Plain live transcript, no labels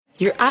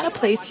you're at a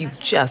place you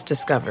just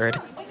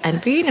discovered.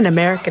 And being an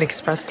American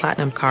Express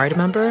Platinum card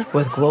member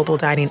with global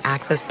dining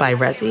access by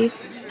Resy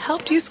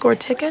helped you score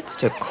tickets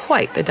to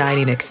quite the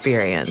dining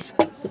experience.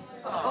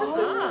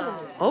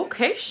 Oh,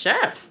 okay,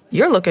 chef.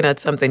 You're looking at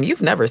something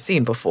you've never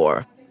seen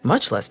before,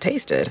 much less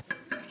tasted.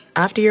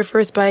 After your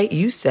first bite,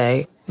 you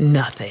say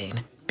nothing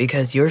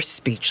because you're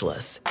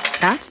speechless.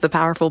 That's the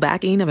powerful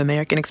backing of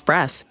American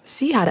Express.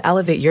 See how to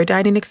elevate your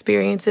dining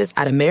experiences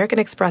at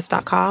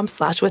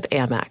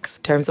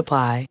americanexpress.com/withAmex. Terms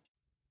apply.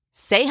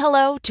 Say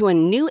hello to a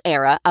new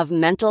era of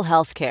mental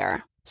health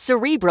care.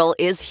 Cerebral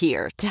is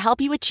here to help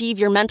you achieve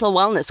your mental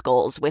wellness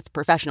goals with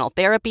professional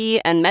therapy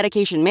and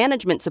medication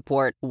management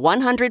support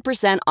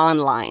 100%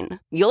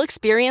 online. You'll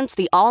experience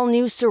the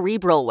all-new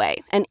Cerebral Way,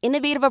 an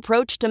innovative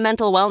approach to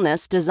mental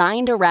wellness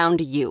designed around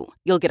you.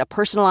 You'll get a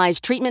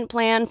personalized treatment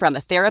plan from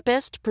a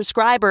therapist,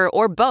 prescriber,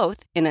 or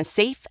both in a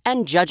safe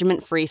and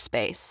judgment-free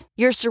space.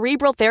 Your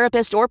Cerebral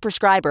therapist or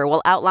prescriber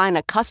will outline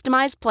a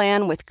customized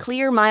plan with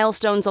clear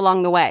milestones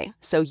along the way,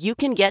 so you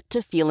can get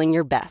to feeling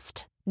your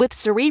best. With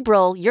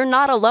Cerebral, you're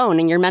not alone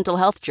in your mental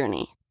health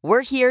journey.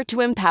 We're here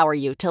to empower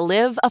you to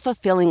live a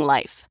fulfilling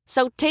life.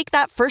 So take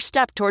that first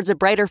step towards a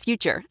brighter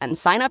future and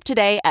sign up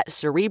today at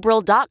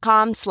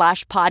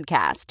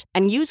Cerebral.com/podcast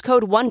and use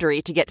code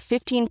WONDERY to get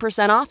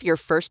 15% off your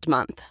first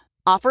month.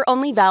 Offer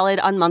only valid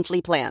on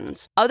monthly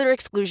plans. Other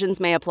exclusions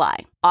may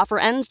apply. Offer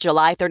ends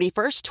July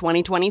 31st,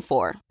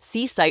 2024.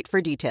 See site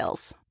for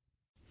details.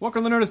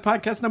 Welcome to the Nerdist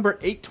Podcast number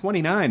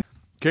 829.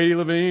 Katie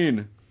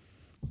Levine.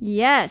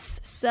 Yes.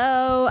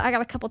 So I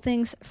got a couple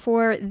things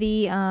for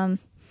the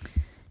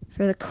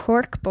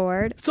cork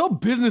board. It's all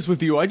business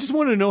with you. I just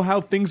want to know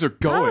how things are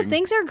going. Oh,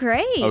 things are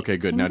great. Okay,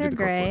 good. Things now are do the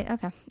great.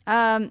 cork board.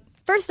 Okay.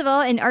 First of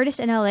all, an artist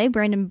in LA,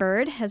 Brandon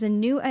Bird, has a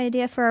new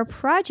idea for our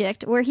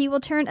project where he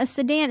will turn a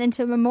sedan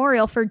into a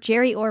memorial for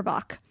Jerry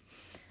Orbach.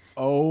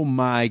 Oh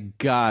my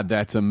God,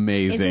 that's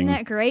amazing. Isn't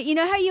that great? You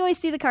know how you always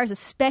see the cars,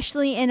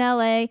 especially in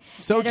LA,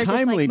 so that are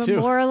timely just, like, too.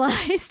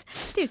 Memorialized.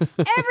 Dude,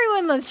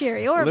 everyone loves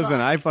Jerry Orbach.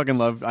 Listen, I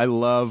love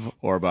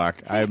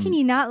Orbach. How can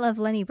you not love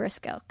Lenny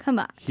Briscoe? Come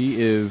on.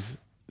 He is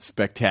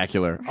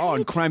spectacular. Right? Oh,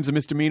 and Crimes and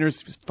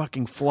Misdemeanors, he's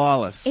fucking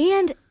flawless.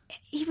 And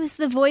he was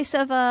the voice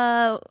of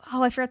I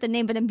forgot the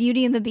name, but in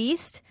Beauty and the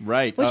Beast.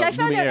 Right. Which I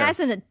found Lumiere. out as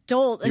an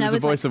adult. He was the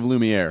voice of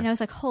Lumiere. And I was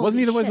like, holy Wasn't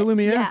he the voice shit. of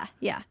Lumiere?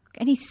 Yeah.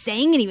 And he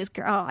sang and he was,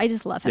 I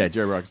just love him. Yeah,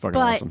 Jerry Orbach's fucking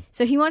awesome.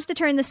 So he wants to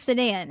turn the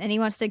sedan and he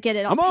wants to get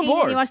it all I'm on painted.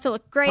 board. He wants to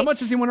look great. How much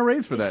does he want to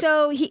raise for that?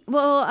 So he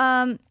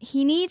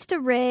needs to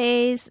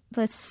raise,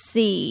 let's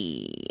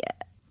see,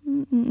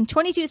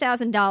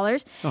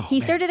 $22,000. He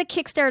started a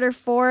Kickstarter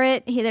for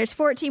it. There's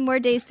 14 more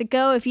days to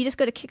go. If you just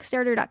go to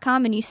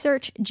Kickstarter.com and you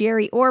search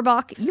Jerry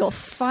Orbach, you'll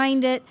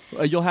find it.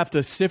 You'll have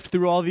to sift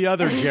through all the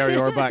other Jerry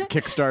Orbach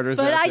Kickstarters.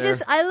 But out there.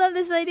 I love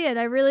this idea, and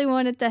I really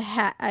want it to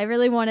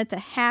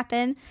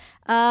happen.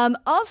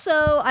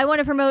 Also, I want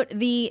to promote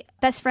the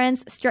Best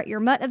Friends Strut Your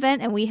Mutt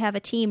event, and we have a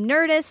team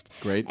Nerdist.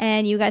 Great.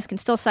 And you guys can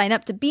still sign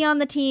up to be on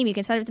the team. You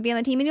can sign up to be on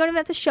the team, and you don't even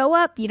have to show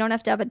up. You don't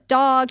have to have a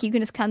dog. You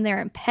can just come there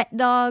and pet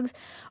dogs,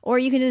 or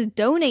you can just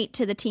donate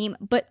to the team.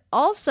 But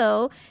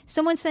also,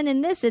 someone sent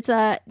in this. It's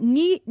a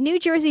New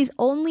Jersey's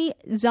only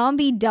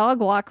zombie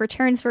dog walk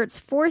returns for its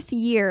 4th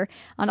year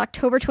on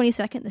October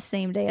 22nd, the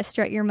same day as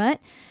Strut Your Mutt.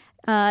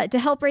 To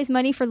help raise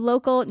money for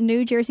local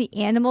New Jersey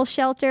animal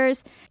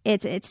shelters.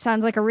 It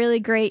sounds like a really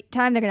great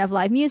time. They're going to have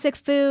live music,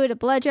 food, a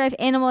blood drive,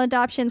 animal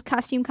adoptions,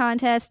 costume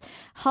contest,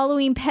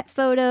 Halloween pet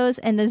photos,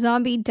 and the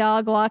zombie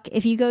dog walk.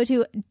 If you go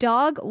to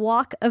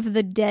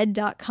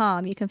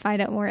dogwalkofthedead.com, you can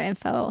find out more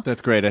info.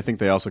 That's great. I think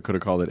they also could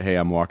have called it, Hey,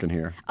 I'm Walking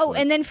Here. Oh,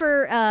 and then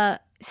for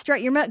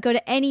Strut Your Mutt, go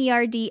to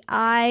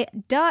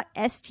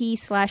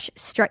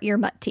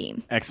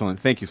nerdi.st/strutyourmutt-team. Excellent.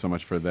 Thank you so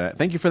much for that.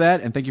 Thank you for that,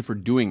 and thank you for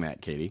doing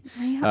that, Katie.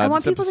 I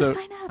want people to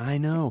sign up. I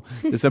know.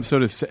 This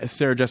episode is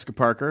Sarah Jessica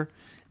Parker,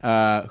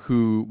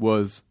 who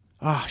was,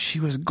 she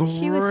was great.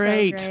 She was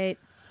so great.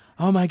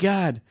 Oh, my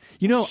God.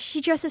 You know,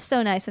 she dresses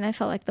so nice, and I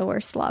felt like the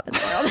worst slob in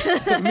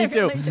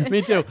the world.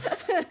 Me too.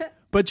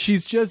 But she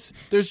just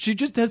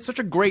has such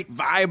a great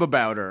vibe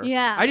about her.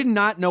 Yeah. I did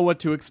not know what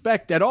to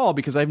expect at all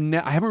because I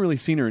haven't really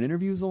seen her in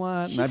interviews a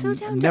lot. She's and so I've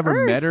down to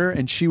never earth. met her,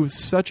 and she was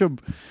such a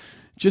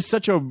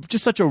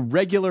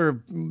regular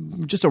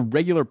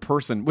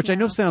person, which I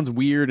know sounds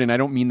weird, and I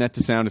don't mean that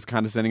to sound as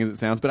condescending as it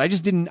sounds, but I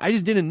just didn't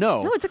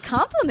know. No, it's a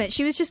compliment.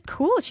 She was just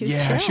cool. She was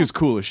chill. She was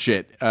cool as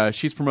shit.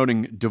 She's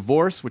promoting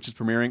Divorce, which is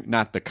premiering,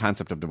 not the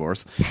concept of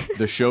divorce,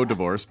 the show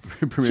Divorce.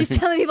 She's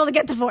telling people to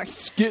get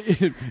divorced.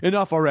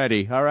 Enough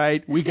already, all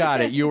right? We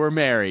got it. You were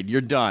married.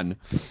 You're done.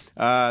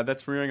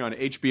 That's premiering on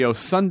HBO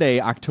Sunday,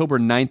 October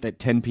 9th at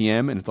 10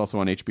 p.m., and it's also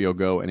on HBO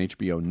Go and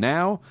HBO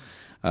Now.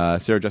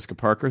 Sarah Jessica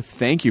Parker,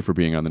 thank you for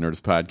being on the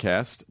Nerdist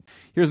Podcast.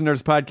 Here's the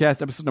Nerdist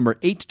Podcast, episode number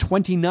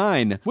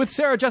 829, with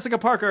Sarah Jessica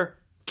Parker,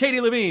 Katie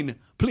Levine.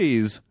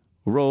 Please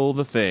roll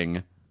the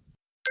thing.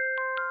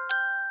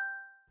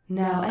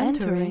 Now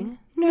entering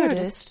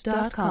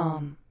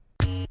Nerdist.com.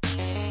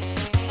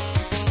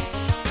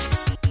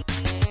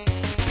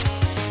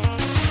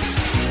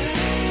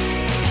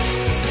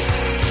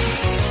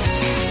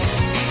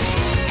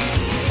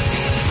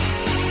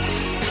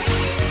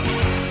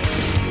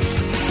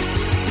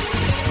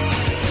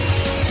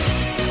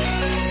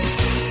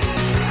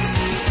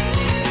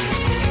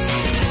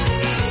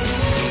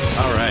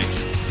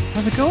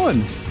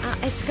 going?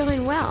 It's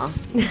going well.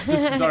 This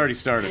has already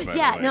started, by the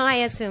way. No, I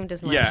assumed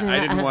as much. Yeah, I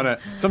didn't want to.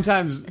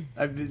 Sometimes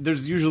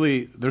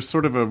there's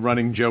sort of a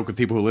running joke with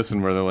people who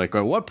listen where they're like,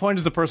 "At what point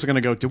is the person going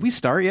to go? Did we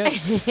start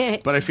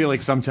yet?" But I feel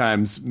like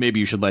sometimes maybe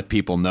you should let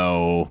people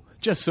know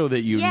just so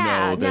that you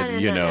know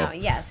that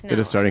Yes, that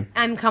it's starting.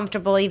 I'm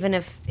comfortable, even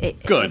if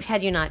Good.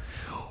 had you not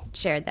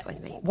shared that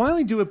with me. Why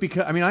only do it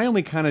because I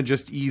only kind of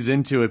just ease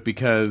into it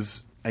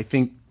because I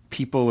think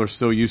people are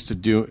so used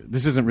to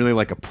this isn't really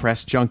like a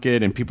press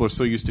junket, and people are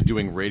so used to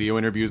doing radio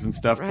interviews and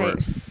stuff where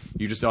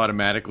you just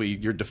automatically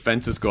your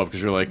defenses go up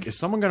because you're like, is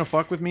someone going to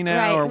fuck with me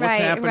now, or what's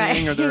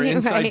happening? Are there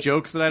inside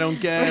jokes that I don't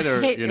get,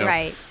 or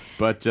Right.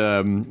 But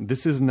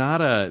this is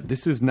not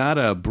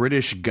a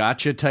British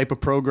gotcha type of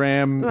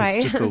program. Right.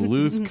 It's just a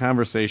loose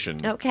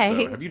conversation.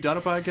 Okay. So, have you done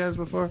a podcast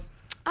before?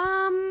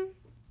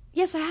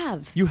 Yes, I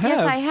have. You have?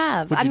 Yes, I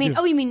have. What'd you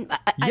do? You mean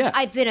Yeah.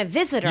 I've been a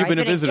visitor. You've been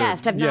I've a visitor. a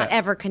guest. I've not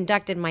ever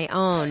conducted my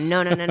own.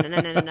 No.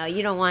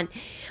 You don't want.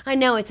 I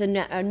know it's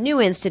a new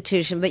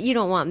institution, but you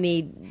don't want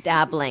me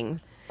dabbling.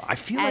 I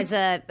feel as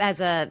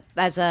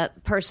a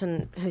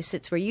person who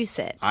sits where you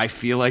sit. I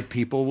feel like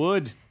people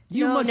would.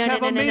 You No, must no,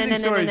 have no, no, amazing no,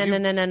 no, stories.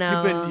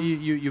 no.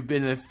 You've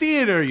been in the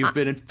theater. You've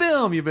been in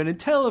film. You've been in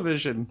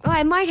television. Well,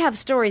 I might have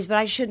stories, but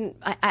I shouldn't.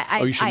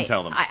 You shouldn't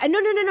tell them.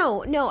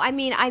 No. I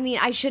mean,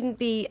 I shouldn't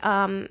be.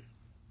 I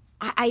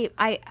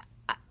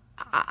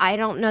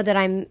don't know that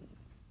I'm.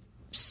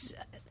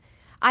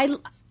 I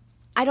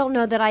don't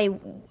know that I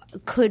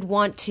could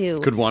want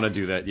to. Could want to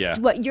do that, yeah.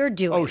 What you're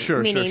doing. Oh,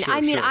 sure, Meaning, sure.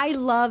 I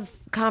love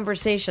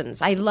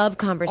conversations. I love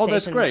conversations. Oh,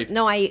 that's great.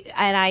 No,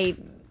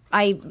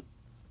 I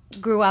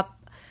grew up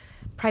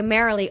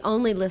primarily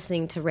only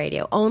listening to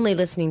radio, only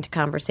listening to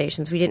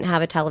conversations. We didn't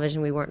have a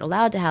television. We weren't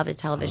allowed to have a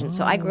television.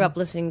 So I grew up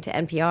listening to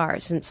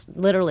NPR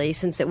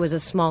since it was a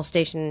small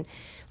station,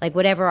 like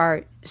whatever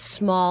our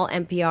small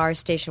NPR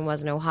station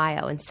was in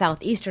Ohio, in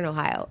southeastern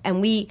Ohio.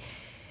 And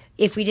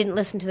if we didn't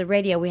listen to the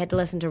radio, we had to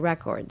listen to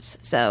records.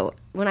 So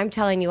when I'm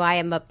telling you I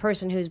am a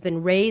person who's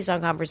been raised on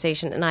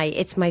conversation, and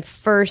it's my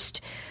first,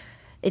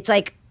 it's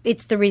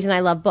the reason I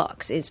love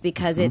books, is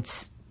because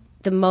it's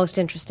the most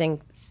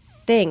interesting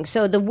thing.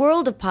 So the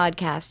world of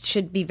podcasts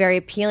should be very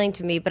appealing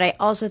to me, but I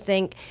also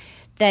think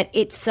that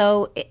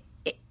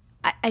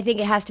I think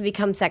it has to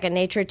become second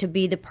nature to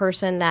be the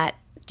person that,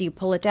 do you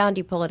pull it down? Do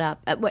you pull it up?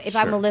 If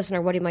I'm a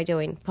listener, what am I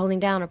doing? Pulling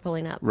down or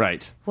pulling up?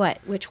 Right. What?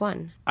 Which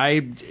one?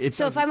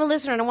 So if I'm a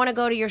listener and I want to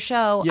go to your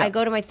show, Yeah. I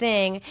go to my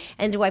thing,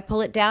 and do I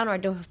pull it down or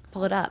do I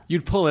pull it up?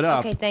 You'd pull it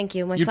up. Okay, thank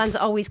you. My son's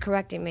always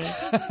correcting me.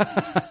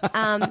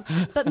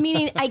 But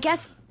meaning, I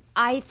guess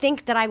I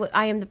think that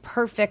I am the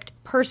perfect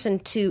person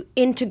to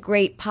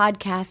integrate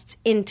podcasts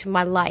into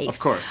my life. Of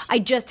course. I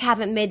just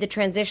haven't made the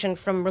transition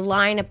from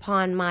relying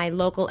upon my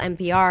local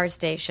NPR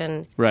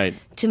station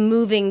to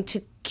moving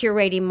to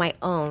curating my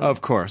own.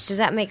 Of course. Does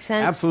that make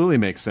sense? Absolutely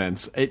makes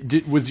sense.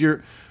 Was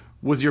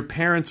your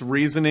parents'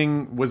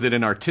 reasoning, was it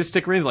an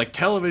artistic reason, like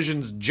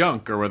television's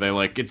junk, or were they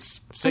like it's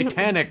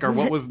satanic, or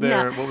what was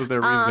their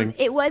reasoning?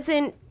 It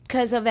wasn't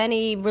because of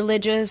any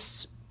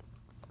religious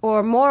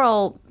or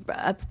moral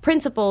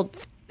principled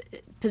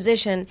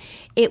position.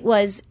 It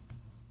was,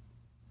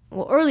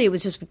 well, early it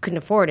was just we couldn't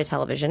afford a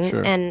television,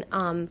 Sure. and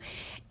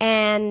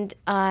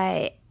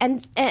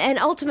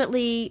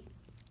ultimately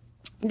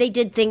they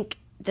did think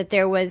that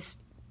there was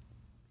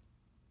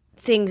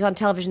things on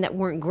television that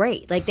weren't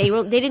great. Like they were,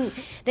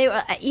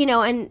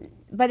 and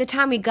by the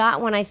time we got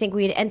one, I think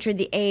we had entered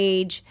the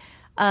age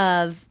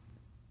of,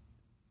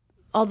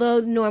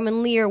 although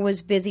Norman Lear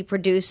was busy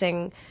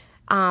producing,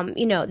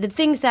 the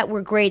things that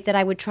were great, that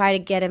I would try to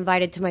get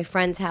invited to my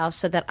friend's house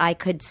so that I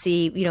could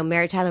see,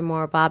 Mary Tyler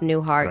Moore, Bob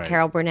Newhart, Right.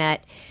 Carol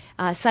Burnett,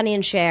 Sonny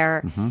and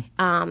Cher.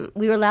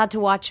 We were allowed to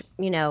watch,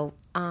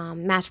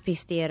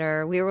 Masterpiece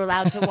Theater. We were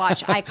allowed to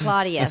watch I,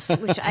 Claudius,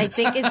 which I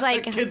think is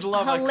like Kids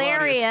love I,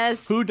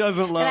 hilarious. Claudius. Who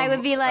doesn't love? And I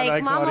would be an like,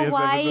 I, Mama, Claudius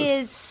why episode?"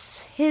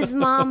 is his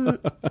mom?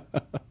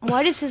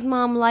 Why does his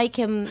mom like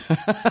him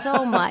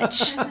so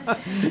much? It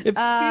feels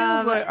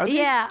like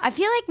I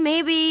feel like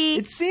maybe.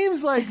 It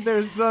seems like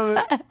there's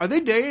are they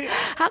dating?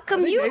 How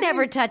come you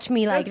never touch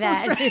me like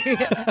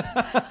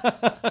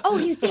that? Oh,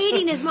 he's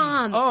dating his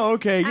mom. Oh,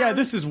 okay. Yeah,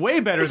 this is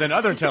way better than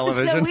other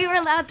television. So we were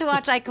allowed to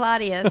watch I,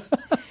 Claudius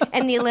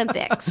and the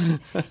Olympics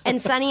and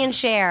Sonny and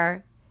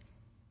Cher.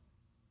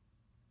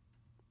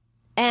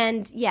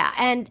 And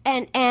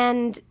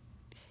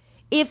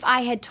if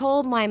I had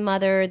told my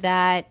mother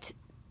that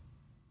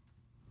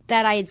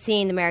I had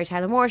seen the Mary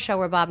Tyler Moore Show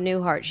or Bob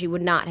Newhart, she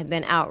would not have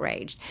been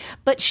outraged.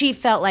 But she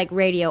felt like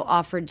radio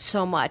offered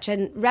so much,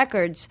 and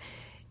records.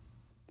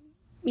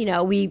 We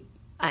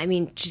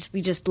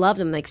just loved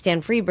them, like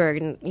Stan Freberg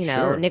and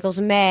Sure. Nichols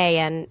and May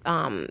and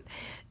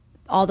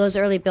all those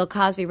early Bill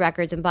Cosby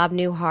records and Bob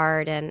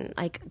Newhart, and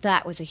like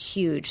that was a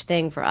huge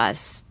thing for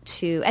us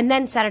too. And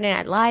then Saturday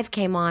Night Live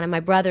came on, and my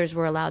brothers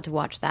were allowed to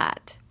watch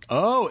that.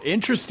 Oh,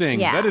 interesting.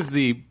 Yeah. That is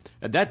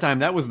at that time,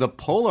 that was the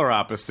polar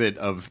opposite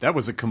of, that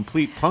was a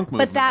complete punk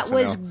movement. But that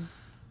was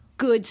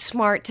good,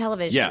 smart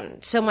television. Yeah.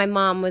 So my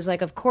mom was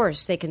like, of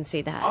course they can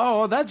see that.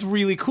 Oh, that's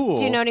really cool.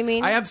 Do you know what I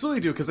mean? I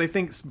absolutely do, because I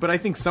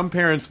think some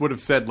parents would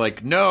have said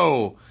like,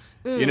 no,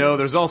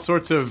 there's all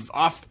sorts of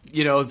off,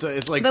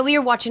 it's like. But we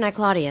were watching I,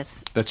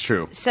 Claudius. That's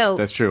true. So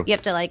that's true. You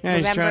have to like Yeah,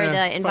 he's remember trying to the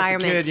fuck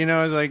environment. The kid,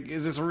 it's like,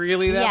 is this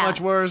really that much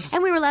worse?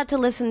 And we were allowed to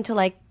listen to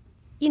like,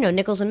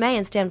 Nichols and May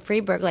and Stan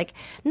Freberg. Like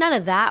none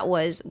of that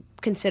was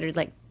considered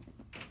like,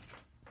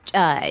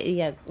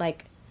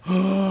 like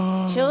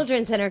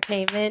children's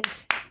entertainment.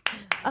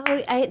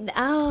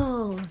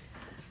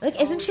 Look,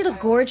 isn't she look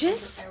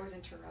gorgeous?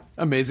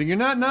 Amazing. You're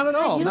not at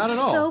all. You Not look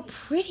at all. so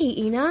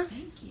pretty, Ina.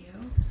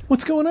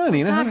 What's going on,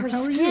 Ina? God, How her are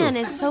skin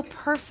you? is so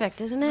perfect,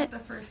 isn't it? The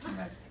first time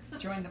I've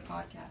joined the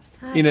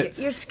podcast. God, Ina-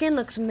 your skin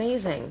looks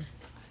amazing.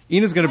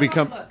 Ina's going to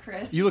become. look,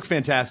 Chris? You look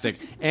fantastic,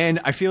 and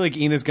I feel like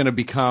Ina's going to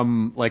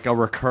become like a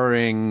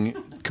recurring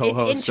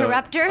co-host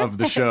Interrupter? of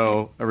the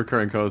show, a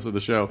recurring co-host of the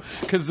show.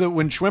 Because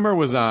when Schwimmer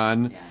was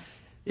on,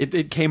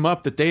 it came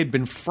up that they had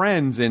been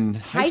friends in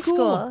high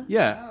school?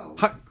 Yeah,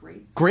 Oh,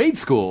 grade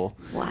school.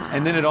 Wow.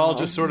 And then it all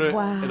just sort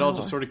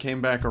of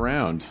came back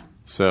around.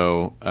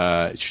 So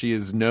she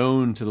is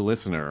known to the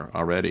listener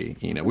already.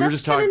 We were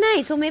just That's kind talking. of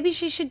nice. Well, maybe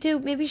she should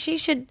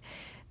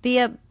be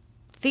a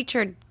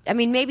featured. I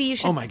mean, maybe you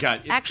should. Oh my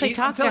God! Actually,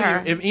 talk to I'm telling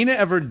her. you, if Ina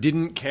ever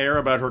didn't care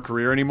about her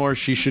career anymore,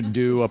 she should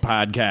do a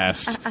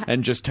podcast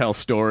and just tell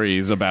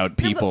stories about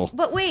people.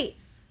 But wait,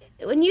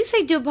 when you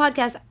say do a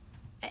podcast,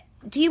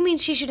 do you mean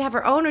she should have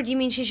her own, or do you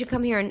mean she should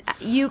come here and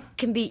you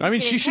can be? I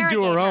mean, you can she should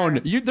do her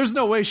interrogate own. There's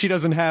no way she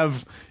doesn't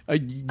have a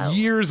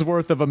year's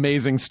worth of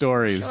amazing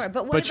stories. Sure,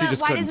 but what she about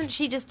just why couldn't. doesn't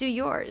she just do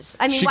yours?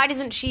 I mean, She- why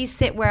doesn't she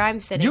sit where I'm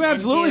sitting? You and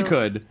absolutely do-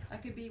 could. I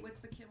could be, what's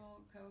the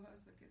Kimmel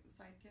co-host,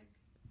 the sidekick?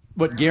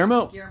 What,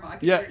 Guillermo? Guillermo. I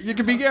could Yeah, be you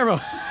could be Guillermo.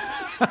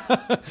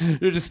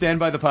 You just stand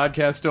by the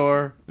podcast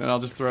door, and I'll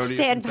just throw to you.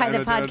 Stand from by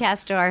the time to time.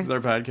 podcast door. It's our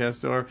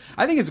podcast door.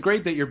 I think it's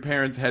great that your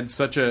parents had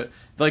such a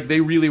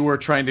they really were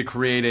trying to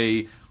create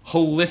a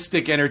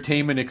holistic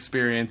entertainment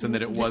experience, and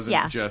that it wasn't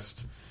Yeah.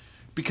 just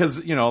because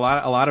a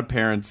lot of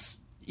parents.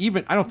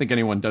 Even I don't think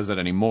anyone does that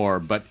anymore,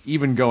 but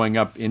even going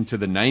up into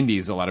the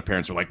 90s, a lot of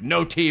parents were like,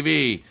 "No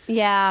TV,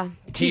 Yeah,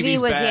 TV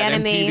TV's was bad, the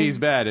enemy. MTV's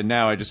bad," and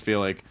now I just feel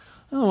like,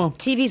 oh, well,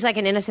 TV's like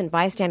an innocent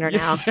bystander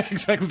now.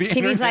 exactly. The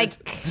TV's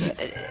internet.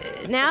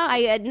 like now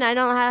I don't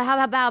know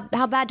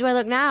how bad do I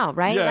look now,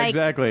 right? yeah, like,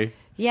 exactly.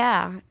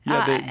 Yeah.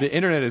 Yeah, the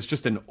internet is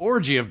just an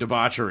orgy of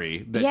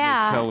debauchery that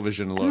makes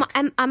television look.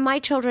 My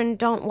children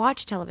don't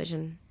watch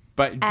television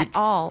But at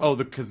all. Oh,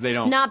 because they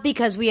don't. Not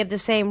because we have the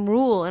same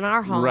rule in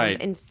our home. Right.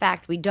 In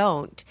fact, we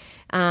don't,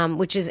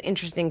 which is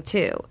interesting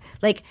too.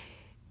 Like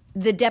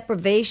the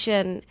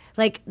deprivation,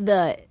 like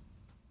like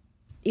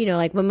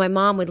when my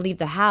mom would leave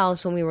the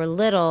house when we were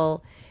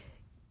little,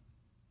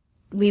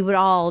 we would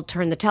all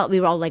we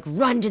would all like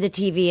run to the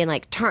TV and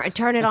like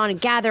turn it on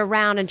and gather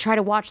around and try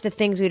to watch the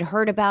things we'd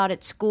heard about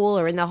at school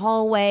or in the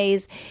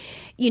hallways,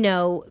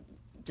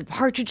 the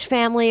Partridge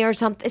Family or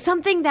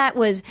something that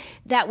was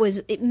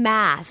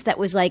mass, that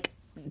was like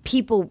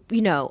people,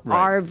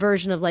 our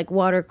version of like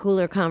water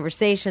cooler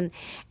conversation.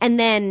 And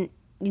then,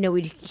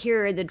 we'd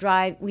hear the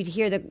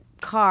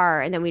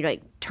car, and then we'd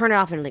like turn it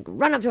off and like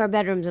run up to our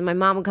bedrooms, and my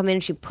mom would come in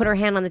and she'd put her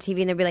hand on the TV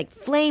and there'd be like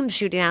flames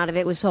shooting out of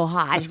it. It was so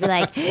hot. She'd be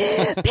like,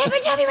 Pip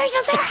and Toby,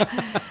 Rachel's there.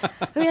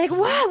 We'd be like,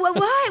 what?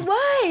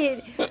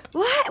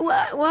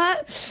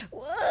 asleep.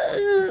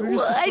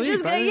 I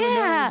didn't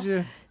know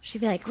you- She'd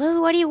be like,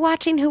 well, what are you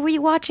watching? Who were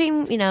you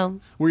watching?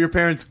 Were your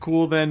parents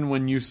cool then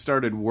when you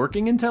started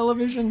working in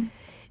television?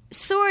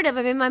 Sort of.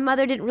 I mean, my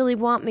mother didn't really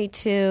want me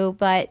to,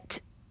 but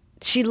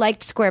she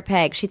liked Square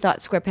Pegs. She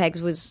thought Square Pegs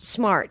was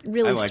smart,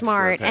 really I liked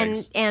smart. Square And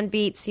Pegs. Ann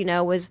Beats,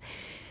 was,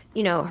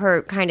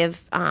 her kind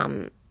of,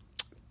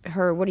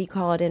 her, what do you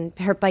call it? In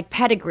her like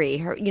pedigree,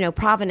 her,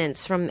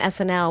 provenance from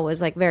SNL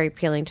was like very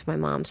appealing to my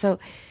mom. So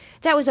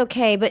that was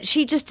okay. But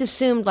she just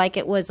assumed like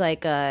it was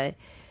like a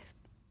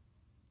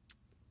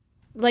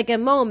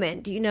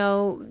moment,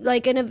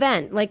 like an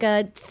event, like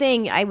a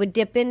thing I would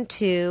dip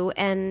into,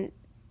 and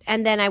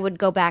then I would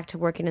go back to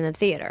working in the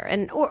theater,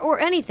 and or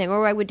anything,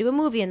 or I would do a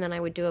movie, and then I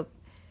would do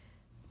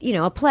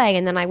a play,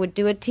 and then I would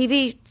do a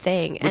TV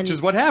thing, Which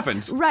is what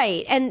happened.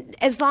 right. And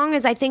as long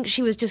as I think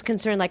she was just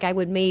concerned, like I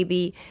would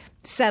maybe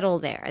settle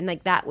there, and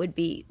like that would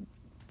be,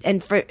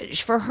 and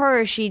for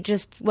her, she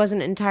just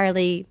wasn't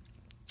entirely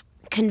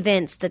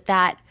convinced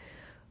that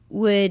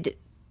would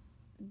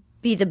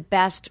be the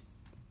best,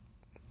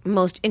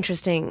 most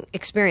interesting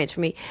experience for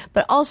me.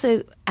 But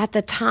also at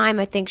the time,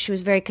 I think she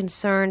was very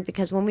concerned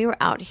because when we were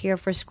out here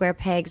for Square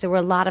Pegs, there were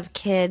a lot of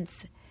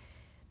kids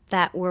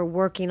that were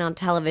working on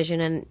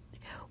television, and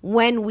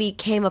when we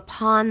came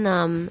upon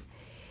them,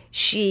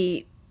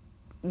 she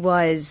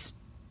was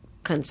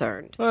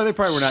concerned. Well, they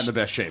probably were not in the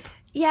best shape.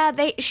 Yeah,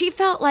 she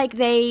felt like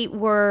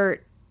that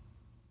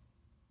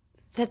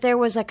there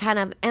was a kind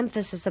of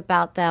emphasis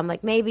about them,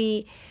 like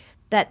maybe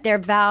that their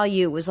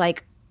value was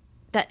like,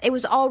 that it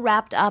was all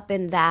wrapped up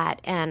in that,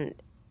 and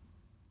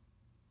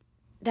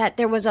that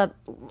there was a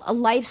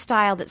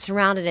lifestyle that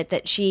surrounded it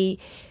that she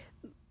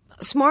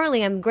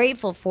smartly, I'm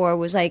grateful for,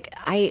 was like,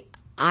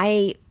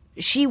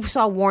 she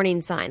saw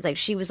warning signs. Like,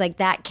 she was like,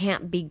 that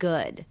can't be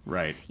good.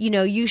 Right. You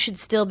know, you should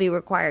still be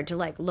required to,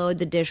 like, load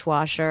the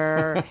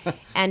dishwasher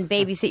and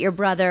babysit your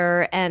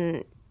brother.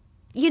 And,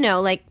 you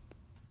know, like,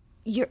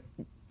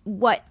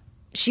 what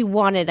she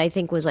wanted, I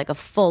think, was, like, a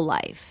full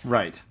life.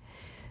 Right.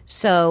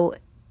 So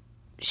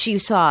she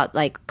saw,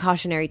 like,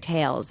 cautionary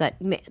tales that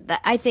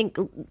I think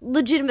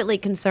legitimately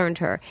concerned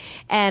her.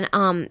 And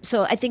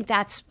so I think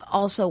that's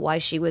also why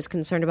she was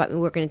concerned about me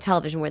working in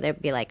television, where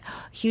there'd be, like,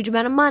 a huge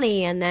amount of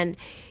money, and then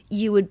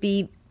you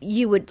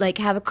would like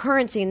have a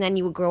currency, and then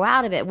you would grow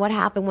out of it. What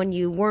happened when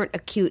you weren't a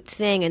cute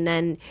thing and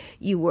then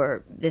you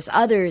were this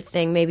other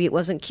thing? Maybe it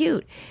wasn't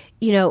cute.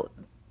 You know,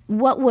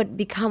 what would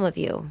become of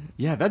you?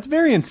 Yeah, that's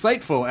very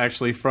insightful,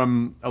 actually,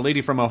 from a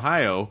lady from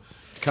Ohio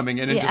coming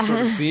in and just sort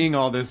of seeing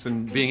all this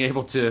and being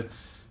able to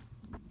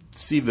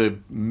see the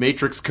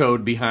matrix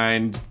code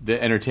behind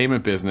the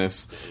entertainment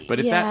business. But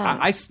at that,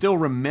 I still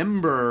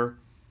remember.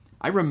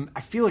 I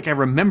feel like I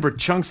remember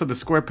chunks of the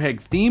Square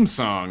Peg theme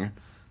song.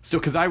 Still,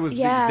 because I was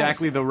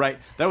exactly the right.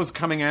 That was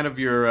coming out of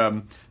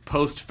your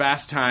post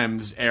Fast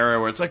Times era,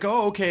 where it's like,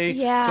 oh, okay,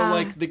 so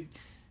like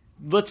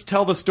let's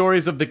tell the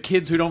stories of the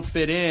kids who don't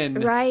fit in,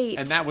 right?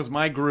 And that was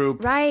my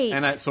group, right?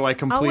 And so I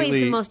completely always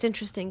the most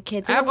interesting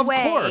kids in a of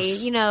way,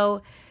 course. You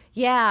know,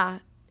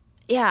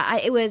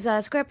 it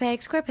was Square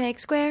Peg, Square Peg,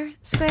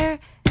 Square.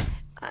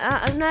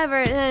 I'm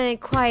never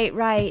quite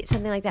right,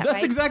 something like that. That's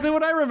right? exactly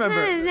what I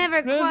remember. It's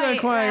never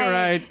quite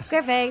right.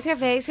 Square Peg, Square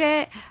Peg,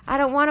 Square. I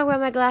don't want to wear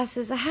my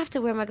glasses. I have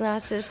to wear my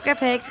glasses. Square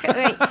Peg, Square.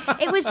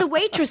 Right. It was the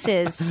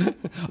waitresses.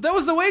 That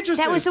was the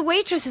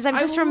waitresses. I'm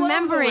just I love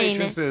remembering.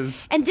 The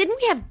waitresses. And didn't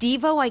we have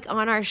Devo like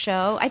on our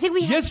show? I think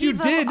we had Yes, Devo you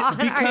did, on our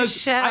because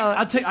show.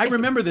 I'll tell you, I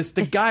remember this.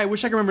 The guy, I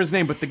wish I could remember his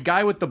name, but the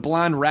guy with the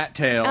blonde rat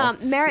tail.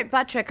 Merritt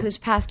Buttrick, who's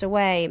passed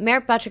away.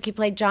 Merritt Buttrick, he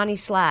played Johnny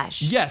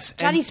Slash. Yes,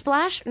 Johnny and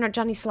Splash? No,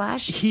 Johnny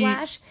Slash.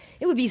 Splash.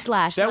 It would be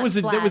Slash. That not was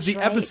Splash, that was the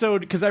right? episode,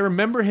 because I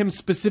remember him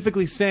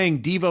specifically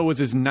saying Devo was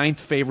his 9th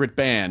favorite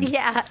band.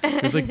 Yeah, he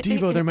was like,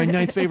 Devo, they're my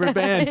 9th favorite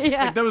band.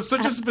 Yeah. Like, that was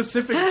such a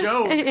specific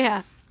joke.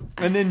 Yeah.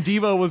 And then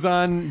Devo was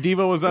on the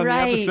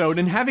episode,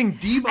 and having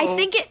Devo. I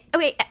think it. Oh,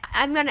 wait,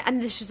 I'm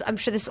sure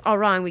this is all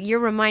wrong, but you're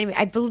reminding me.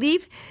 I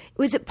believe,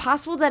 was it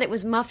possible that it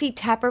was Muffy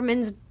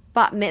Tepperman's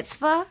bat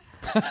mitzvah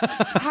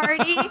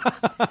party?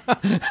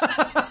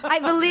 I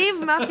believe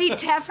Muffy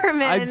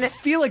Tepperman. I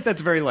feel like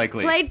that's very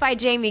likely. Played by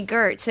Jamie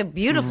Gertz, so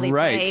beautifully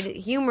Right. played,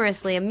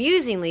 humorously,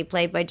 amusingly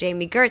played by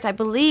Jamie Gertz. I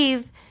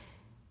believe.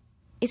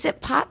 Is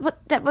it what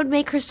that would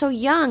make her so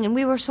young and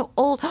we were so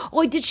old?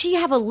 Oh, did she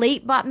have a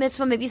late bat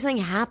mitzvah? Maybe something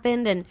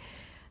happened, and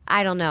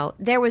I don't know.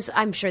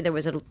 I'm sure there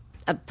was a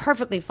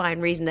perfectly fine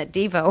reason that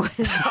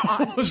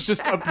Devo was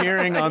just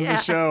appearing on the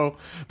show.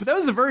 But that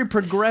was a very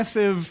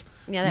progressive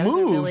that was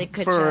move a really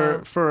good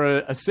show. for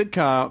a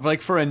sitcom,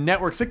 like for a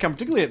network sitcom,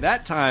 particularly at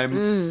that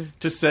time,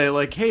 to say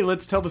like, hey,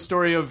 let's tell the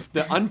story of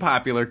the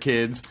unpopular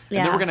kids, and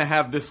then we're going to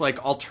have this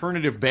like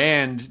alternative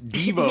band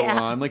Devo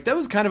on. Like, that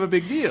was kind of a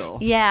big deal.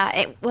 Yeah,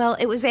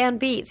 it was Ann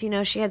Beats. You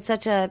know, she had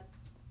such a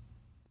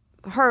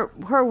her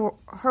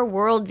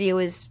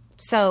worldview is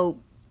so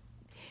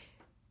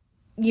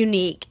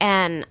unique,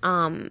 and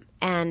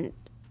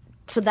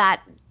so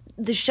that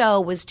the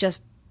show was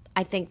just,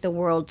 I think, the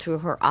world through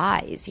her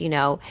eyes, you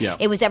know. Yeah.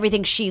 It was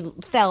everything she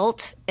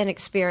felt and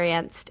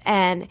experienced,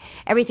 and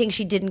everything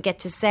she didn't get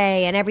to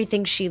say, and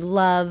everything she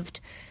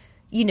loved,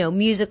 you know,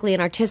 musically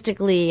and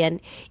artistically,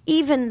 and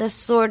even the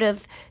sort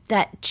of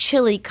that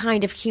chilly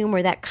kind of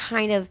humor, that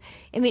kind of,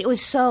 I mean, it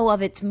was so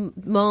of its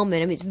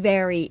moment. I mean, it's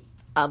very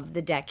of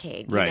the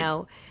decade, you Right.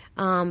 know.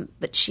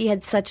 But she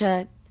had such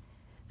a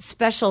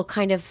special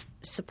kind of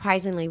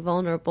surprisingly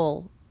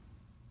vulnerable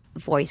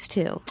voice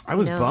too. I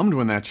was bummed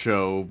when that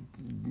show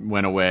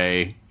went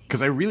away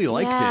because I really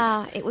liked it.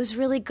 Yeah, it was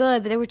really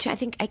good, but there were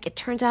it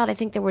turns out I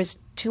think there was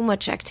too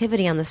much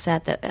activity on the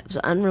set that was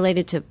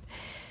unrelated to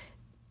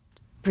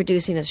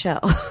producing a show.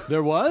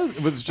 There was?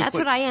 It was just That's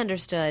what I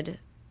understood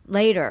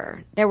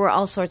later. There were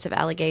all sorts of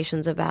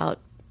allegations about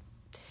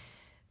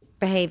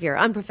behavior,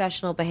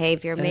 unprofessional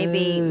behavior.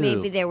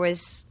 Maybe there were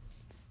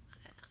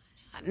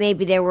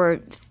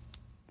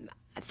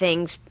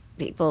things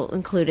people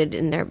included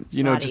in their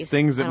bodies. just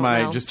things that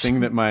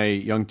my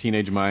young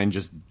teenage mind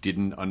just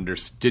didn't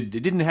understand.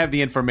 It didn't have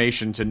the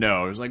information to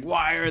know. It was like,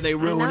 why are they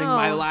ruining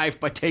my life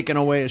by taking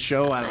away a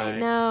show I like? I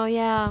know,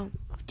 yeah.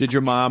 Did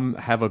your mom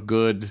have a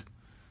good,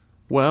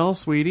 well,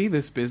 sweetie,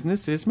 this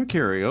business is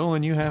mercurial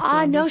and you have to No,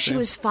 understand. she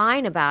was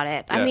fine about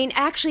it. Yeah. I mean,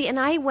 actually, and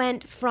I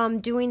went from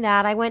doing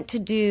that, I went to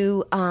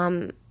do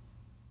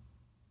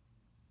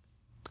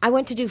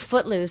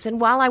Footloose, and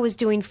while I was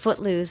doing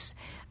Footloose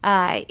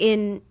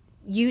in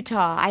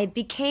Utah, I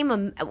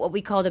became what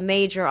we called a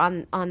major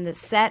on the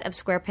set of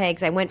Square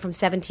Pegs. I went from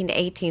 17 to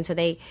 18, so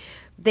they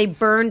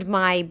burned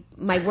my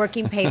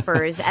working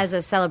papers as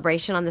a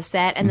celebration on the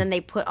set, and then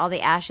they put all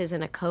the ashes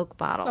in a Coke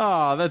bottle.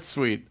 Oh, that's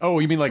sweet. Oh,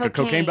 you mean like a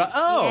cocaine bottle?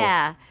 Oh,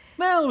 yeah.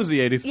 Well, it was the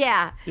 80s.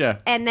 Yeah. Yeah.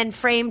 And then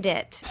framed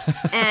it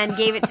and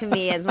gave it to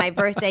me as my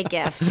birthday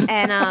gift.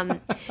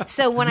 And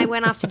so when I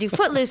went off to do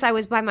Footloose, I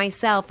was by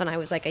myself and I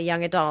was like a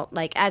young adult,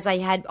 like as I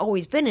had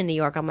always been in New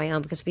York on my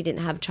own because we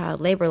didn't have child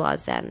labor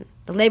laws then.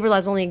 The labor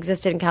laws only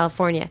existed in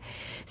California.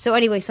 So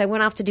anyway, so I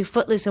went off to do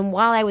Footloose. And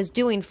while I was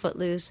doing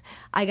Footloose,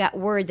 I got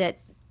word that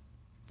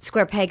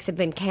Square Pegs had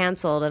been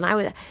canceled. And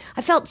I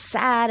felt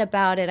sad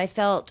about it. I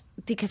felt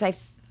because I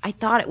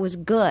thought it was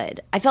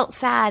good. I felt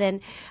sad,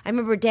 and I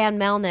remember Dan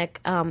Melnick,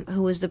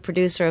 who was the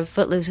producer of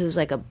Footloose, who's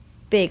like a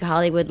big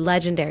Hollywood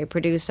legendary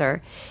producer.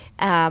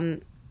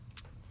 He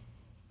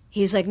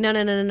was like,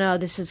 no,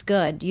 this is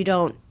good.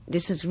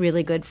 This is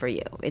really good for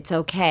you. It's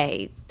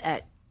okay.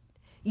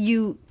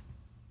 You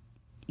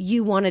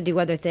want to do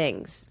other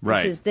things.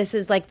 Right. This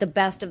is like the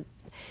best of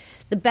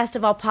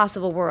all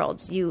possible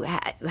worlds. You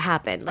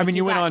happen. Like, I mean,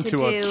 you went got on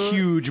to a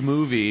huge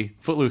movie.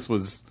 Footloose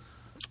was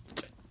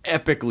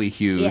epically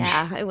huge.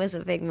 Yeah, it was a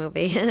big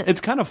movie.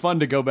 It's kind of fun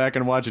to go back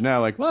and watch it now.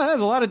 Like, well,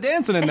 there's a lot of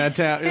dancing in that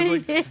town.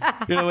 It's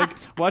like, like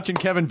watching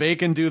Kevin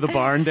Bacon do the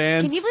barn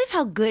dance. Can you believe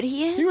how good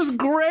he is? He was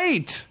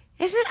great.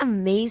 Isn't it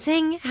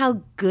amazing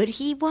how good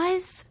he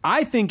was?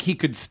 I think he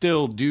could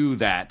still do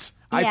that.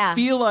 Yeah. I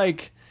feel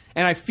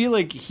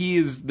like he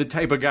is the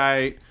type of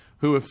guy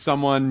who, if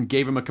someone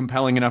gave him a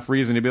compelling enough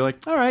reason, he'd be like,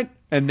 all right.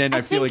 And then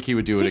I feel like he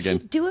would do it again.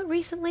 Did he do it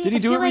recently? Did he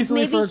do it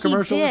recently for a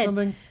commercial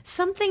or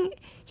something?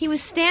 He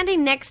was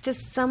standing next to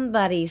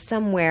somebody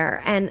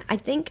somewhere, and I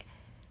think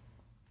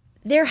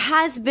there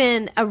has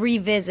been a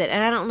revisit,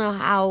 and I don't know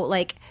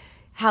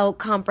how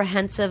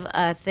comprehensive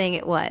a thing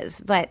it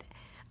was, but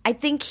I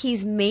think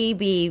he's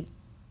maybe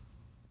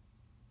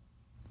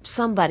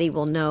somebody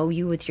will know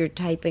you with your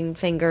typing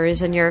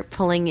fingers and you're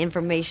pulling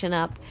information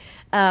up.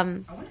 I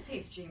want to say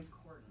it's James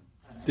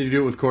Corden. Did you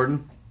do it with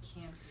Corden?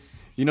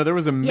 You know, there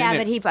was a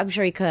minute. Yeah, but I'm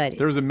sure he could.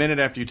 There was a minute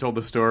after you told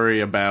the story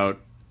about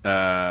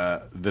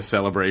the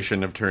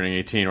celebration of turning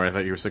 18 where I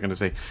thought you were going to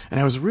say, and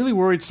I was really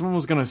worried someone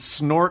was going to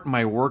snort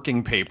my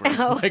working papers.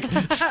 Oh. Like,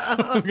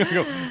 I was going to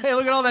go, hey,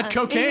 look at all that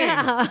cocaine.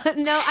 Yeah.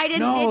 No, I didn't.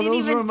 No,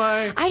 those were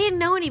my... I didn't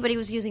know anybody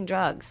was using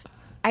drugs.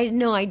 I had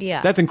no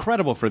idea. That's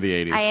incredible for the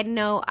 80s. I had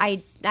no...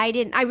 I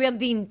didn't... I'm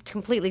being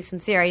completely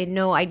sincere. I had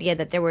no idea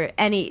that there were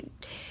any...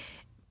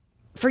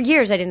 For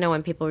years, I didn't know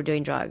when people were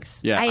doing drugs.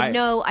 Yeah, I had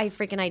no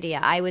freaking idea.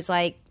 I was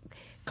like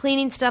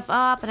cleaning stuff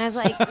up, and I was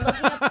like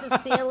looking up at the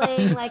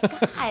ceiling, like,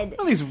 God.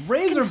 All these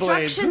razor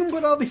blades. Who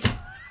put all these...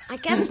 I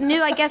guess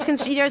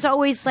there's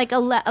always like a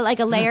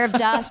layer of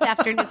dust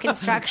after new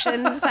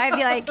construction. So I'd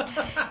be like,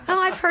 oh,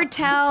 I've heard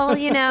tell,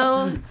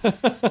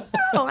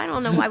 Oh, I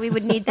don't know why we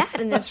would need that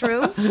in this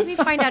room. Let me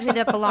find out who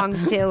that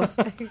belongs to.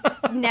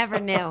 Never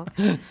knew.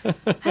 I'm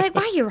like,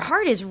 wow, your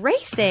heart is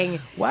racing.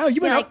 Wow,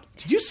 you've been up.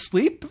 Did you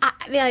sleep?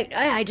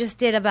 I just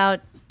did about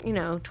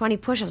 20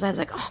 push-ups. I was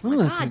like, oh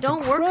my God,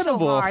 don't incredible. work so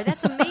hard.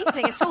 That's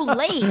amazing. It's so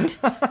late.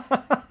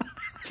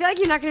 I feel like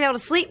you're not going to be able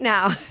to sleep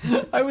now.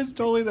 I was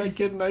totally that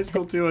kid in high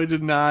school, too. I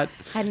did not.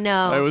 I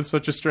know. I was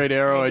such a straight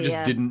arrow. I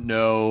just didn't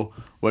know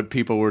what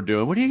people were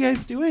doing. What are you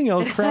guys doing?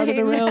 All crowded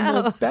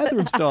around the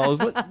bathroom stalls.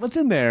 What's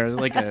in there?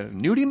 Like a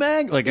nudie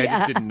mag? Like, I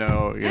just didn't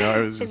know. I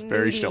was just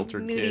very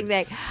sheltered kid.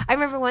 Mag. I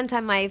remember one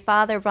time my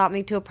father brought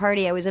me to a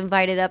party. I was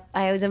invited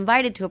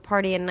to a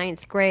party in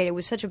 9th grade. It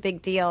was such a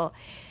big deal.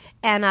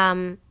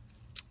 And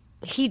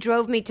he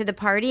drove me to the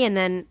party. And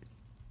then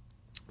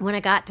when I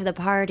got to the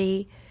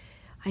party,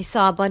 I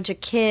saw a bunch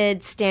of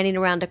kids standing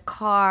around a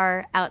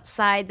car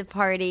outside the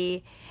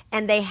party,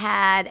 and they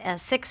had a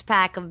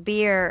 6-pack of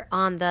beer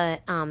on the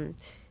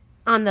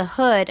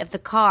hood of the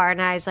car,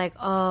 and I was like,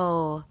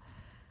 oh,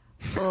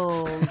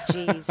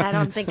 geez, I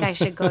don't think I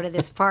should go to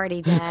this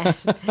party, Dad.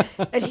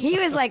 And he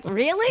was like,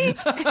 really?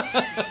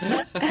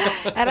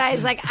 And I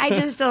was like, I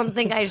just don't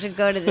think I should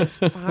go to this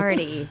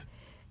party.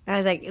 And I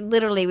was like,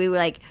 literally, we were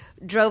like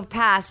drove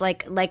past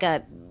like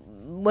a.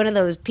 One of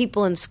those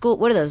people in school,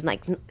 what are those,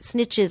 like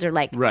snitches or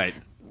like, right?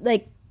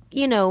 Like,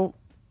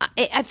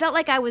 I felt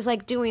like I was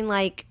like doing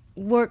like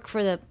work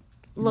for the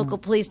local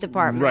police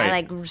department. Right. I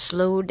like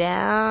slowed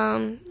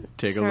down,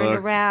 Take a turned look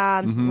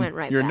around, went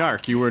right You're back. a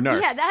narc. You were a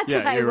narc. Yeah, that's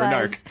what I you were was. a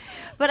narc.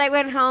 But I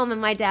went home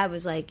and my dad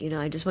was like,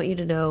 I just want you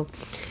to know,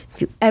 if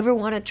you ever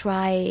want to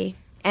try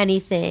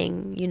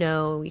anything, you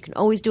can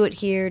always do it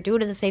here. Do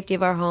it in the safety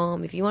of our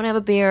home. If you want to have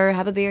a beer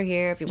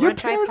here. If you want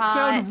to try pot. Your parents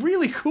sound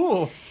really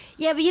cool.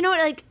 Yeah, but you know what,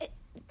 like...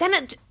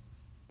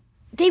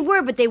 They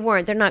were, but they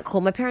weren't. They're not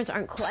cool. My parents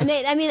aren't cool. And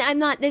I'm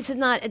not. This is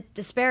not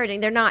disparaging.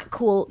 They're not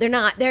cool. They're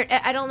not.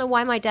 I don't know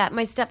why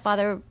my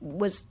stepfather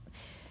was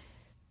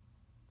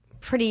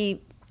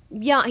pretty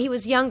young. He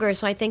was younger,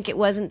 so I think it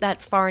wasn't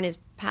that far in his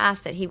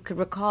past that he could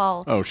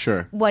recall. Oh,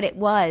 sure. What it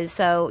was.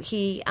 So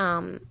he.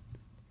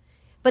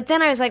 But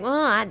then I was like,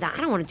 well, I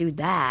don't want to do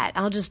that.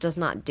 I'll just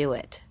not do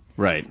it.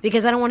 Right.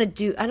 Because I don't want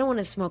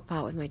to smoke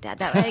pot with my dad.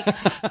 That like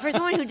for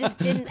someone who just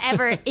didn't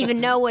ever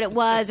even know what it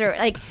was, or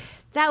like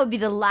that would be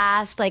the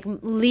last, like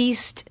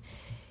least.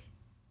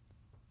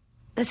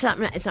 It's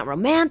not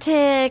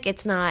romantic.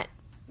 It's not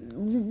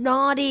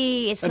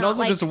naughty. It's And not also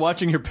like just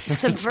watching your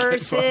parents get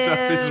subversive. fucked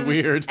up is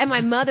weird. And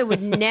my mother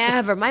would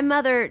never. My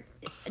mother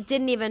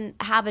didn't even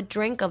have a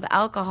drink of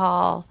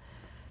alcohol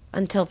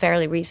until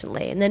fairly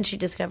recently. And then she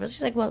discovered,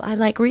 she's like, well, I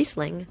like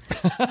Riesling.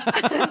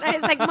 I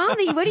was like,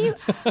 Mommy, are you,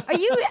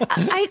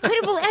 I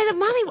couldn't believe, I was like,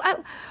 Mommy,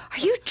 are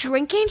you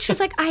drinking? She was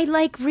like, I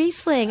like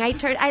Riesling. I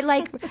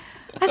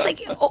was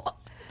like, oh.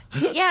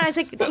 Yeah, I was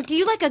like, do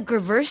you like a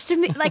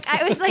Gewürztraminer? Like,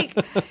 I was like,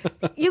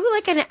 you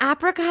like an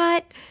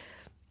apricot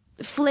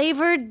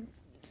flavored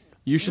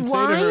You should say to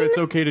wine? her it's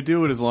okay to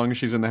do it as long as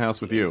she's in the house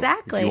with you.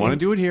 Exactly. If you want to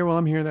do it here while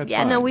I'm here, that's Yeah,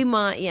 fine. no, we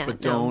want, yeah.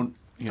 But no. don't.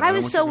 You know, I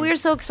was don't so, want we you were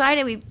so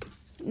excited. We,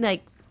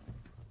 like,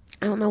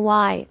 I don't know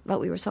why, but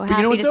we were so But happy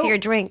you know what, to though? see her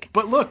drink.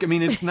 But look, I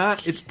mean, it's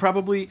not. It's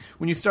probably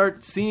when you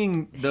start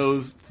seeing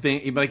those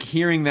things, like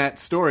hearing that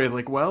story,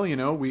 like, well, you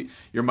know,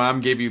 your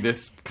mom gave you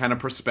this kind of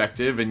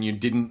perspective, and you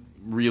didn't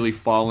really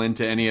fall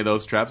into any of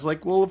those traps.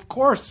 Like, well, of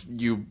course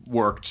you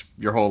worked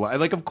your whole life.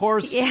 Like, of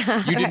course you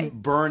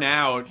didn't burn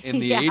out in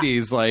the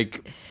 80s.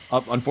 Like,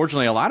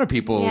 unfortunately, a lot of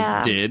people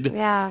did.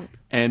 Yeah.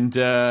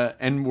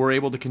 And were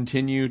able to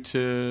continue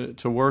to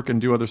work and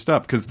do other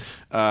stuff because,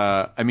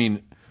 I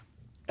mean.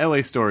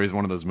 L.A. Story is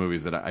one of those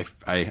movies that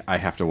I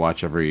have to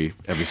watch every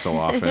so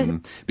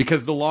often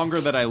because the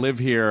longer that I live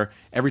here,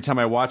 every time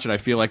I watch it, I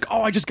feel like,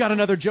 oh, I just got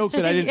another joke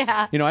that I didn't.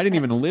 You know, I didn't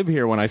even live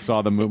here when I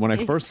saw the movie when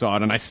I first saw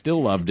it, and I still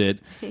loved it.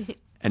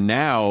 And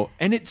now,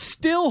 and it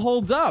still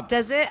holds up.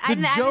 Does it? I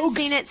haven't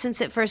seen it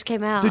since it first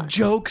came out. The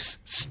jokes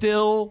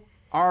still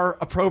are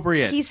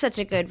appropriate. He's such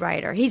a good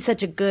writer. He's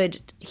such a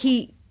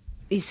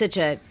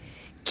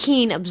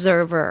keen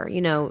observer.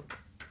 You know.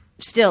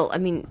 Still, I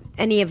mean,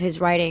 any of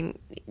his writing,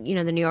 you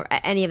know, the New York,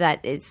 any of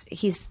that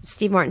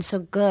Steve Martin's so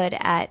good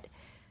at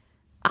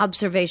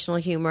observational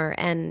humor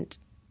and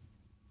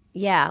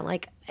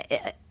like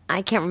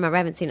I can't remember, I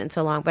haven't seen it in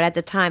so long, but at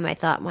the time I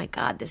thought, my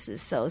God, this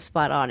is so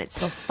spot on. It's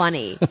so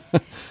funny.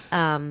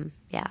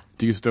 Yeah.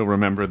 Do you still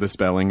remember the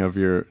spelling of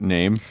your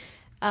name?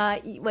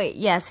 Wait,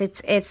 yes,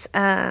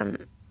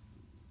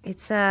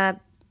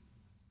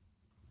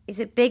 is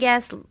it big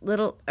S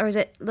little, or is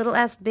it little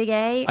S big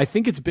A? I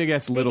think it's big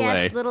S little big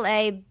A. S little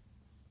A,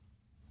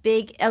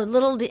 big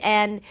little D,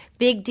 and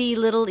big D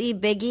little E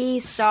big E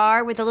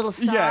star with a little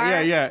star.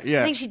 Yeah.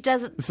 I think she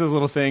does it. This is a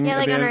little thing Yeah,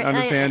 like on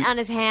his hand. On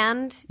his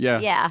hand.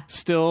 Yeah.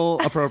 Still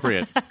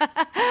appropriate.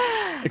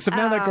 Except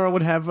now that girl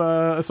would have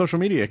a social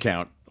media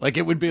account. Like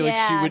it would be like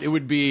she would. It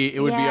would be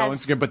all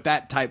Instagram. But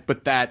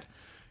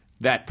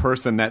that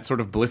person, that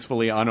sort of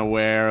blissfully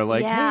unaware,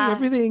 like hey,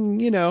 everything,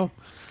 you know.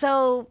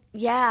 So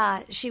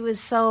she was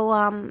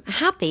so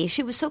happy.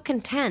 She was so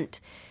content.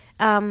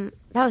 That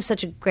was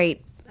such a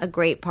great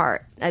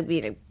part. I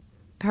mean, a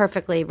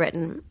perfectly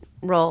written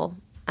role,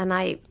 and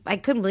I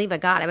couldn't believe I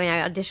got it. I mean,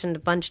 I auditioned a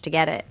bunch to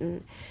get it,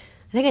 and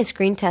I think I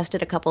screen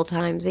tested a couple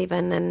times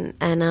even, and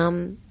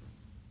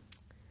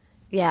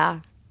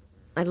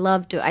I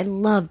loved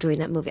doing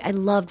that movie. I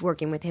loved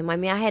working with him. I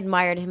mean, I had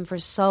admired him for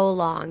so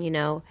long, you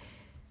know.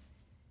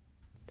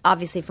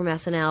 Obviously from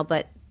SNL,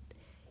 but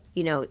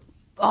you know.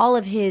 All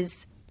of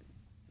his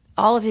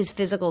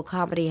physical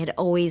comedy had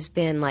always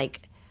been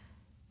like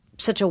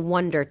such a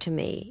wonder to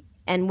me.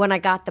 And when I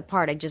got the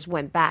part, I just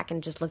went back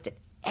and just looked at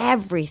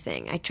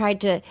everything. I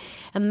tried to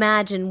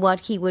imagine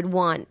what he would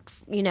want,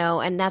 you know,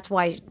 and that's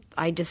why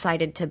I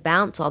decided to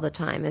bounce all the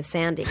time as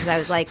Sandy, because I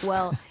was like,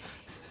 well,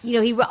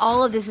 you know,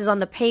 all of this is on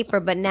the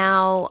paper, but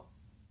now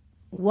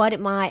what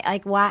am I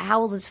like? How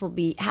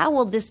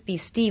will this be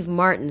Steve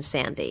Martin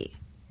Sandy?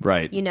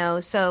 Right. You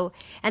know, so,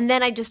 and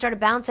then I just started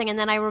bouncing, and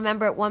then I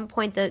remember at one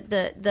point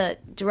the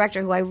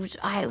director, who I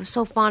was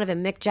so fond of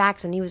him, Mick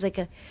Jackson, he was like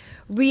a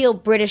real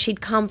British,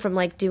 he'd come from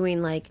like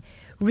doing like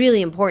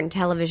really important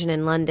television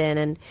in London,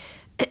 and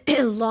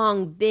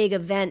long, big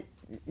event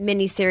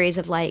miniseries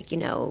of like, you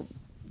know,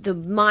 the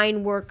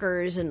mine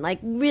workers, and like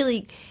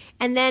really,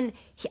 and then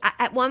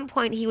at one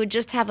point he would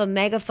just have a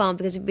megaphone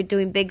because we'd been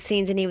doing big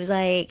scenes, and he was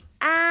like,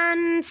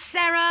 and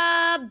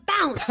Sarah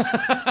bounce.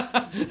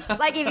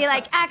 Like if you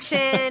like action,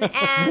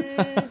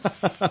 and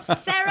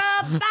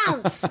Sarah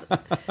bounce.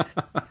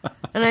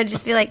 And I'd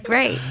just be like,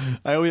 great.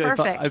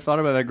 I thought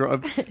about that girl.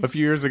 A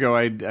few years ago,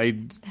 I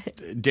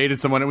dated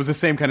someone. It was the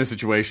same kind of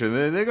situation.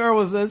 The girl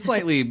was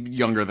slightly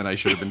younger than I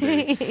should have been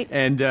dating.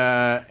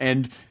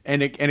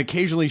 And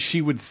occasionally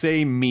she would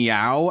say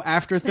meow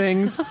after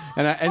things.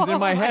 And in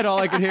my head, all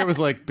I could hear was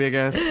like, big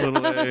ass,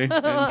 little A.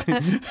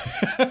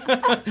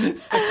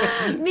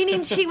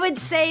 Meaning she would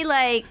say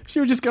like... She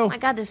would just go... Oh my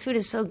God, this food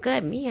is so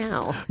good.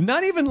 Meow.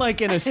 Not even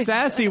like in a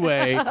sassy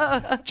way.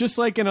 Just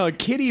like in a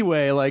kitty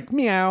way. Like,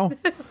 meow.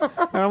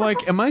 And I'm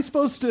like, am I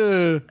supposed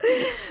to...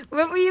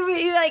 Were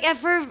you like, at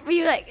first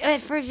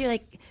you're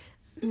like,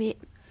 meow?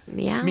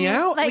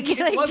 Meow? Like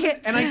it wasn't,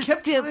 and I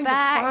kept trying to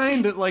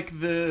find like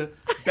the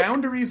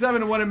boundaries of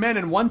it and what it meant.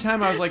 And one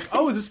time I was like,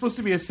 oh, is this supposed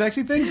to be a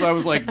sexy thing? So I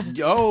was like,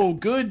 oh,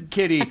 good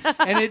kitty.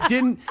 And it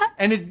didn't,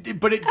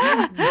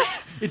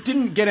 it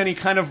didn't get any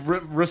kind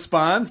of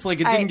response.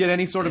 Like it didn't get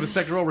any sort of a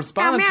sexual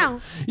response. Meow,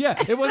 meow.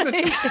 Yeah, it wasn't.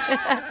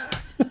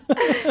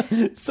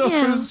 So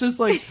it was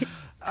just like...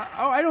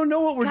 I don't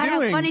know what we're God,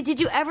 doing. how funny. Did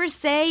you ever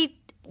say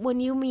when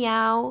you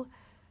meow,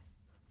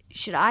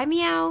 should I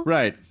meow?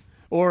 Right.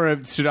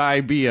 Or should I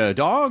be a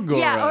dog? Or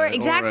Yeah, or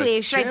exactly. Or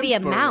a Should I be a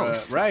chimp, or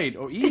mouse? right.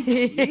 Or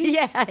eek.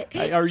 Yeah.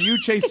 Are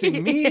you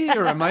chasing me,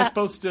 or am I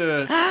supposed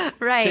to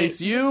Right.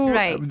 chase you?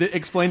 Right.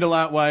 Explained a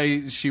lot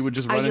why she would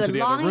just Are run you into a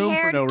the other room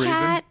for no long-haired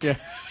cat? reason.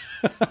 Yeah.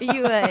 Are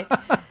you a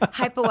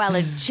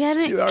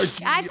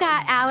hypoallergenic? I've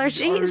got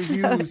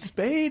allergies. Are you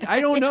spayed?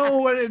 I don't know.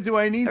 What do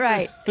I need?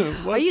 Right.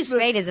 Are you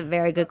spayed is a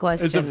very good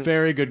question. It's a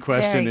very good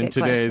question Very in good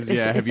today's. question.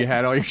 Yeah, have you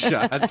had all your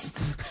shots?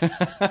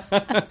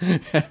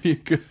 Have you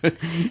good?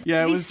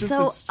 Yeah, it It'd was be just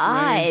so a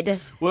strange. odd.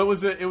 Well, it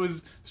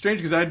was strange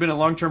because I had been in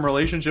long-term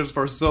relationships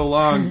for so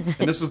long,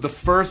 and this was the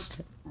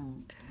first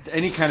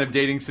any kind of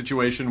dating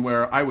situation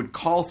where I would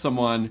call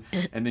someone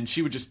and then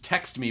she would just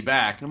text me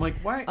back, and I'm like,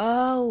 why?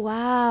 Oh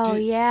wow,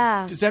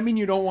 yeah. Does that mean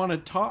you don't want to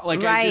talk?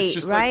 Like, Right, it's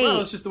just right. like, well,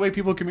 it's just the way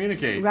people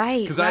communicate.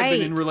 Right, Because I've been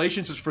right. in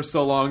relationships for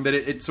so long that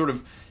it sort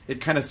of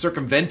kind of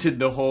circumvented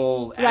the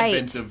whole Right.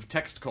 advent of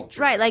text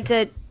culture. Right, like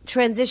the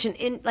transition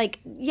in, like,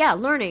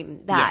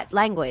 learning that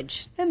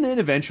language. And then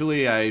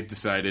eventually I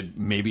decided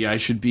maybe I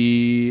should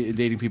be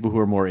dating people who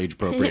are more age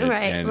appropriate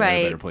Right, and in right.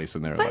 a better place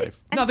in their life.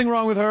 Nothing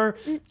wrong with her.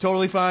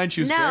 Totally fine. She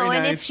was No, very nice.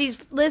 and if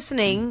she's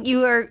listening,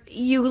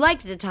 you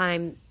liked the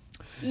time.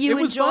 You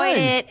it was enjoyed fine.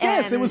 it.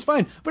 Yes, and it was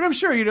fine. But I'm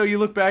sure, you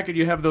look back and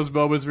you have those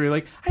moments where you're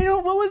like,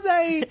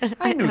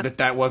 I knew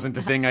that wasn't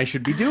the thing I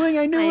should be doing.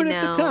 I knew I it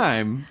at the know.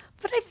 time.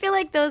 But I feel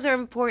like those are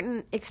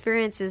important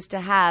experiences to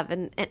have.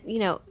 And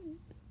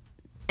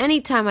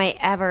anytime I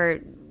ever,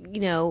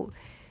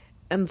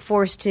 am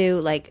forced to,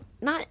 like,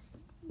 not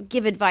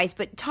give advice,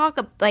 but talk,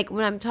 like,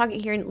 when I'm talking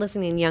here and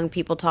listening to young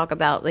people talk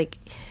about, like,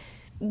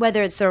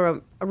 whether it's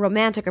a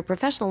romantic or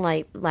professional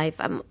life,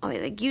 I'm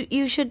like,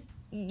 you should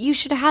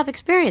have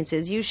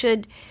experiences. You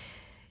should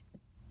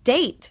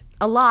date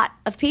a lot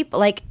of people.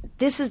 Like,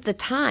 this is the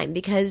time,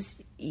 because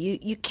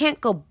you can't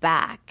go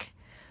back.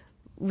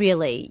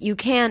 Really, you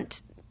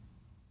can't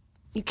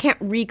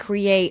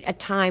recreate a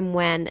time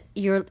when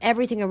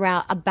everything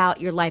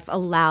about your life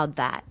allowed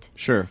that.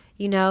 Sure.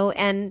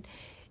 And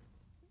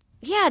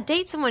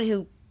date someone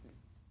who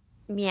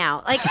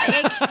meow. Like,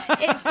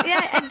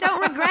 I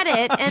don't regret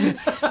it, and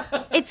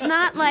it's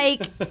not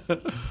like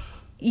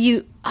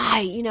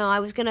I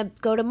was going to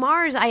go to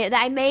Mars.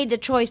 I made the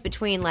choice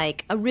between,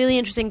 like, a really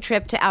interesting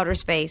trip to outer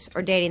space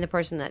or dating the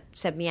person that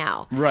said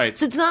meow. Right.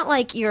 So it's not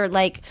like you're,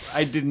 like,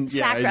 I didn't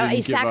you give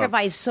up.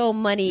 sacrifice so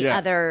many Yeah.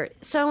 other.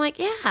 So I'm like,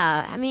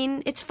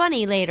 it's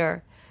funny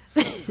later.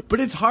 But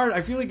it's hard.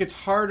 I feel like it's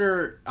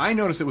harder. I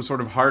noticed it was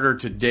sort of harder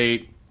to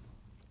date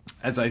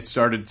as I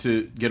started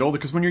to get older,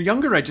 because when you're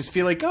younger, I just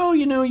feel like, you're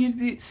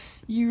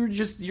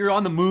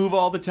on the move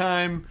all the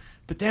time.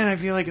 But then I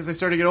feel like as I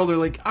started to get older,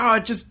 like,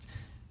 it just,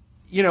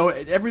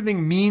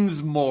 everything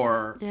means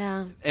more.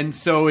 Yeah. And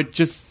so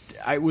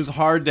it was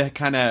hard to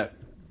kind of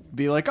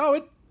be like,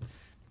 it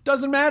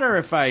doesn't matter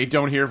if I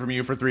don't hear from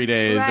you for 3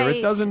 days, or it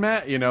Right. doesn't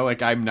matter,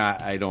 like, I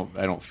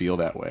don't feel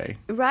that way.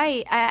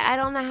 Right. I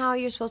don't know how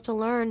you're supposed to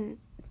learn.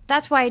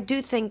 That's why I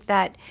do think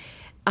that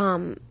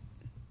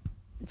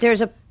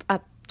there's a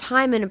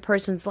time in a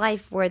person's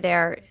life where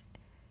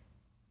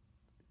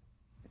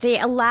they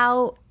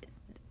allow,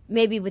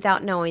 maybe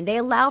without knowing, they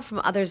allow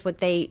from others what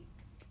they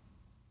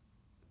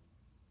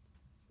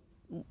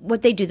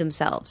do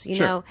themselves,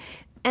 Sure. know?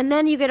 And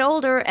then you get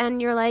older and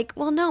you're like,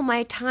 well, no,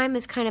 my time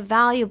is kind of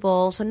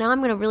valuable. So now I'm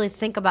going to really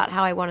think about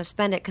how I want to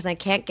spend it, because I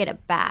can't get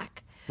it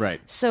back.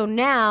 Right. So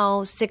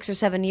now, 6 or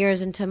 7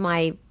 years into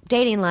my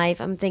dating life,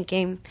 I'm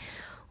thinking,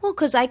 well,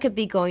 because I could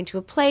be going to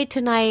a play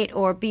tonight,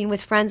 or being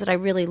with friends that I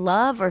really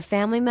love, or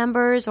family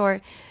members,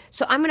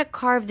 so I'm going to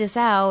carve this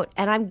out,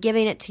 and I'm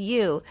giving it to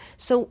you.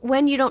 So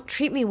when you don't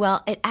treat me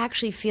well, it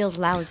actually feels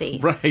lousy.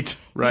 Right.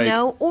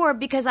 Or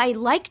because I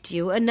liked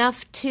you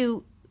enough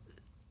to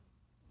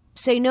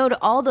say no to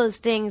all those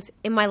things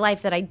in my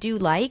life that I do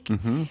like,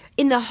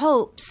 in the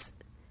hopes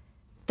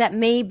that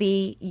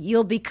maybe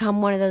you'll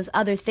become one of those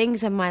other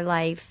things in my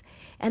life,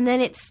 and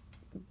then it's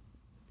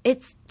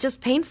just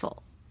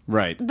painful.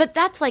 Right. But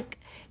that's like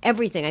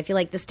everything. I feel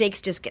like the stakes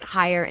just get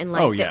higher in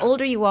life. Oh, yeah. The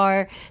older you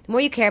are, the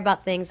more you care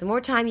about things, the more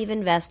time you've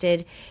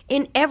invested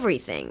in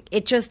everything.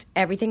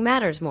 Everything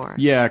matters more.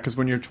 Yeah, because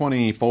when you're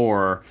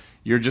 24,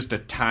 you're just a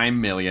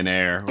time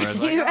millionaire. Where it's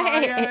like,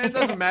 Right. It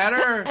doesn't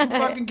matter. Who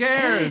fucking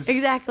cares?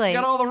 Exactly. You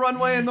got all the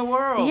runway in the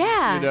world.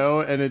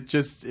 Yeah. And it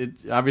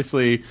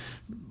obviously,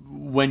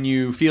 when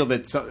you feel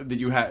that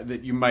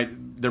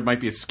there might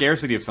be a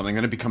scarcity of something,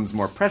 then it becomes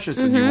more precious,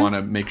 and you want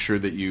to make sure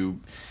that you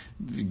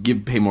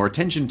pay more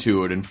attention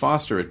to it and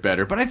foster it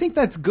better. But I think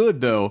that's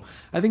good, though.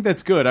 I think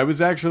that's good. Was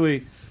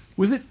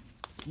it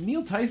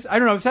Neil Tyson? I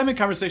don't know. I was having a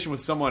conversation with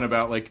someone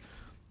about, like,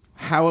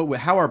 how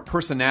our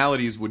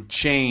personalities would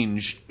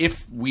change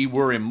if we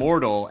were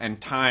immortal and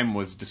time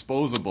was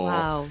disposable.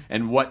 Wow.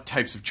 And what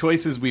types of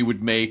choices we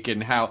would make,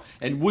 and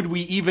would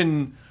we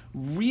even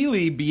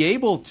really be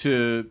able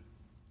to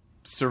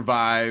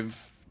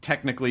survive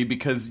technically,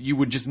 because you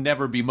would just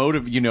never be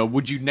motivated. You know,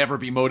 would you never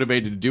be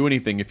motivated to do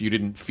anything if you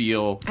didn't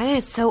feel? I think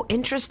it's so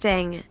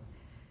interesting.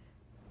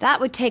 That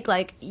would take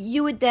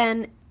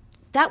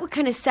that would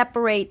kind of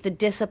separate the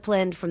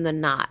disciplined from the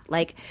not.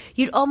 Like,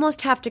 you'd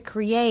almost have to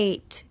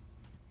create.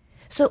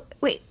 So,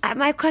 wait,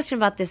 my question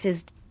about this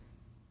is,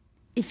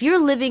 if you're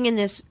living in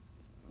this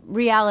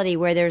reality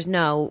where there's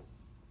no,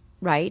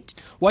 right?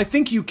 Well, I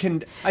think you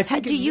can.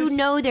 Do you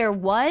know there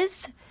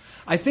was?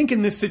 I think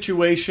in this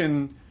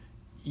situation,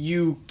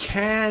 you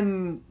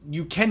can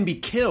be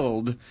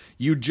killed.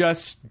 You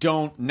just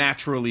don't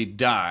naturally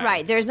die.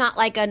 Right. There's not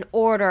like an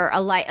order,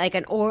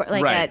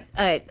 Right.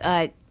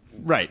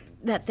 Right.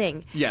 That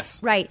thing.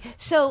 Yes. Right.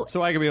 So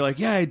I could be like,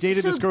 yeah, I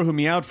dated this girl who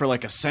me out for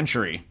like a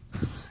century,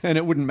 and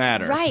it wouldn't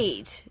matter.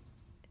 Right.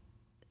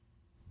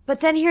 But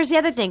then here's the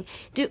other thing.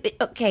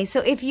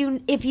 So if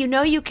you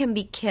know you can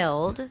be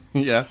killed,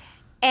 Yeah.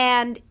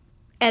 and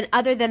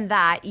other than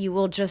that, you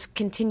will just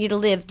continue to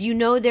live. Do you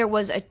know do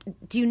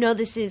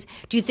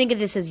you think of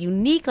this as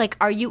unique? Like,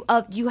 do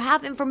you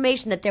have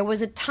information that there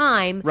was a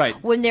time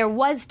Right. when there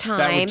was time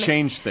That would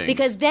change things.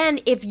 Because then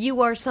if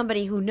you are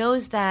somebody who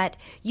knows that,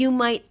 you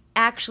might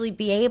actually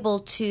be able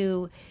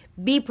to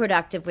be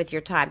productive with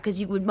your time, because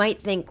you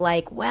might think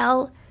like,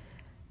 well,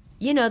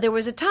 you know, there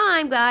was a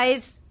time,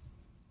 guys,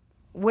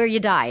 where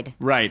you died.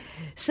 Right.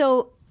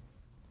 So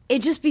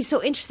it'd just be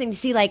so interesting to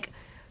see, like,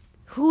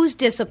 who's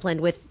disciplined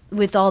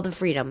with all the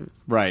freedom.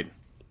 Right.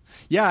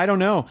 Yeah, I don't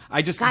know.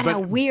 God, how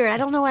weird. I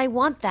don't know I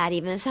want that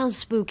even. It sounds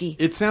spooky.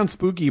 It sounds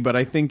spooky, but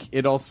I think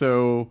it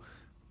also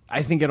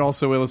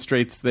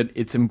illustrates that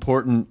it's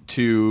important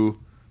to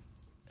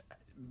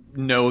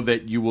know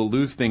that you will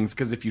lose things,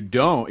 because if you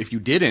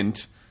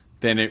didn't,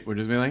 then it would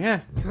just be like,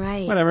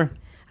 right. whatever.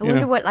 I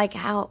wonder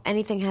how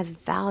anything has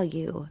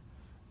value.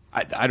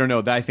 I don't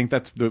know. I think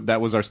that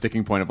was our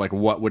sticking point of like,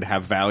 what would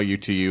have value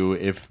to you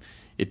if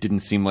it didn't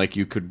seem like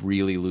you could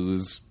really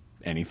lose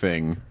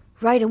anything.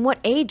 Right. And what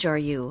age are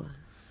you?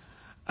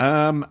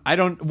 I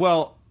don't.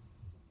 Well,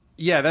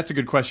 yeah, that's a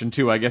good question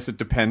too. I guess it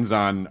depends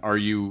on are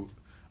you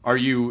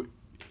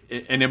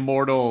an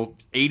immortal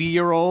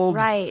 80-year-old,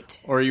 right?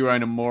 Or are you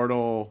an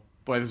immortal?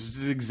 Boy, this is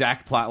the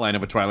exact plot line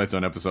of a Twilight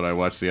Zone episode I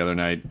watched the other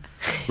night.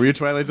 Were you a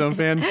Twilight Zone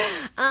fan?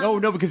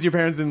 No, because your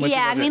parents didn't.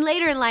 Yeah, I mean,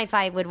 later in life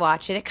I would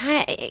watch it. It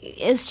kind of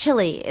is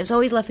chilly. It's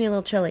always left me a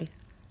little chilly.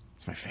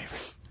 It's my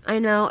favorite. I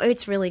know,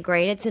 it's really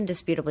great. It's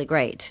indisputably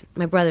great.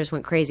 My brothers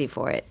went crazy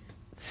for it.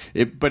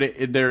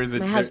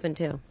 My husband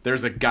too.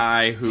 There's a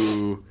guy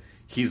who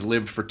he's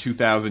lived for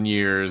 2,000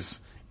 years.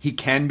 He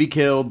can be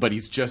killed, but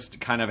he's just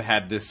kind of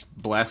had this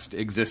blessed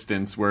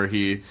existence where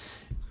he's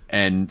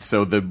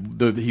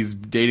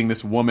dating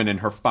this woman,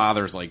 and her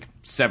father's like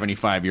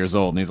 75 years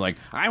old, and he's like,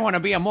 I want to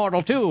be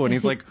immortal too, and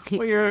he's like,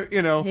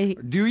 well,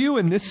 do you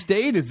in this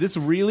state? Is this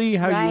really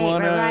how you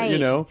want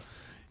to,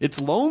 It's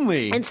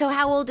lonely. And so,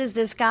 how old is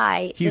this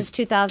guy? This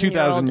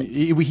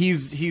 2,000-year-old.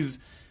 He's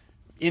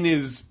in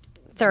his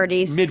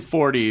 30s, mid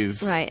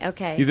 40s. Right.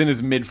 Okay. He's in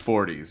his mid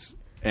 40s,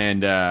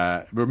 and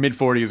mid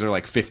 40s are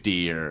like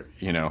 50, or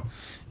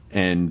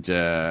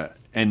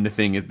and the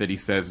thing that he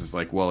says is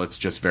like, well, it's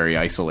just very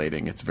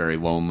isolating. It's very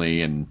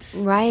lonely, and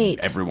right.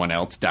 everyone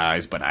else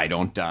dies, but I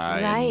don't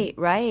die. Right,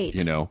 right.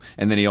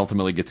 And then he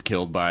ultimately gets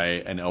killed by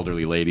an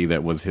elderly lady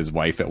that was his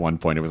wife at one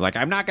point. It was like,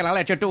 I'm not going to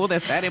let you do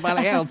this to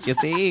anybody else, you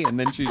see? And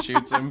then she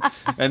shoots him,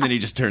 and then he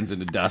just turns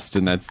into dust,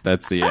 and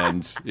that's the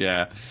end.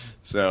 Yeah.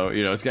 So,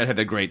 it's got to have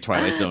the great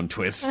Twilight Zone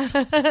twist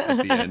at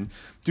the end.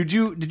 Did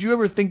you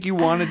ever think you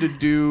wanted to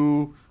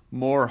do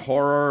more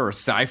horror or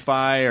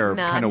sci-fi or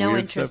kind of no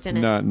weird interest stuff?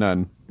 in it.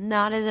 None.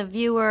 Not as a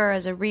viewer,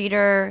 as a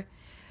reader.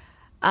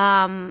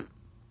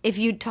 If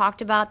you'd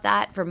talked about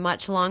that for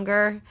much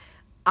longer,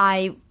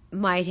 I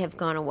might have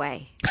gone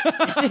away.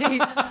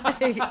 I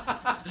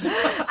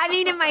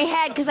mean, in my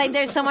head, because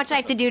there's so much I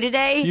have to do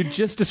today. You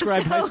just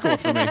described high school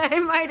for me. I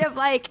might have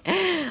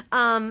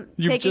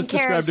taken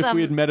care of some if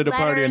we had met at a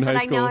party in high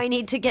that school. I know I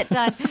need to get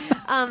done.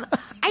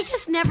 I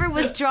just never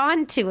was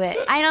drawn to it.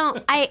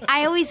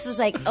 I always was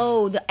like,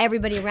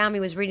 everybody around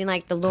me was reading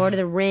like The Lord of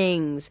the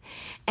Rings,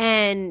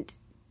 and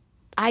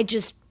I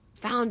just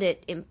found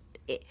it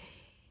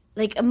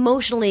like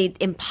emotionally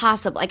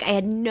impossible. Like, I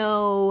had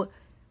no.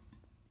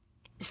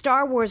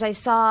 Star Wars I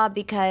saw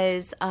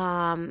because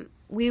I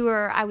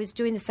was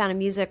doing The Sound of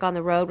Music on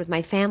the road with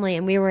my family,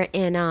 and we were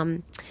in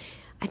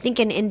I think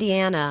in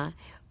Indiana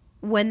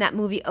when that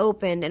movie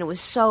opened, and it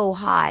was so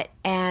hot,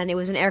 and it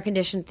was an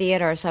air-conditioned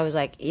theater, so I was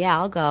like, yeah,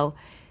 I'll go,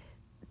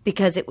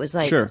 because it was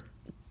like sure.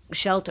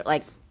 shelter,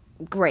 like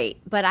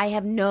great. But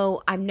I've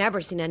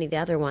never seen any of the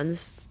other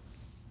ones.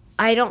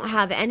 I don't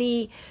have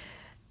any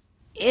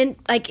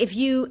if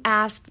you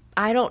asked,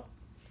 I don't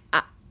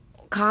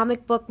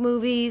comic book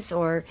movies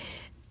or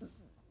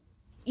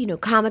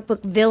comic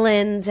book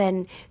villains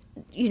and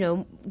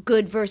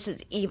good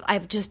versus evil. I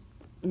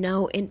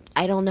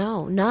don't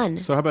know,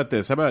 none. So how about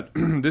this?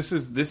 This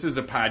is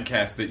a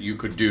podcast that you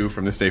could do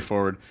from this day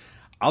forward.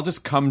 I'll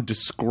just come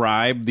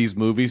describe these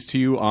movies to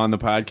you on the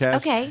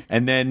podcast. Okay.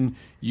 And then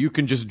you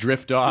can just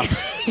drift off.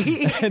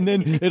 And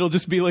then it'll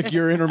just be like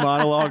your inner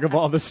monologue of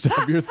all the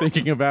stuff you're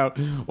thinking about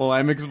while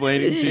I'm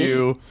explaining to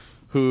you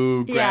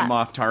who Grand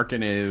Moff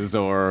Tarkin is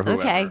or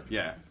whoever. Okay.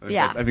 Yeah.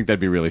 Yeah. I think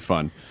that'd be really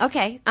fun.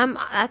 Okay,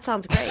 that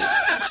sounds great.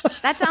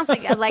 That sounds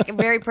like a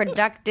very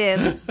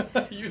productive,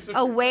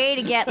 a way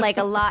to get like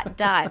a lot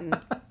done.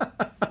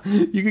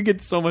 You could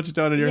get so much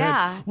done in your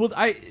head. Well,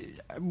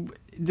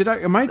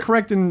 am I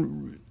correct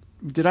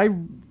did I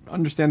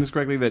understand this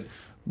correctly that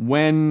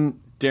when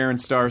Darren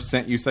Star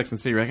sent you Sex and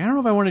the City, you're like, I don't know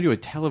if I want to do a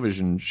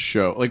television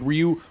show. Like, were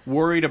you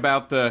worried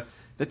about that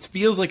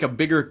feels like a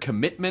bigger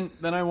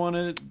commitment than I want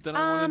to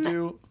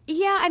do?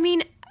 Yeah, I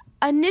mean,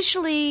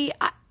 initially,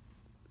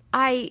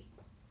 I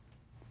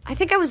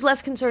think I was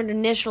less concerned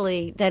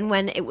initially than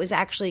when it was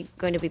actually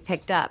going to be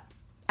picked up.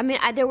 I mean,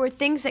 there were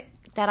things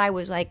that I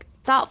was like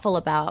thoughtful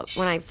about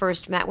when I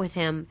first met with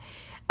him,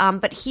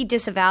 but he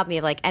disavowed me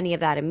of like any of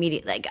that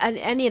immediately. Like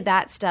any of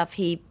that stuff,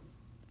 he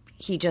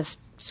just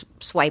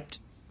swiped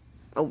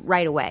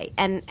right away,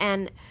 and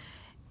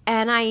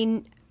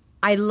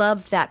I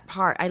loved that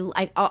part.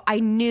 I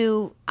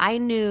knew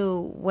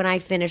when I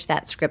finished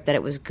that script that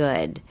it was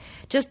good.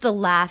 Just the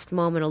last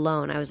moment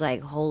alone, I was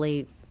like,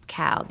 holy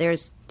cow,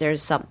 there's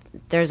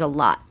a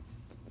lot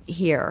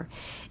here.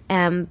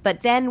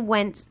 But then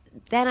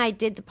I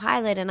did the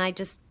pilot and I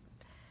just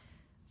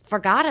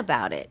forgot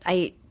about it.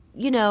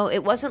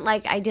 It wasn't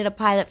like I did a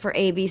pilot for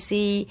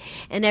ABC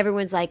and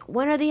everyone's like,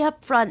 when are the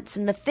upfronts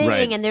and the thing?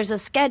 Right. And there's a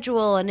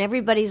schedule and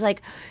everybody's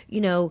like,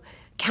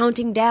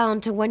 counting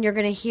down to when you're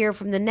going to hear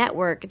from the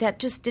network. That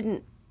just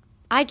didn't.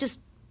 I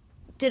just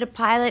did a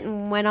pilot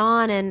and went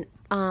on, and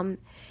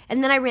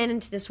then I ran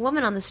into this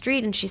woman on the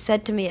street, and she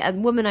said to me, a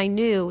woman I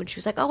knew, and she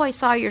was like, "Oh, I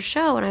saw your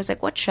show," and I was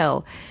like, "What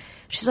show?"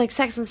 She's like,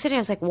 "Sex and the City." I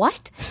was like,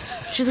 "What?"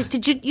 She was like,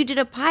 you did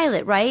a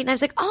pilot, right?" And I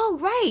was like, "Oh,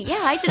 right, yeah,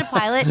 I did a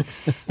pilot."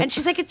 And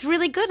she's like, "It's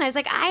really good." And I was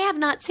like, "I have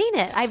not seen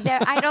it.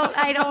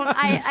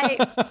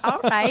 All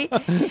right."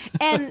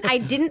 And I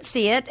didn't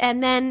see it,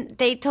 and then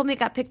they told me it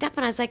got picked up,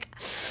 and I was like,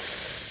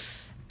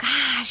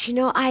 gosh,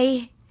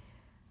 I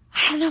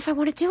don't know if I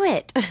want to do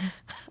it.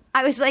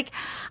 I was like,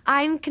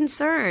 I'm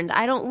concerned.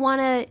 I don't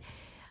want to.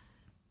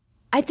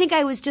 I think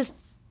I was just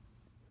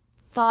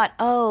thought,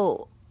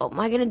 am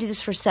I going to do this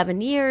for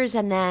 7 years?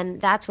 And then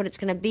that's what it's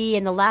going to be.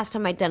 And the last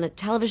time I'd done a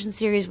television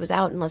series was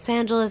out in Los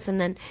Angeles. And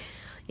then,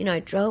 I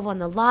drove on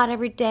the lot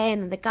every day.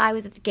 And then the guy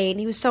was at the gate and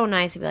he was so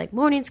nice. He'd be like,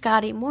 "Morning,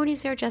 Scotty. Morning,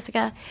 Sarah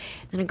Jessica."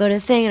 And then I go to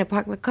the thing and I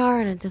park my car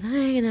and I do the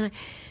thing and then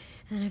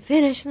I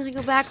finish, and then I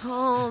go back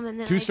home, and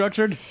then Too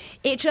structured?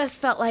 It just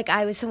felt like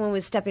someone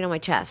was stepping on my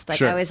chest. Like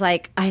Sure. I was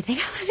like, I think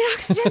I'm losing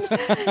oxygen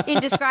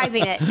in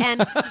describing it,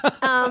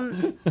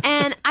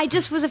 and I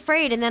just was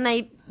afraid. And then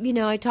I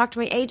talked to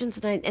my agents,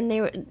 and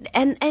they were,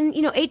 and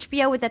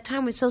HBO at that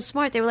time was so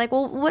smart. They were like,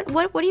 "Well,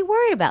 what are you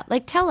worried about?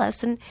 Like, tell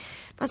us." And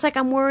I was like,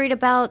 "I'm worried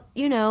about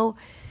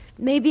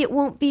maybe it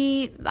won't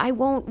be. I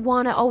won't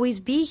want to always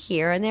be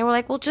here." And they were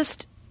like, "Well,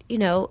 just."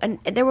 And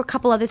there were a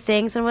couple other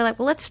things, and we're like,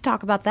 well, let's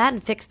talk about that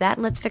and fix that,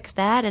 and let's fix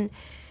that. And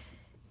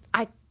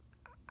I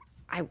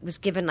was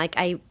given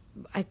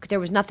there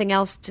was nothing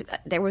else.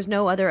 There was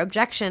no other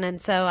objection,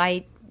 and so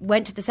I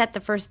went to the set the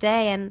first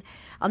day, and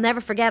I'll never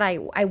forget. I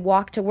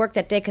walked to work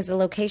that day because the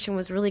location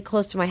was really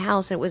close to my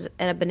house, and it was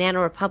at a Banana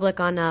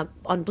Republic on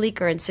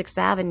Bleecker and 6th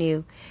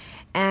Avenue.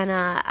 And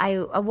I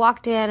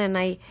walked in, and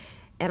I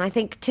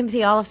think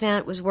Timothy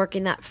Oliphant was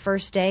working that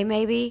first day,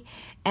 maybe,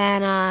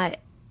 and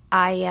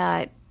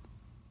I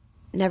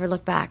never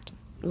looked back.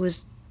 It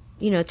was,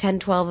 10,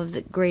 12 of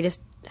the greatest,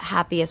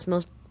 happiest,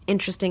 most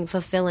interesting,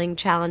 fulfilling,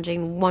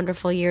 challenging,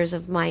 wonderful years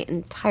of my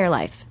entire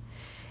life.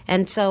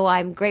 And so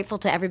I'm grateful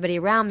to everybody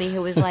around me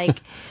who was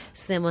like,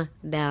 simmer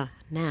down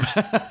now.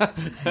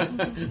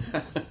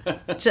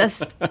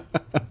 Just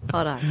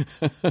hold on.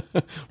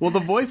 Well, the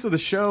voice of the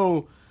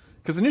show,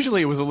 because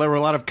initially there were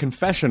a lot of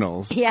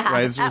confessionals. Yeah,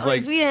 right? So it was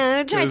like, we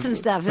tried some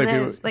stuff.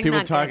 It's like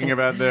people talking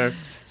about their.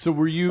 So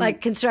were you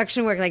like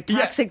construction work, like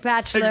Toxic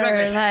Bachelor?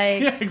 Exactly.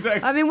 Like, yeah,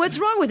 exactly. I mean, what's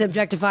wrong with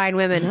objectifying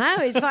women? I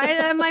always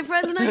find my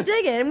friends and I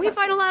dig it, and we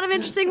find a lot of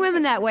interesting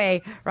women that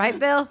way, right,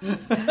 Bill? I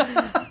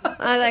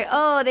was like,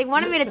 they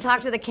wanted me to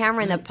talk to the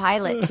camera in the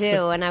pilot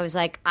too, and I was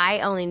like, I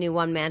only knew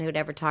one man who'd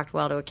ever talked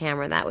well to a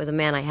camera, and that was a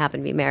man I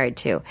happened to be married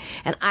to,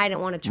 and I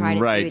didn't want to try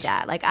to do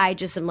that. Like, I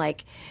just am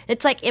like,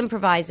 it's like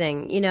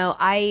improvising, there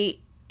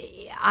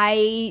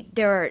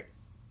are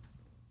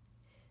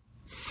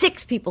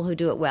 6 people who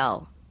do it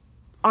well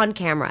on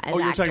camera as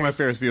you're actors. talking about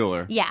Ferris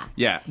Bueller. Yeah.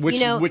 Yeah,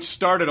 which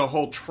started a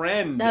whole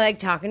trend. They're like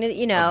talking to,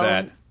 of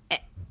that.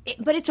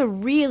 But it's a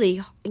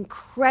really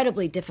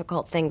incredibly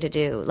difficult thing to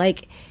do.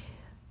 Like,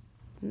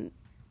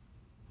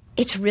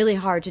 it's really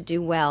hard to do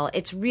well.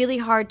 It's really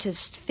hard to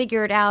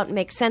figure it out and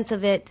make sense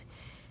of it.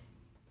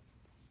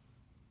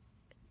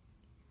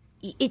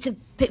 It's a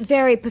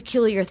very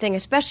peculiar thing,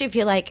 especially if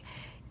you're like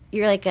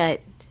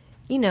a,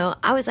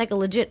 I was like a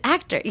legit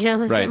actor,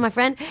 Right. my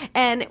friend,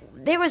 and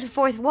there was a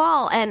fourth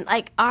wall, and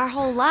like our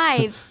whole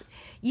lives,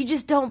 You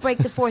just don't break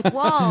the fourth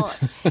wall.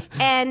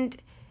 And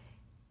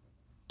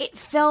it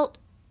felt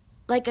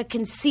like a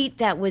conceit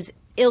that was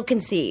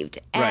ill-conceived.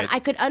 And Right. I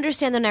could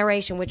understand the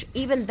narration, which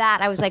even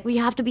that, I was like, we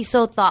have to be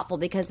so thoughtful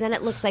because then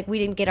it looks like we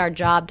didn't get our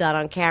job done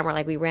on camera,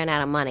 like we ran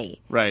out of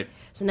money. Right.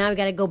 So now we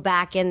got to go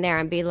back in there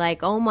and be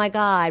like, oh my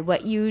God,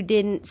 what you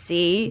didn't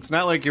see. It's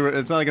not like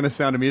it's not like in The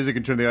Sound of Music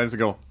and turn to the audience and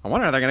go, I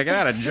wonder how they're going to get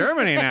out of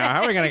Germany now.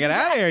 How are we going to get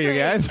out of here, you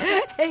guys?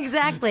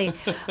 Exactly.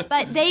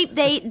 But they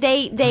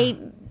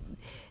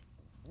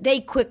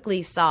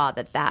quickly saw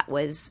that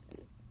was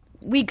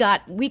we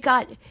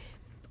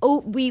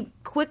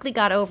quickly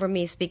got over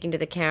me speaking to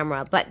the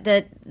camera. But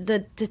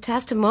the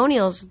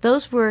testimonials,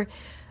 those were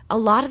a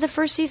lot of the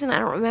first season. I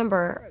don't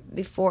remember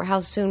before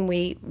how soon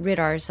we rid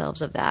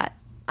ourselves of that.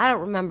 I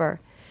don't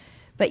remember.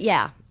 But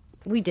yeah,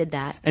 we did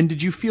that. And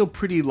did you feel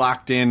pretty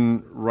locked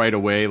in right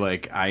away?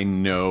 Like, I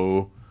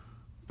know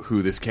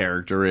who this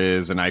character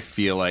is, and I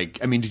feel like,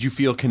 I mean, did you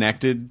feel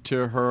connected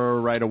to her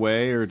right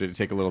away, or did it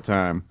take a little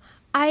time?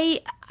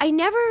 I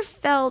never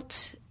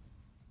felt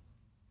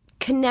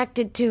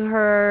connected to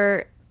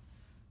her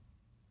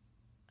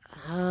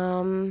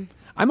I'm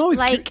always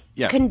like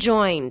yeah.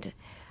 conjoined.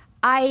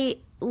 I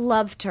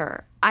loved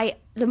her.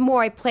 The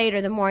more I played her,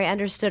 the more I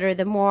understood her,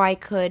 the more I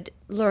could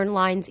learn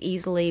lines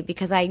easily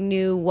because I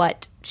knew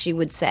what she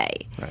would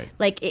say. Right.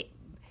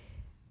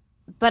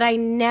 But I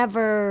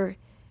never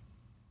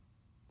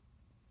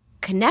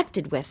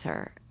connected with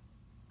her.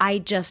 I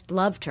just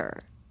loved her.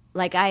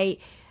 Like a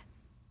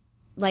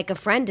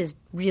friend is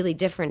really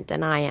different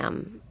than I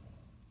am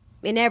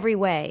in every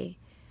way.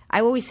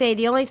 I always say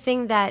the only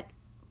thing that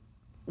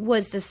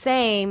was the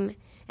same,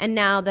 and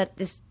now that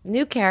this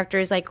new character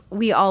is like,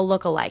 we all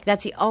look alike.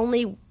 That's the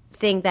only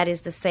thing that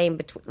is the same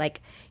between,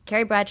 like,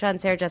 Carrie Bradshaw and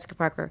Sarah Jessica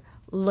Parker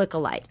look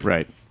alike.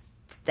 Right.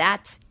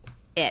 That's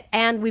it.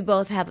 And we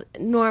both have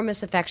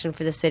enormous affection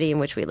for the city in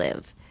which we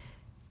live.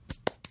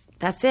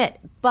 That's it.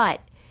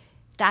 But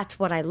that's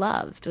what I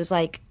loved. Was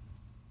like,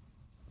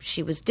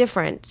 she was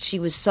different. She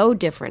was so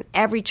different.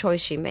 Every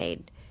choice she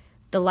made,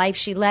 the life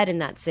she led in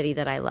that city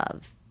that I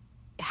love,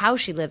 how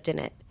she lived in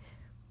it,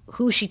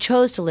 who she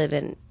chose to live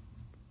in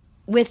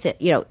with it,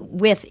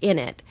 within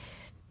it,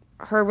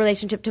 her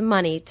relationship to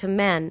money, to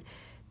men,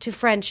 to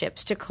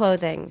friendships, to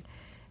clothing,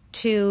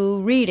 to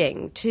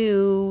reading,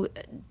 to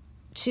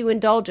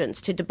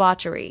indulgence, to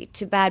debauchery,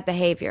 to bad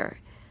behavior.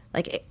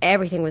 Like,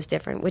 everything was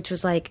different, which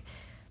was like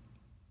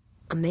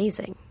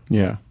amazing.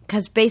 Yeah.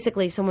 Because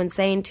basically someone's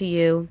saying to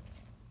you,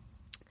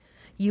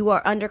 you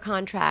are under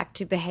contract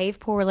to behave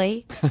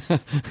poorly,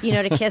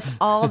 to kiss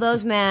all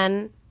those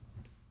men,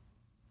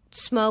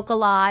 smoke a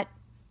lot,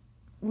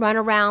 run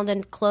around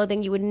in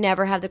clothing you would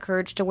never have the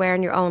courage to wear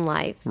in your own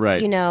life.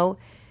 Right.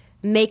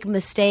 Make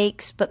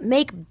mistakes, but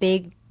make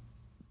big,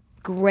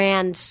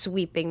 grand,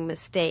 sweeping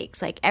mistakes.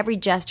 Like, every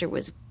gesture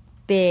was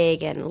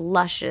big and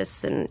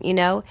luscious and,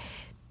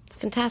 it's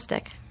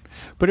fantastic.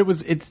 But it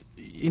was such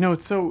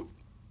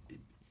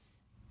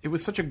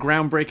a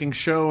groundbreaking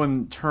show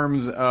in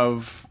terms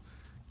of,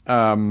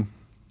 and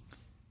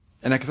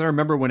because I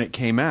remember when it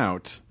came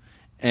out,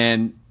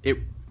 and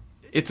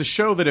it's a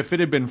show that if it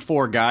had been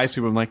four guys,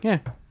 people would be like, yeah.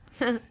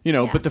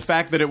 But the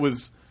fact that it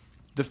was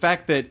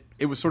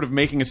sort of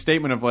making a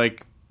statement of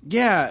like,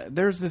 yeah,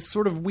 there's this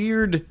sort of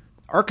weird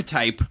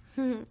archetype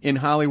in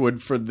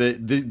Hollywood for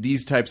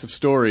these types of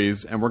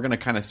stories, and we're going to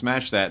kind of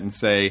smash that and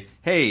say,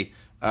 hey,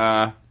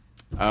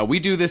 we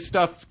do this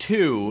stuff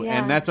too,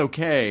 and that's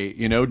okay.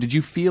 Did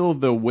you feel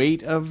the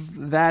weight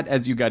of that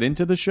as you got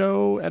into the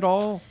show at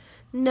all?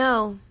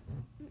 No.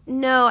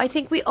 I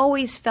think we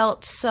always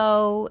felt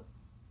so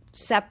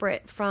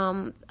separate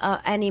from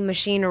any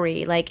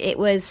machinery. Like, it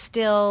was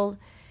still,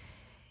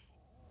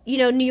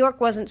 New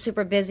York wasn't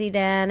super busy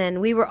then,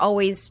 and we were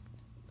always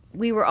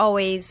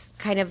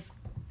kind of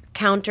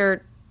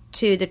counter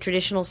to the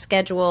traditional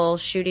schedule,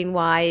 shooting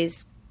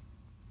wise,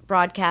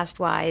 broadcast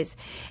wise,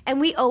 and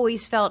we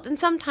always felt, and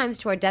sometimes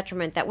to our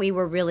detriment, that we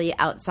were really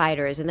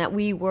outsiders and that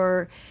we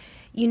were,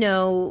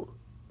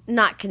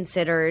 not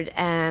considered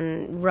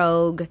and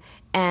rogue,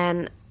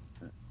 and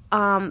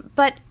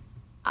but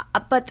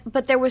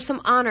there was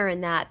some honor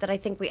in that I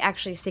think we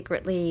actually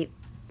secretly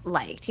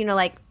liked.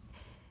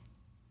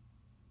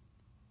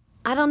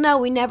 I don't know.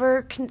 We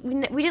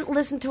didn't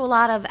listen to a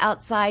lot of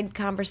outside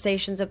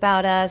conversations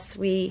about us.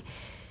 We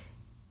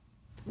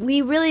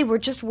really were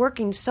just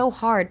working so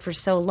hard for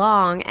so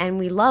long, and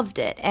we loved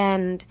it.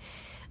 And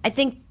I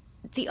think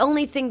the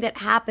only thing that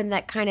happened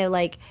that kind of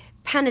like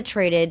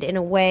penetrated in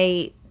a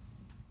way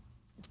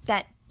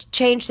that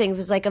changed things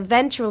was like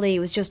eventually it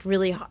was just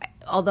really hard.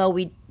 Although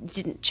we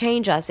didn't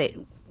change us, it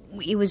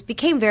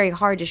became very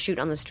hard to shoot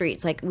on the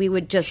streets. Like, we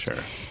would just,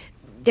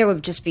 there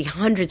would just be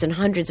hundreds and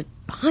hundreds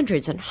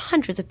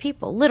of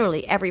people,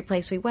 literally every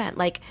place we went,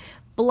 like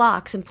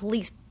blocks and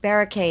police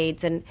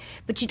barricades,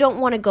 but you don't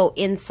want to go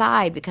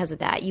inside because of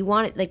that. You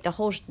want it, like,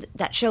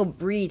 that show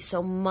breathed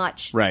so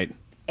much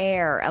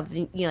air of,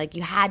 like,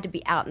 you had to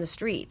be out in the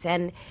streets,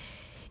 and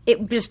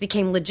it just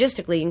became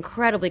logistically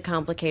incredibly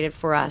complicated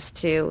for us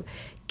to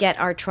get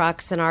our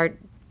trucks and our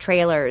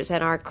trailers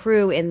and our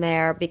crew in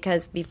there,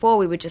 because before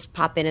we would just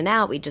pop in and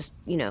out. We just,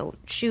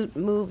 shoot,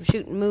 move,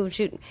 shoot, and move,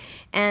 shoot.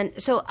 And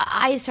so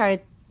I started,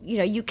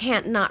 you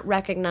can't not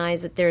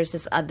recognize that there's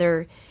this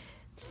other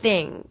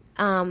thing.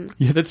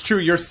 Yeah, that's true.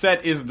 Your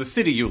set is the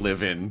city you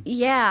live in.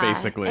 Yeah.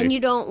 Basically. And you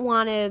don't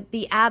want to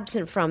be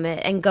absent from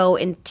it and go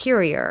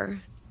interior.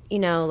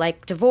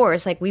 Like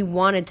Divorce, like we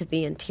wanted to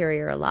be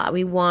interior a lot.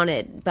 We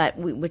wanted, but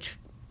we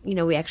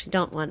actually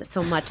don't want it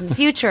so much in the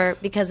future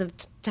because of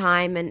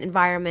time and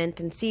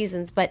environment and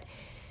seasons. But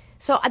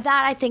so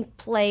that I think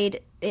played,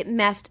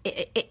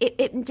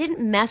 it didn't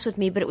mess with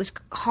me, but it was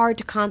hard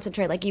to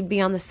concentrate. Like you'd be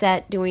on the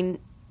set doing,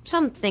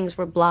 some things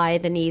were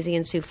blithe and easy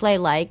and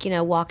souffle-like,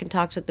 walk and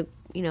talks with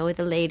with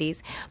the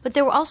ladies. But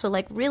there were also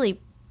like really,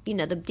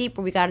 the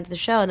deeper we got into the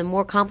show, the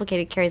more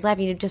complicated Carrie's life.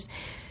 Just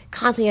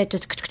constantly had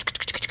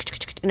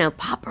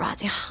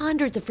paparazzi,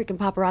 hundreds of freaking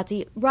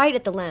paparazzi right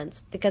at the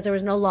lens because there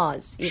was no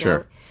laws,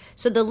 Sure.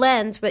 So the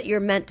lens, but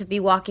you're meant to be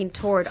walking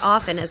toward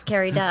often, as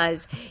Carrie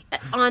does,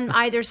 on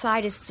either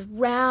side is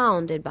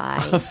surrounded by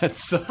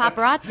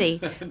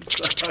paparazzi.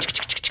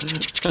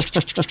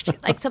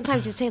 Like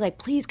sometimes you'd say, like,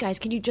 please guys,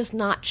 can you just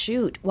not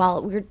shoot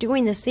while we're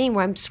doing this scene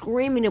where I'm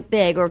screaming it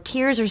big or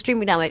tears are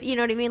streaming down my, you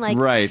know what I mean? Like,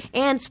 right.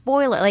 And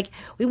spoiler, like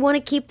we want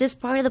to keep this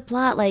part of the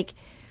plot, like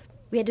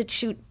we had to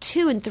shoot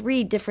 2 and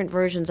 3 different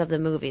versions of the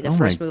movie, the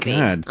first movie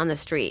God. on the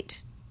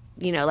street.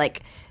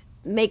 Like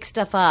make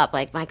stuff up.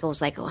 Like Michael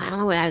was like, "Oh, I don't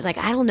know." I was like,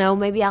 "I don't know.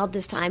 Maybe I'll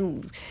this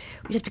time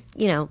we'd have to,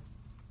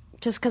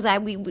 just because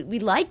we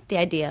liked the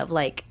idea of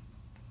like,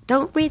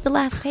 don't read the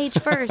last page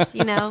first,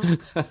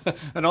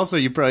 And also,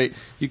 you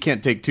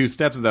can't take 2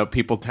 steps without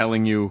people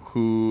telling you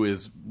who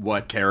is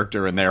what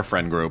character in their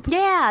friend group.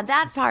 Yeah,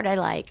 that part I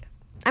like.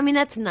 I mean,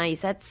 that's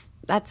nice. That's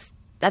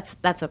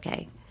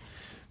okay.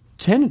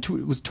 10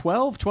 was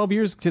 12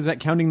 years. Is that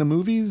counting the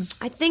movies?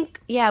 I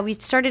think, yeah, we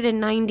started in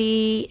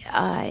 92.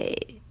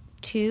 I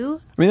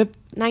mean,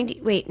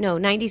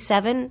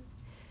 97.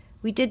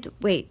 We did,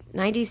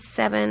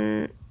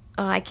 97.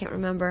 Oh, I can't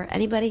remember.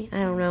 Anybody? I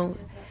don't know.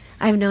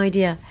 I have no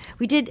idea.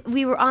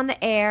 We were on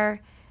the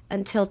air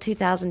until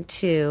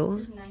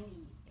 2002.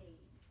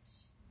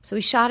 So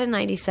we shot in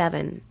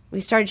 97.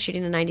 We started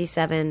shooting in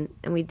 97,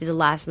 and we did the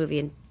last movie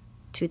in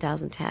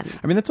 2010.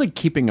 I mean, that's like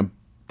keeping a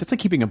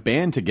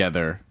band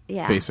together,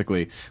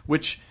 basically.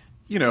 Which,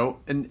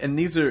 and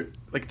these are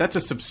like, that's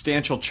a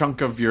substantial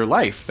chunk of your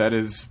life. That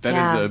is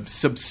a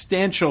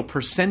substantial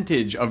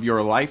percentage of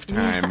your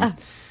lifetime. Yeah.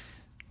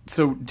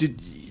 So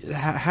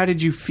how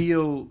did you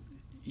feel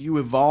you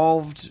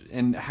evolved,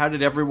 and how did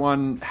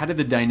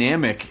the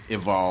dynamic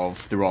evolve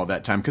through all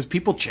that time? Because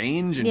people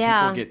change and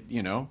people get,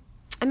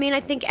 I mean,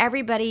 I think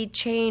everybody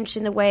changed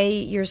in the way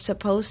you're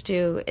supposed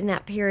to in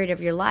that period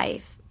of your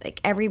life.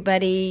 Like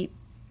everybody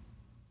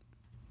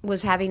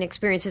was having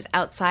experiences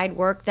outside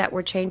work that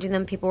were changing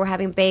them. People were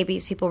having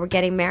babies. People were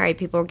getting married.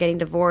 People were getting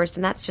divorced.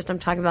 And that's just, I'm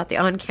talking about the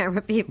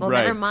on-camera people.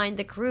 Right. Never mind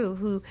the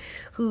crew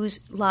whose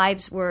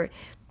lives were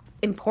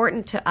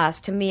important to us,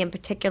 to me in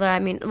particular. I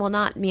mean, well,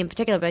 not me in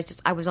particular, but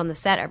I was on the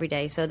set every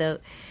day. So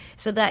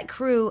that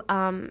crew,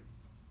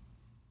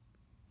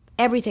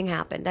 everything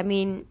happened. I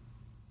mean,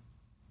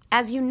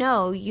 as you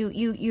know,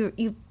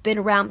 you've been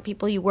around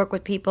people, you work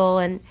with people,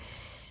 and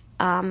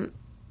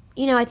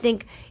I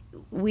think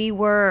we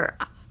were.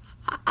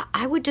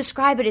 I would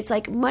describe it. It's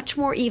like much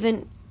more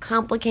even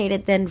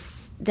complicated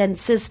than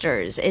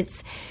Sisters.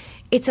 It's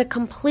a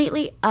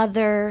completely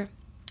other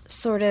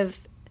sort of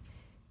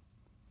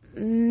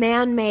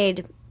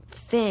man-made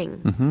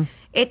thing. Mm-hmm.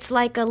 It's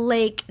like a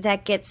lake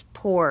that gets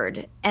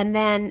poured, and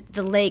then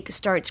the lake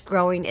starts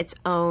growing its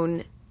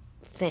own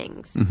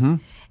things. Mm-hmm.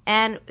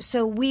 And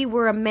so we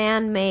were a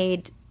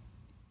man-made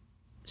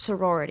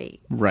sorority,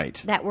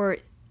 right? That were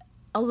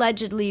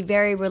allegedly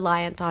very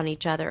reliant on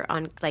each other.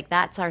 On like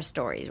that's our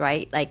stories,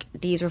 right? Like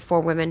these were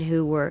 4 women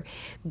who were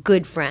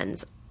good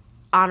friends,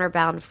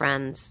 honor-bound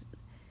friends,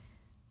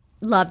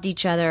 loved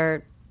each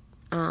other.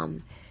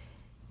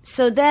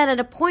 So then at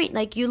a point,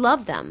 like you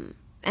love them,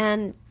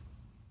 and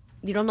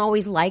you don't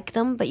always like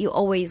them, but you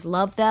always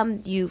love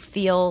them. You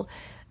feel,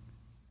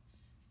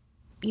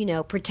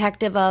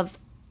 protective of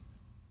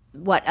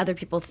what other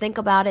people think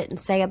about it and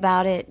say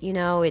about it.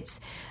 It's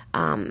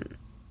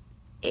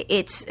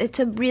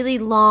a really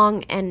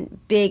long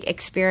and big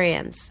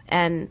experience,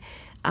 and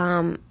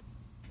I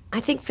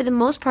think for the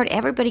most part,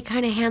 everybody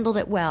kind of handled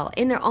it well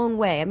in their own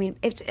way. I mean,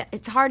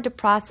 it's hard to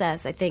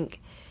process. I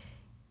think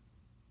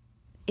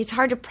it's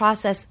hard to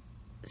process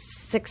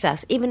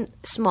success, even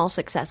small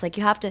success. Like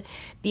you have to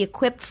be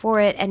equipped for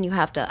it, and you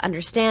have to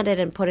understand it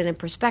and put it in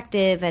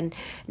perspective and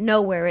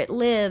know where it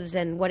lives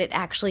and what it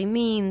actually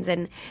means,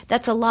 and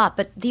that's a lot.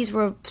 But these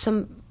were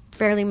some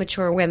fairly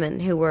mature women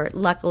who were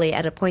luckily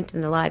at a point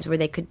in their lives where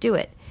they could do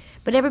it.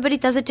 But everybody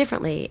does it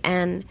differently,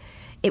 and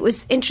it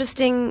was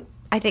interesting,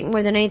 I think,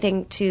 more than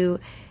anything to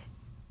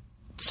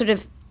sort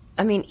of,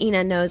 I mean,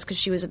 Ina knows because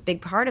she was a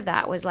big part of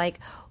that, was like,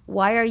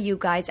 why are you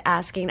guys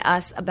asking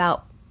us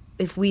about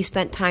if we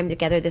spent time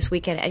together this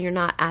weekend and you're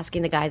not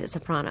asking the guys at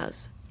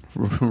Sopranos?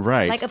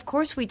 Right. Like, of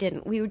course we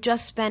didn't. We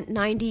just spent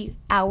 90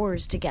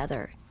 hours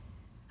together.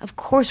 Of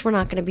course we're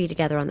not going to be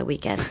together on the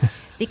weekend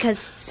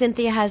because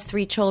Cynthia has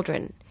 3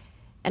 children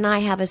and I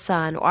have a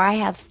son, or I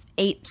have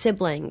 8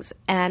 siblings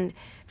and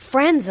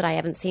friends that I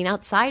haven't seen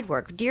outside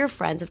work, dear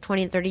friends of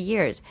 20 and 30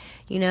 years,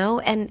 you know?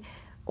 And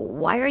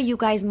why are you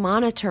guys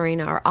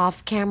monitoring our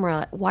off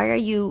camera? Why are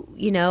you,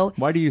 you know?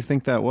 Why do you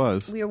think that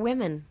was? We are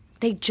women.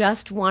 They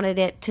just wanted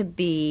it to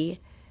be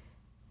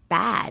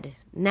bad,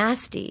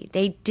 nasty.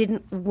 They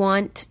didn't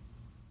want,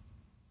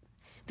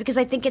 because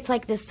I think it's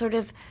like this sort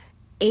of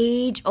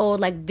age-old,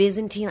 like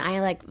Byzantine,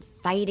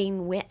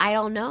 fighting with, I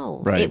don't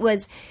know. Right. It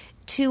was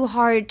too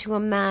hard to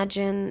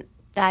imagine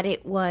that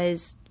it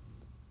was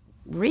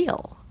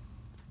real,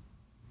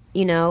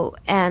 you know,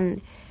 and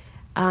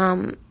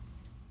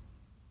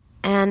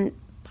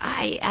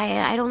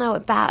I don't know,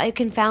 it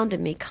confounded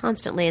me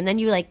constantly. And then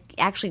you like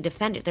actually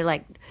defend it. They're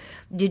like,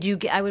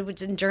 I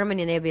was in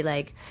Germany and they'd be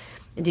like,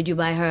 did you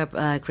buy her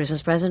a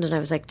Christmas present? And I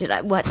was like, Did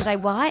I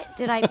buy?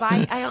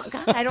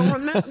 I don't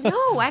remember.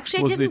 No,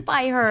 actually, I didn't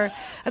buy her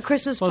a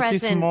Christmas present.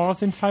 Was this more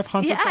than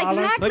 $500? Yeah,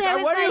 exactly.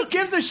 Like, what do you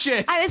give a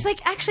shit? I was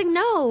like, actually,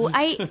 no.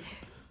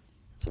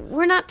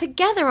 We're not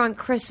together on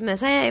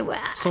Christmas.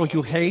 So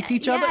you hate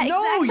each other? Yeah,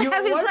 No, exactly. you-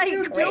 I was what are like, you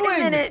wait doing? a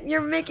minute,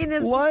 you're making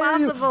this Why are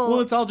you- impossible. Well,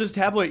 it's all just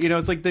tabloid. You know,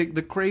 it's like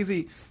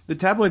the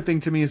tabloid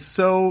thing to me is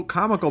so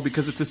comical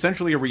because it's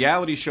essentially a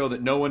reality show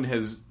that no one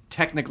has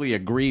technically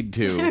agreed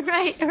to.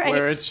 Right.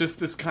 Where it's just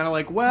this kind of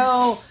like,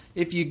 well,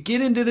 if you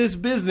get into this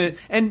business,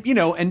 and you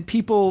know, and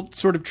people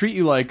sort of treat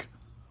you like,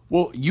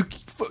 well, you can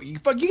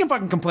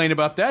fucking complain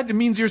about that. It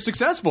means you're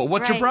successful.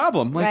 What's your Right,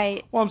 problem? Like,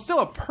 right. well, I'm still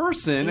a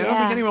person. I don't Yeah.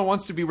 think anyone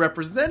wants to be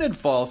represented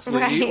falsely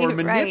Right, or right.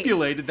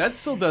 manipulated. That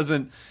still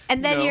doesn't.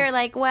 And then you know, you're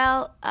like,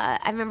 well, I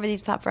remember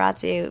these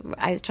paparazzi.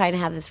 I was trying to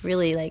have this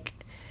really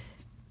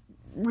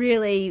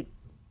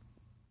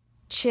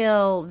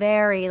chill,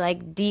 very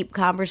deep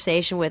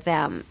conversation with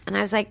them. And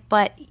I was like,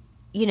 but,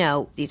 you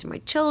know, these are my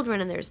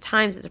children and there's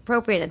times it's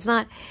appropriate and it's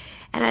not.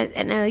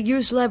 And you're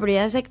a celebrity.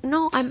 I was like,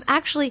 no, I'm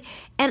actually,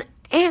 and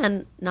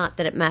not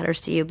that it matters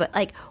to you, but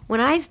like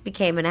when I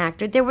became an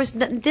actor,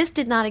 this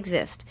did not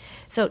exist.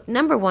 So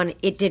number one,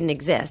 it didn't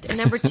exist. And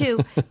number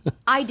two,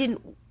 I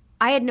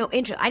had no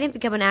interest. I didn't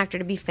become an actor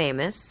to be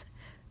famous.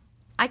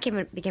 I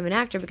became an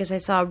actor because I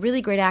saw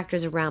really great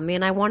actors around me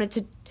and I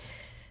wanted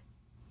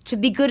to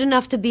be good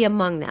enough to be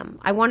among them.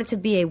 I wanted to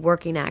be a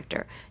working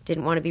actor.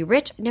 Didn't want to be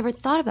rich. Never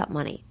thought about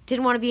money.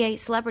 Didn't want to be a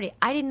celebrity.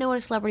 I didn't know what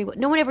a celebrity was.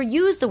 No one ever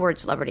used the word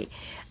celebrity.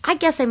 I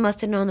guess I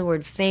must have known the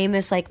word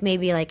famous, like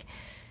maybe like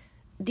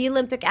the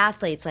Olympic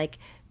athletes, like,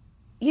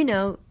 you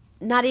know,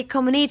 Nadia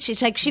Comaneci,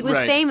 like she was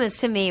Right. famous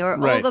to me, or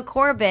Right. Olga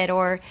Korbut,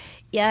 or,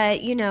 yeah,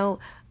 you know,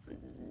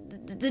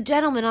 the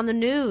gentleman on the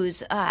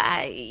news,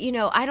 you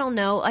know, I don't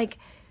know, like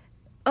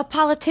a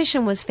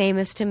politician was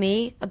famous to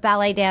me, a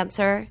ballet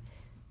dancer.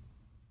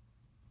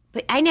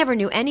 But I never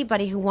knew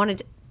anybody who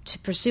wanted to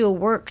pursue a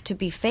work to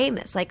be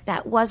famous. Like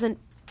that wasn't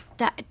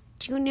that.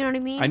 Do you know what I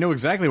mean? I know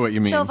exactly what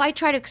you mean. So if I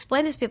try to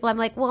explain this to people, I'm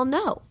like, well,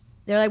 no.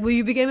 They're like, well,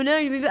 you became an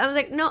actor. I was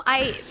like, no,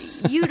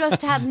 you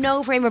just have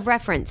no frame of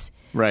reference.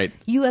 Right.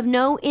 You have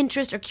no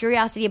interest or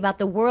curiosity about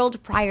the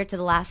world prior to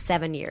the last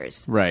 7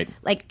 years. Right.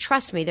 Like,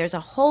 trust me, there's a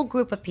whole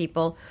group of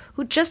people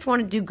who just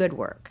want to do good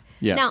work.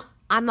 Yeah. Now,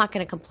 I'm not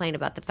going to complain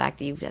about the fact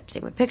that you have to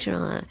take my picture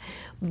and all that,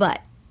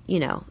 but, you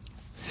know.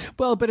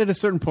 Well, but at a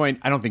certain point,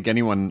 I don't think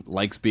anyone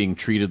likes being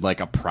treated like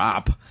a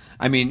prop.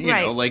 I mean, you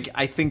Right. know, like,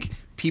 I think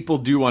people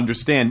do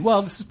understand,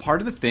 well, this is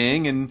part of the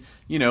thing, and,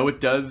 you know,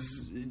 it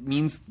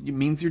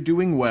means you're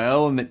doing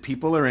well and that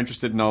people are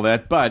interested in all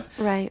that. But,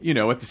 Right. you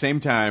know, at the same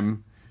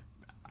time,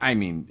 I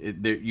mean,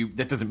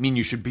 that doesn't mean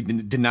you should be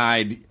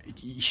denied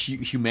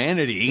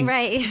humanity,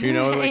 Right, You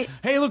know, right. like,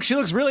 hey, look, she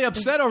looks really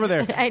upset over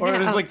there, I or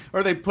it's know. like,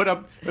 or they put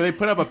up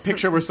a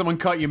picture where someone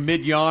caught you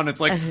mid yawn.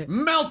 It's like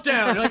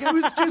meltdown. You're like, I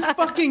was just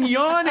fucking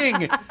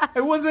yawning.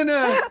 It wasn't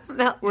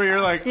where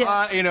you're like,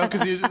 you know,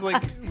 because you're just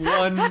like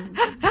one.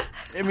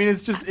 I mean,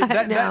 it's just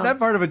that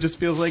part of it just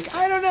feels like,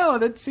 I don't know.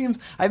 That seems.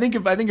 I think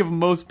if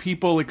most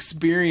people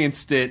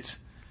experienced it,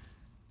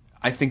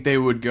 I think they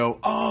would go,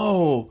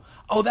 oh,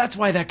 that's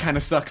why that kind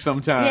of sucks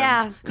sometimes.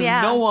 Yeah, Because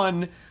yeah. no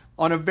one,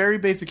 on a very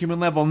basic human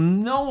level,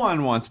 no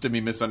one wants to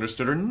be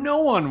misunderstood or no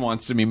one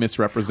wants to be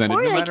misrepresented,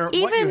 Or no like matter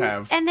even, what you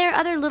have. and there are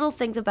other little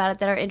things about it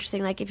that are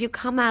interesting. Like if you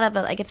come out of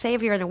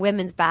if you're in a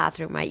women's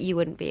bathroom, right? You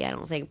wouldn't be, I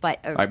don't think,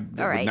 but That all would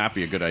right. not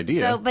be a good idea.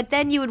 So, but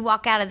then you would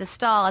walk out of the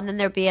stall, and then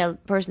there'd be a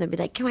person that'd be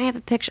like, "Can I have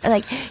a picture?"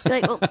 Like, you're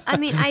like, well, I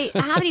mean, I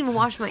haven't even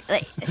washed my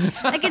like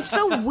it's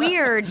so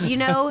weird, you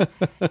know.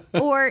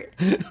 Or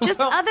just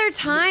other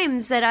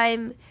times that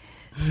I'm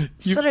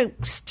sort of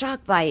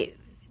struck by,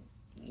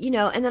 you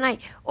know, and then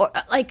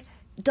like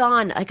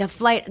dawn, like a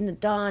flight in the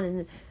dawn,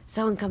 and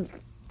someone comes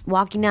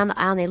walking down the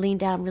aisle, and they lean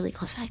down really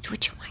close. I'm like,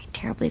 would you mind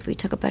terribly if we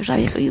took a picture. Are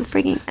you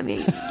freaking? I mean,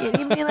 are you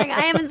kidding me? Like,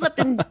 I haven't slept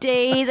in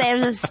days. I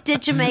haven't a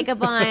stitch of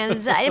makeup on. I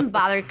didn't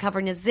bother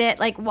covering a zit.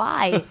 Like,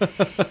 why?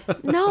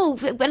 No,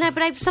 but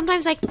I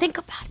sometimes I think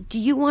about it. Do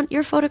you want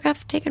your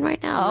photograph taken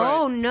right now? Right.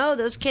 Oh no,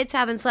 those kids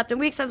haven't slept in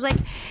weeks. I was like,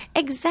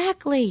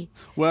 exactly.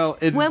 Well,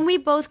 when we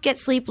both get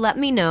sleep, let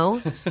me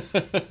know,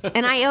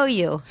 and I owe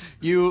you.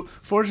 You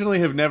fortunately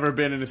have never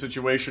been in a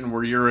situation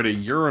where you're at a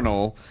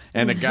urinal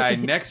and a guy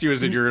next to you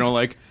is at a urinal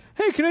like,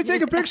 hey, can I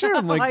take a picture?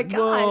 I'm like, my God.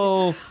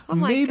 well, Oh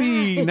my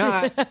maybe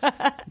God.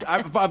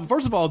 not.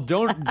 First of all,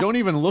 don't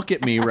even look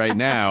at me right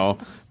now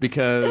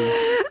because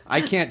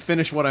I can't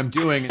finish what I'm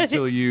doing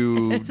until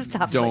you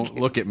Stop don't looking.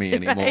 look at me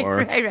anymore.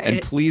 Right.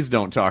 And please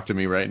don't talk to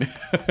me right now.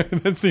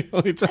 That's the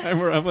only time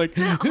where I'm like,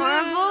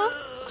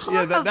 Horrible.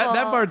 yeah,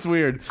 that part's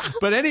weird.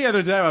 But any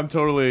other time, I'm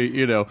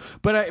totally,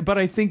 But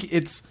I think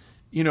it's,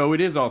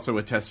 it is also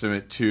a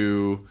testament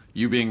to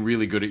you being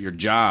really good at your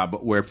job,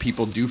 where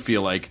people do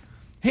feel like,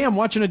 hey, I'm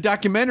watching a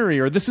documentary,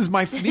 or these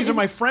are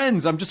my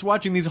friends. I'm just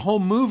watching these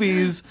home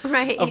movies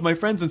Right. of my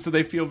friends, and so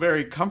they feel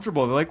very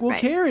comfortable. They're like, well, Right.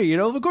 Carrie,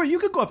 of course, you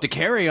could go up to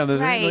Carrie on the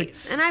Right. like,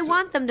 And I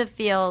want them to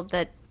feel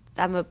that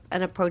I'm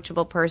an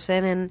approachable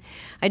person, and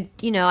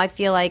I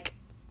feel like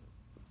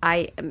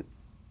I am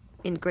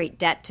in great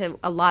debt to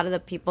a lot of the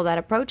people that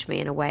approach me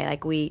in a way.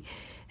 Like, we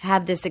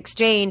have this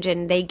exchange,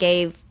 and they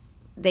gave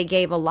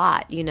a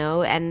lot,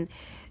 and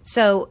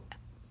so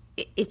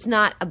it's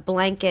not a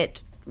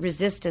blanket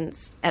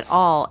resistance at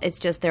all. It's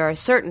just there are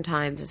certain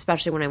times,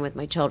 especially when I'm with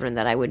my children,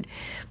 that I would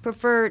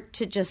prefer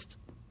to just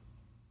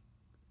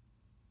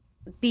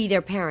be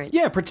their parent.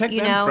 Yeah, protect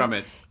them from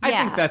it. I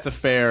think that's a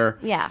fair.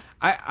 Yeah.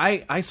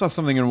 I saw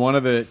something in one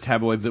of the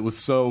tabloids that was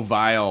so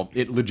vile,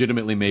 it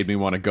legitimately made me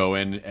want to go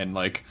in and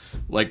like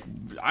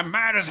I'm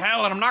mad as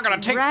hell and I'm not going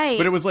to take. Right.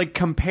 But it was like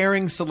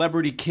comparing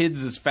celebrity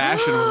kids as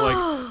fashion. It was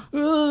like,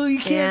 oh, you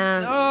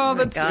can't. Yeah. Oh, Oh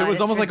my that's. God, it was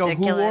it's almost like a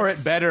who wore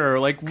ridiculous. it better.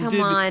 Like, Come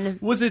on.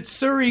 was it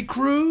Surrey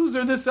Cruz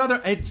or this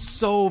other? It's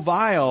so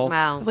vile.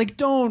 Wow. Like,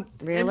 don't.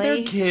 Really?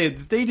 They're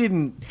kids. They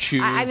didn't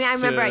choose. I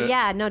remember. to-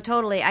 Yeah, no,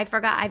 totally. I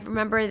forgot. I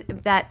remember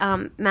that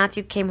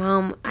Matthew came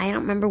home. I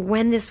don't remember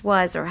when this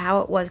was or how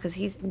it was because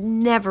he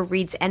never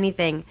reads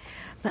anything.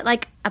 But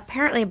like,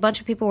 apparently, a bunch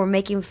of people were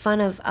making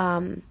fun of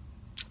our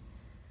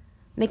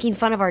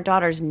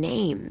daughter's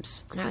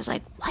names, and I was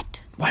like,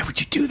 "What? Why would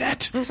you do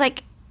that? I was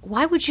like,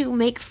 "Why would you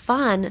make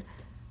fun?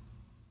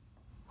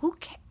 Who?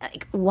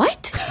 Like,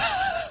 what?"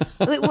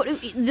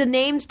 The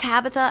names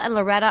Tabitha and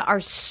Loretta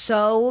are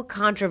so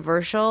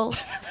controversial.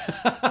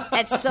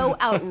 It's so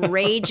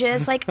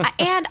outrageous. Like,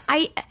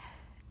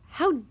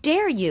 how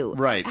dare you?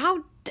 Right.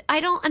 I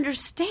don't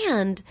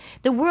understand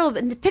the world.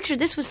 In the picture,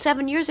 this was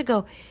 7 years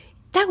ago.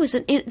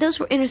 Those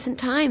were innocent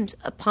times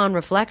upon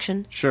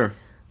reflection. Sure.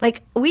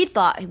 Like, we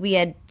thought we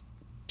had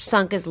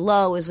sunk as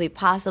low as we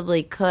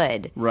possibly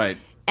could. Right.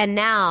 And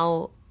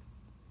now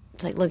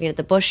it's like looking at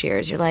the bush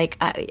ears. You're like,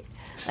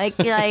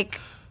 your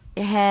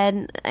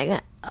head,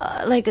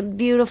 like a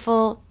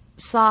beautiful,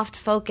 soft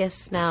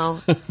focus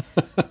now,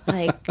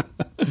 like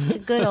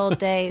the good old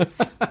days.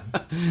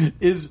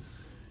 Is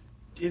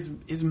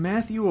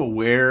Matthew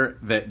aware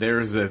that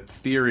there is a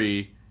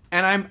theory?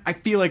 And I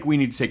feel like we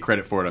need to take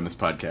credit for it on this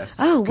podcast.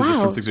 Oh, 'cause it's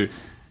wow. from 6 years.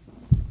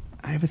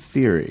 I have a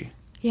theory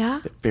Yeah.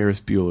 that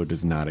Ferris Bueller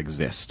does not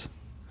exist.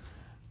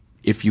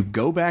 If you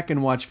go back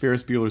and watch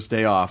Ferris Bueller's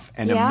Day Off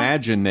and Yeah.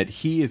 imagine that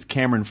he is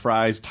Cameron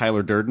Fry's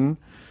Tyler Durden,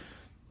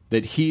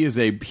 that he is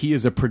a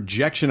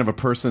projection of a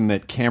person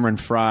that Cameron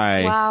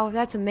Fry Wow,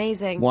 that's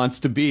amazing. wants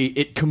to be,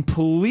 it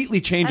completely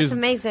changes. That's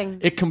amazing.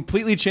 It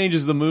completely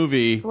changes the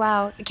movie.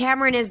 Wow.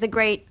 Cameron is the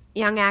great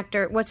young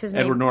actor. What's his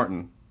name? Edward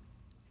Norton.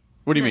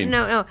 What do you mean?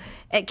 No.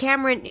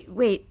 Cameron,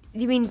 wait,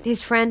 you mean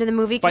his friend in the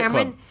movie, Fight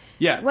Cameron? Club.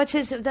 Yeah. What's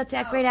that's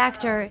that great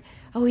actor.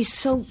 Oh, he's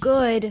so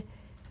good.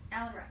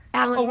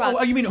 Alan Ruck.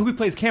 Oh, you mean who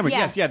plays Cameron?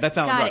 Yeah. Yes, that's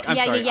Alan Got Ruck. it. I'm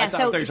Yeah, sorry. yeah. I thought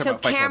you were talking So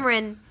about Fight Club.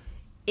 Cameron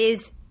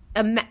is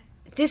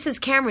this is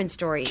Cameron's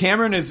story.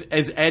 Cameron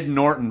is Ed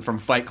Norton from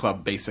Fight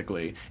Club,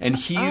 basically, and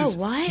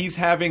he's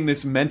having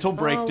this mental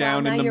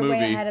breakdown now in the you're movie.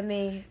 way ahead of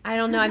me. I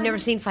don't know. I've never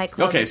seen Fight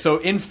Club. Okay, so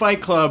in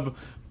Fight Club,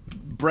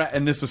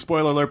 and this is a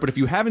spoiler alert, but if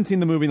you haven't seen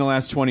the movie in the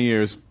last 20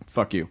 years,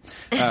 fuck you.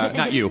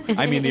 Not you.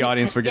 I mean the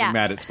audience for getting Yeah.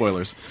 mad at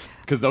spoilers.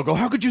 Because they'll go,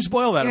 how could you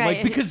spoil that? I'm like,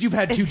 Right. because you've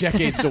had 2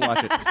 decades to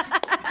watch it.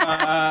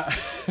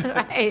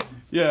 Right.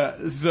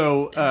 Yeah,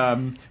 so,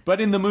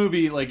 but in the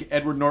movie, like,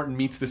 Edward Norton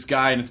meets this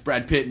guy, and it's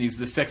Brad Pitt, and he's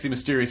this sexy,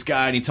 mysterious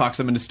guy, and he talks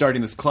him into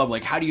starting this club.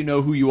 Like, how do you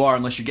know who you are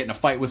unless you get in a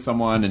fight with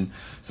someone? And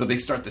so they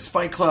start this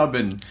fight club,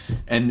 and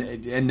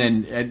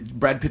then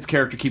Brad Pitt's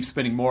character keeps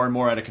spinning more and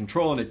more out of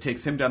control, and it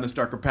takes him down this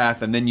darker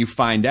path, and then you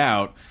find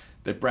out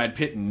that Brad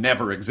Pitt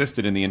never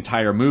existed in the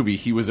entire movie.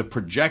 He was a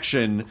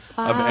projection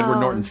of Edward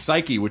Norton's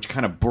psyche, which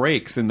kind of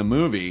breaks in the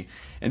movie.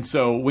 And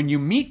so when you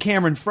meet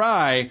Cameron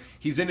Fry,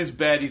 he's in his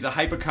bed, he's a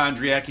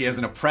hypochondriac, he has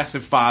an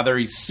oppressive father,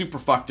 he's super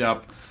fucked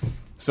up.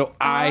 So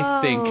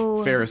I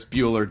think Ferris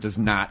Bueller does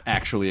not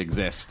actually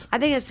exist. I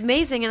think it's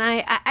amazing, and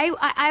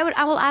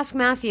I will ask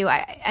Matthew.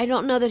 I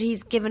don't know that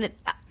he's given it.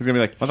 He's gonna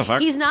be like, what the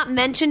fuck? He's not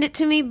mentioned it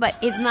to me, but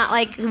it's not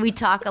like we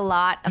talk a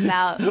lot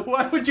about.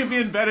 Why would you be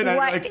in bed and I'm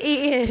like,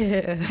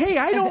 yeah. hey,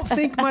 I don't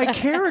think my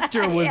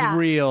character was Yeah.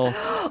 real.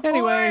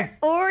 Anyway.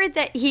 Or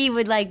that he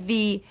would like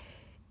be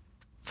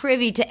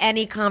privy to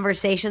any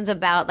conversations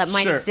about that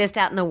might Sure. exist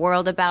out in the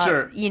world about,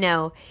 Sure.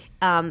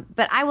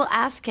 But I will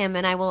ask him,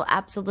 and I will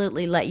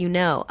absolutely let you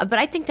know. But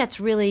I think that's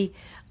really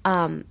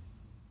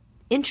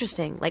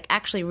interesting. Like,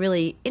 actually,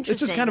 really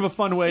interesting. just kind of a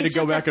fun way to It's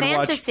go just back a and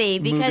watch fantasy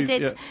because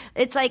movies,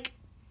 it's like,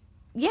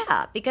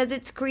 yeah, because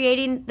it's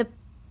creating the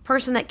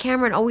person that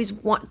Cameron always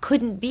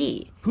couldn't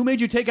be. Who made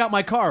you take out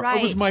my car? Right.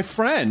 It was my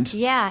friend.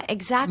 Yeah,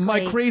 exactly.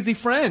 My crazy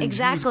friend.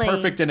 Exactly. Who's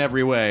perfect in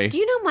every way. Do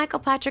you know Michael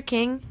Patrick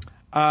King?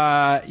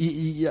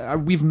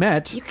 We've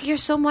met. You're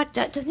so much.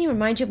 Doesn't he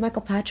remind you of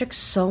Michael Patrick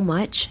so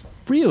much?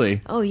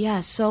 Really? Oh yeah,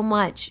 so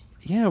much.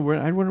 Yeah, I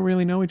wouldn't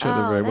really know each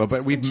other very well,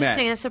 that's but we've met.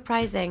 interesting. That's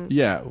surprising.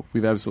 Yeah,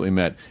 we've absolutely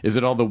met. Is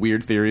it all the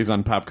weird theories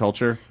on pop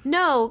culture?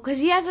 No,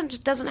 because he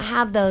doesn't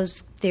have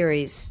those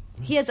theories.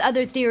 He has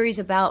other theories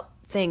about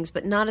things,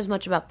 but not as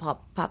much about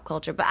pop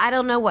culture. But I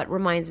don't know what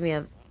reminds me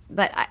of.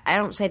 But I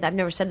don't say that. I've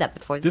never said that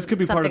before. This could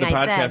be part of the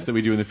Something I podcast said. that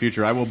we do in the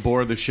future. I will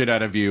bore the shit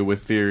out of you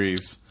with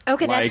theories.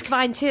 Okay, that's like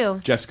fine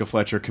too. Jessica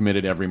Fletcher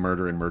committed every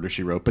murder in Murder,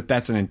 She Wrote, but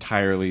that's an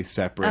entirely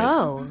separate...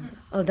 Oh,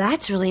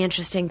 that's really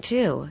interesting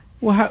too.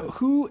 Well,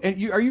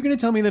 are you going to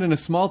tell me that in a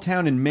small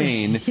town in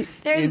Maine...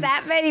 There's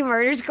that many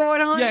murders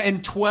going on? Yeah,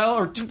 in 12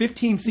 or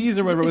 15 seasons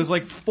or whatever, it was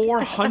like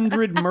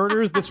 400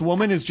 murders this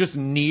woman is just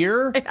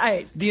near.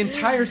 Right. The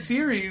entire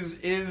series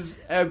is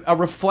a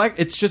reflect...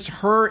 It's just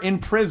her in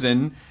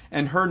prison,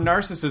 and her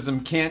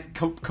narcissism can't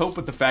cope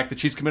with the fact that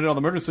she's committed all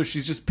the murders, so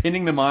she's just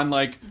pinning them on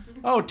like,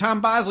 oh,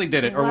 Tom Bosley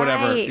did it, or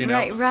whatever. You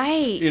know?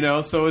 Right. You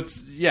know, so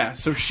it's... Yeah,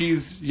 so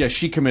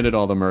she committed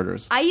all the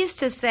murders. I used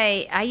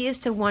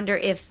to wonder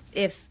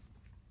if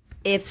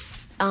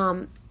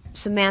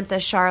Samantha,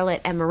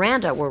 Charlotte, and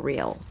Miranda were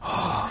real.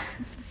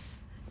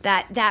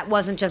 that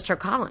wasn't just her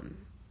column.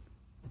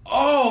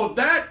 Oh,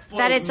 that blows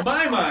That it's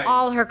my mind.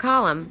 all her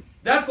column.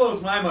 That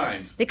blows my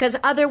mind. Because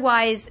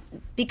otherwise,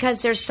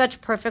 because there's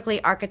such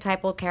perfectly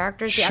archetypal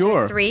characters, the Sure.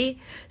 other three,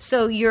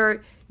 so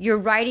you're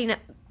writing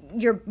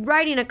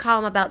a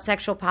column about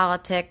sexual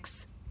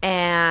politics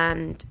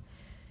and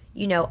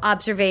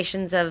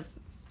observations of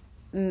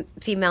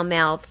female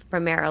male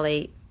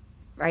primarily,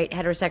 right,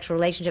 heterosexual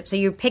relationships. So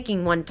you're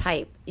picking one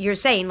type. You're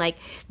saying like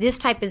this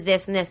type is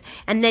this and this,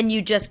 and then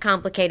you just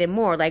complicate it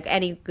more, like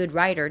any good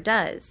writer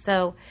does.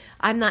 So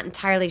I'm not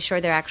entirely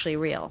sure they're actually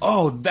real.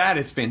 Oh, that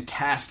is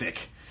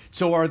fantastic.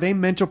 So are they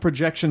mental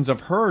projections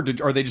of her, or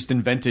are they just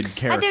invented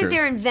characters? I think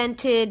they're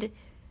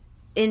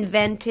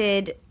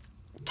invented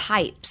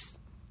types.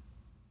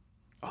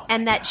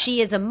 And that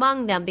she is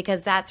among them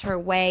because that's her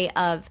way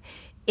of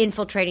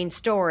infiltrating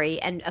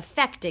story and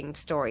affecting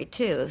story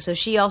too. So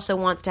she also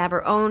wants to have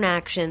her own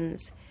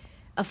actions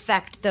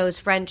affect those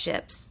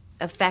friendships,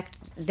 affect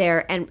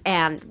their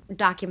and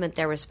document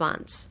their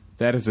response.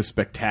 That is a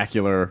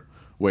spectacular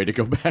way to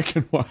go back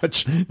and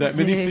watch that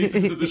many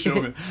seasons of the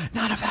show.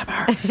 None of them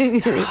are.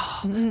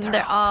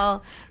 They're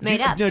all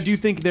made up. Now, do you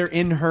think they're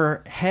in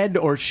her head,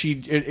 or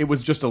it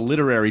was just a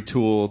literary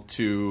tool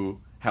to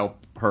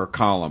help her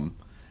column?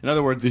 In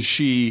other words, do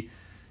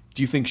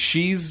you think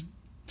she's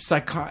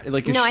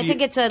psychotic? No, I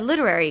think it's a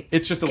literary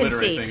It's just a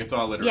literary conceit. thing. It's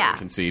all literary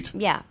conceit.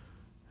 Yeah.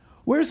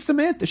 Where's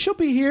Samantha? She'll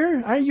be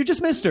here. You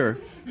just missed her.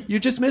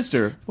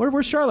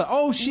 Where's Charlotte?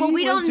 Oh, Well,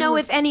 we don't know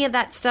if any of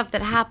that stuff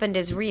that happened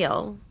is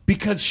real.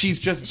 Because she's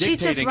just dictating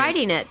She's just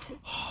writing it.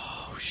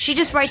 Oh, she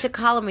just writes a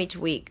column each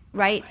week,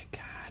 right? Oh my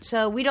God.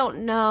 So we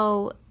don't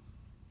know.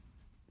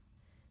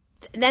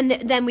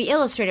 Then we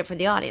illustrate it for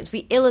the audience.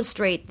 We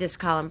illustrate this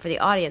column for the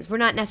audience. We're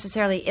not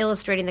necessarily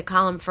illustrating the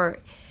column for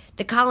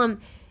the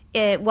column.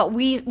 What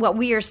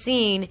we are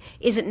seeing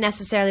isn't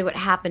necessarily what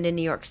happened in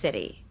New York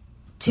City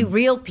to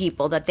real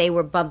people that they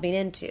were bumping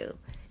into.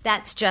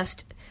 That's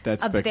just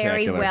That's a very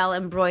spectacular. well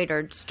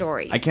embroidered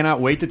story. I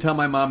cannot wait to tell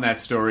my mom that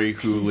story,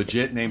 who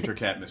legit named her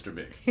cat Mr.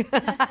 Big.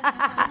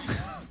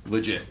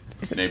 Legit.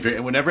 Named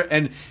her,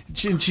 and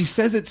she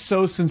says it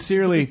so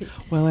sincerely.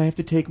 Well, I have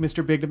to take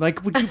Mr. Big. I'm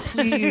like, would you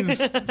please?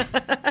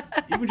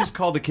 You would just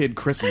call the kid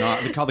Chris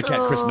Knopf. Call the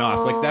cat Chris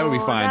Knopf. Like, that would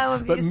be fine. that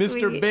would be but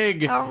Mr. sweet.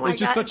 Big Oh my is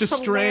just God, such a it's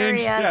strange.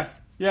 hilarious.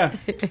 Yeah.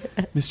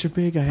 Mr.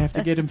 Big, I have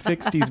to get him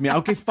fixed. He's meow.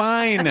 Okay,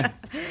 fine.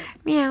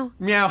 Meow.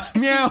 Meow,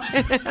 meow.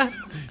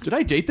 Did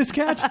I date this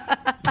cat?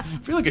 I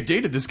feel like I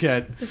dated this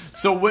cat.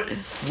 So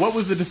what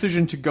was the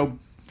decision to go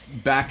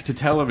back to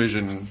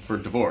television for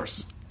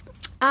Divorce?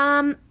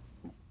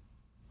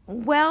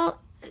 Well,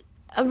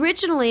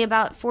 originally,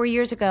 about 4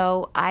 years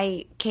ago,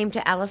 I came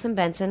to Allison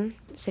Benson,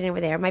 sitting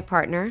over there, my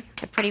partner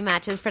at Pretty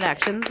Matches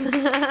Productions.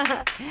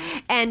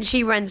 And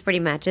she runs Pretty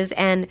Matches.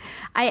 And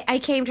I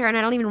came to her, and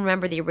I don't even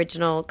remember the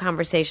original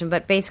conversation,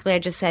 but basically I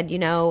just said,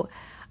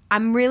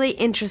 I'm really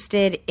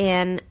interested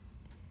in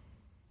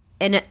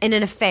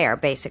an affair,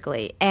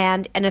 basically,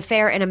 and an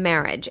affair in a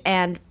marriage.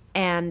 And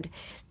and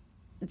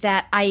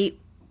that I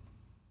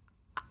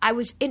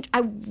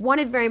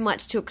wanted very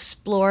much to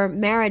explore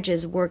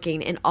marriages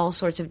working in all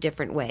sorts of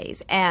different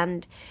ways,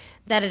 and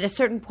that at a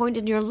certain point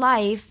in your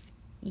life,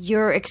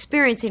 you're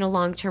experiencing a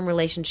long-term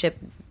relationship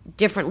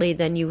differently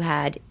than you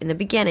had in the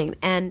beginning,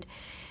 and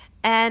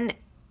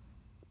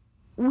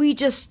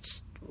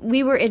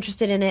we were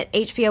interested in it.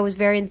 HBO was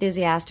very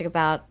enthusiastic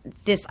about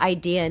this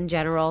idea in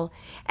general,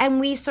 and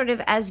we sort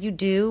of, as you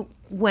do,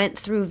 went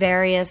through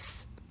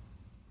various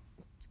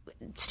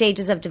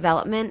stages of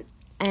development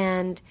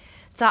and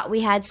thought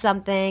we had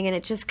something, and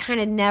it just kind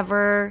of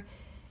never,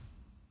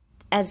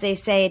 as they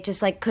say, it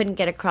just like couldn't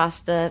get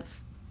across the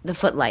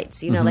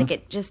footlights, like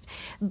it just.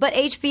 But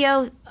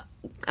HBO,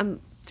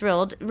 I'm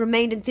thrilled,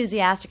 remained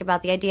enthusiastic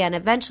about the idea, and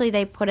eventually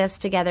they put us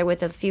together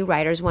with a few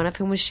writers, one of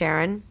whom was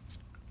Sharon.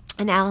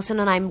 And Allison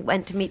and I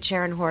went to meet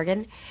Sharon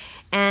Horgan.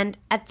 And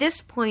at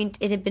this point,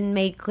 it had been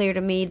made clear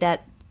to me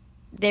that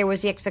there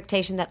was the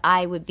expectation that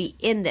I would be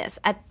in this.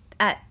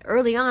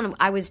 Early on,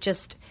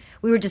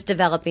 we were just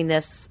developing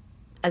this,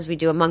 as we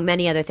do among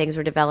many other things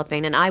we're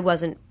developing, and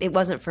it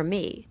wasn't for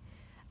me.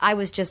 I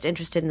was just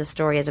interested in the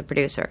story as a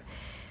producer.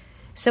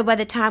 So by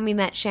the time we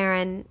met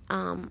Sharon,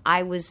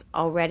 I was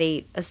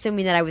already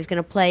assuming that I was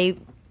going to play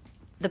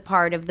the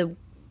part of the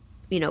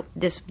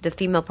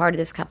female part of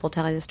this couple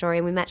telling the story.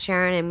 And we met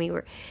Sharon, and we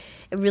were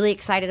really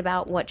excited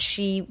about what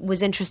she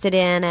was interested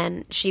in,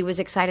 and she was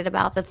excited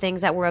about the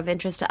things that were of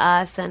interest to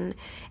us, and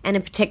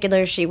in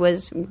particular, she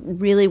was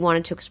really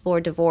wanted to explore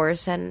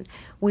divorce, and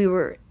we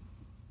were,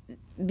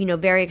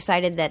 very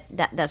excited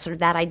that sort of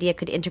that idea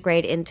could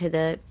integrate into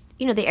the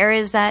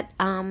areas that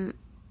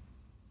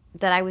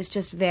that I was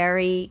just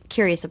very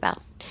curious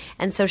about.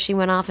 And so she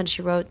went off and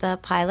she wrote the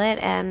pilot,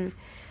 and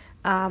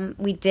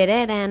we did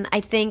it, and I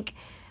think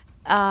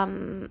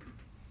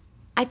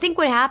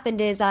what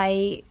happened is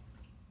I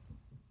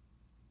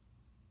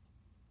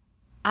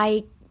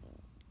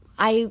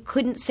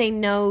couldn't say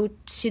no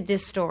to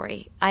this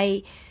story.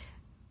 I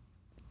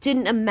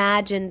didn't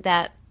imagine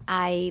that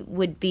I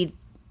would be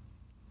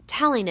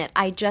telling it.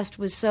 I just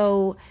was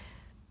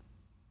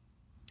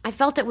I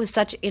felt it was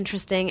such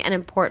interesting and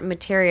important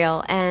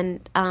material,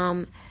 and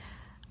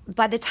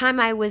by the time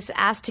I was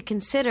asked to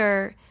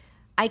consider,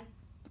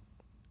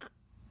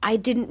 I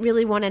didn't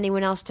really want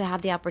anyone else to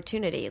have the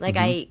opportunity. Like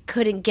I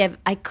couldn't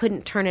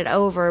turn it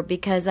over,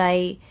 because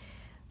I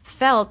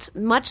felt,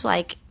 much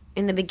like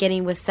in the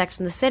beginning with Sex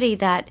and the City,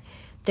 that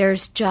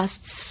there's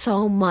just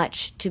so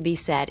much to be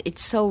said.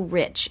 It's so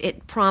rich.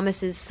 It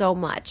promises so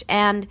much.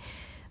 And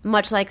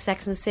much like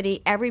Sex and the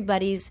City,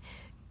 everybody's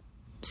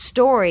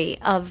story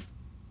of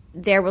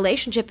their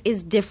relationship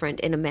is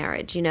different in a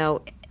marriage,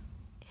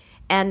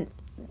 and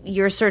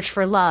your search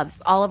for love,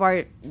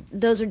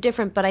 those are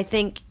different. But I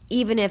think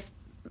even if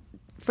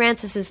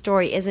Francis's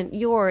story isn't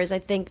yours, I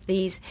think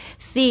these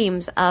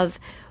themes of,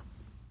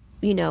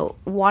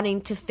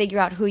 wanting to figure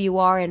out who you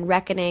are and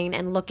reckoning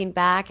and looking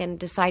back and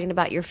deciding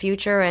about your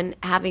future and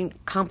having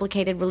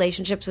complicated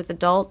relationships with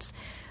adults,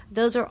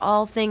 those are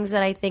all things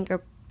that I think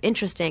are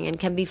interesting and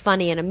can be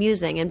funny and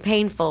amusing and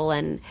painful.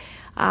 And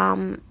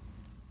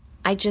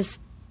I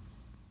just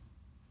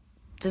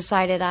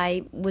decided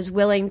I was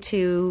willing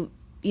to,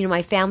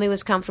 my family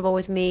was comfortable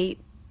with me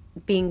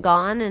being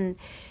gone, and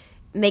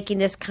making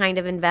this kind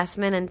of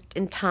investment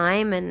in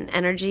time and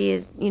energy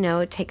is,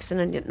 it takes an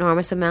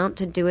enormous amount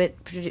to do it,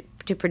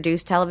 to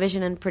produce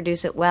television and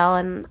produce it well.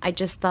 And I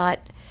just thought,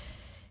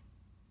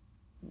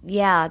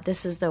 yeah,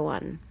 this is the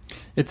one.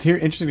 It's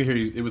interesting to hear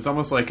you. It was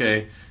almost like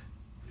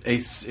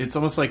it's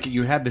almost like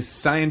you had this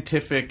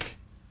scientific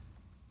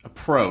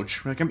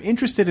approach. Like, I'm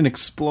interested in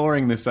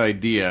exploring this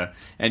idea,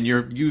 and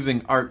you're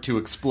using art to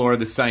explore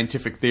the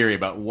scientific theory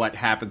about what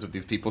happens with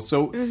these people.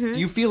 So do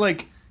you feel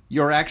like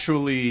you're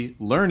actually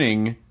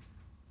learning?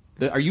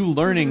 Are you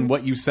learning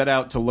what you set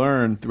out to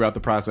learn throughout the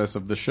process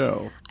of the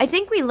show? I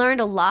think we learned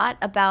a lot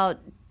about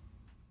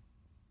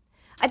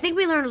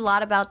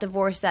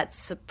divorce that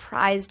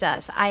surprised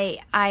us.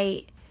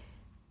 I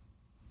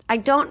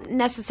don't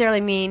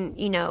necessarily mean,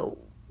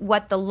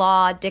 what the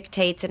law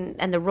dictates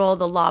and the role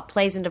the law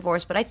plays in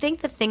divorce, but I think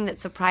the thing that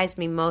surprised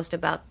me most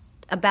about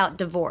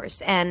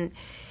divorce and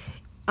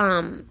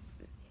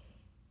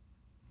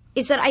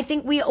is that I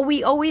think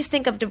we always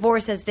think of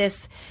divorce as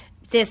this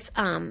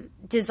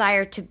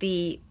desire to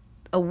be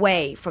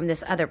away from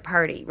this other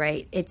party,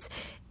 right? It's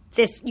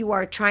this, you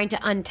are trying to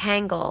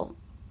untangle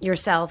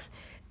yourself.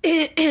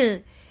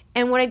 And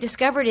what I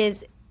discovered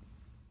is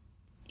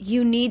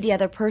you need the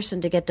other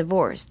person to get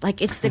divorced.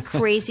 Like, it's the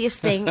craziest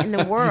thing in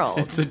the world.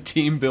 It's a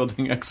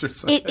team-building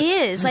exercise. It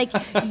is. Like,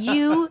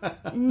 you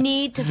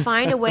need to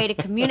find a way to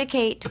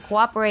communicate, to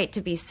cooperate,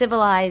 to be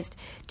civilized,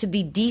 to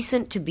be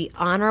decent, to be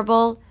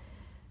honorable,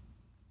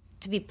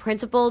 to be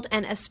principled,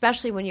 and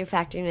especially when you're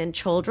factoring in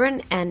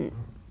children and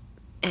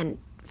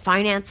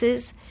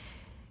finances.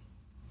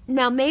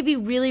 Now, maybe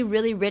really,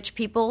 really rich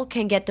people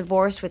can get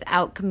divorced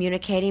without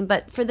communicating,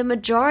 but for the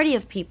majority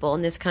of people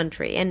in this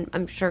country, and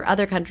I'm sure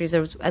other countries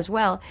as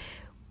well,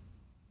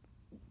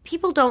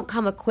 people don't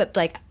come equipped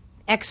like,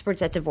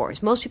 experts at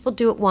divorce. Most people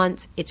do it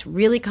once. It's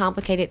really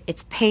complicated.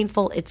 It's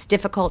painful. It's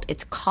difficult.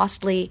 It's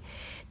costly.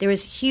 There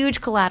is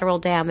huge collateral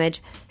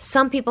damage.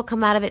 Some people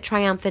come out of it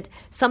triumphant.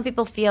 Some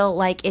people feel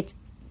like it's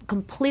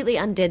completely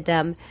undid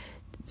them.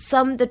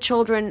 The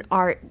children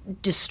are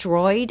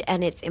destroyed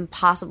and it's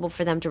impossible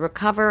for them to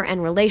recover,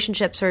 and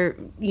relationships are,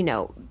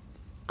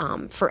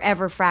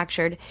 forever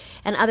fractured.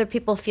 And other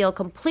people feel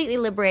completely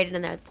liberated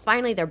and they're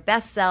finally their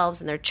best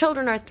selves and their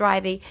children are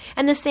thriving.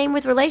 And the same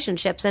with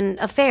relationships and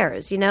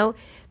affairs,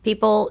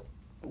 People,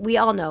 we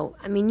all know.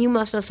 I mean, you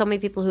must know so many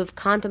people who have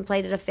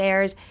contemplated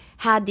affairs,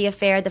 had the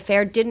affair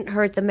didn't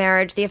hurt the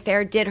marriage, the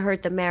affair did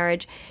hurt the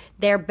marriage.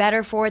 They're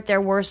better for it,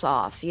 they're worse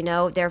off,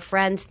 Their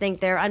friends think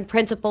they're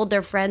unprincipled,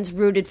 their friends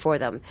rooted for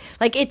them.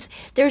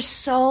 There's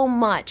so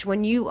much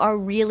when you are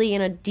really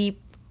in a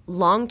deep,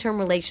 long-term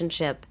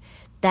relationship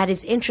that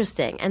is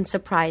interesting and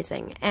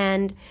surprising.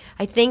 And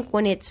I think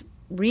when it's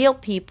real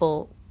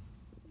people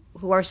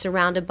who are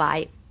surrounded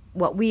by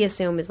what we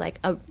assume is like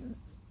a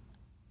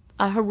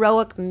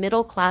heroic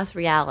middle-class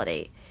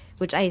reality,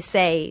 which I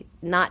say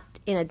not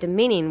in a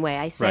demeaning way.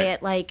 I say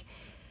it like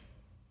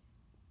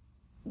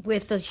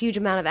with a huge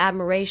amount of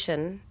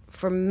admiration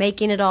for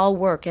making it all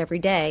work every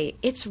day.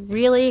 It's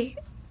really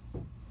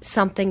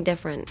something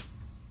different.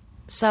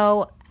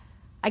 So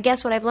I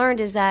guess what I've learned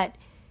is that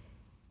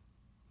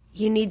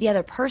you need the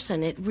other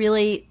person.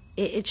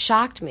 It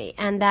shocked me.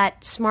 And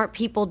that smart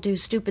people do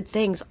stupid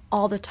things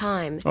all the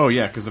time. Oh,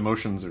 yeah, because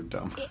emotions are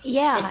dumb.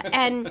 Yeah,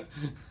 and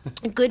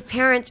good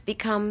parents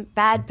become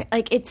bad.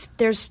 It's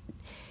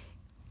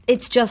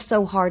just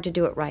so hard to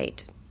do it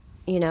right.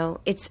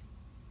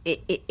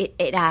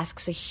 It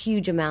asks a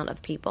huge amount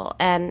of people.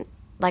 And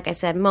like I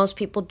said, most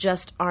people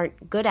just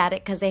aren't good at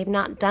it because they've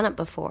not done it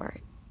before.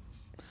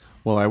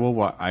 Well, I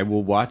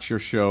will watch your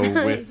show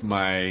with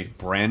my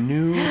brand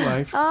new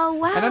life. Oh,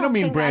 wow. And I don't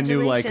mean brand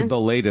new like the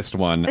latest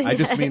one. I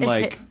just mean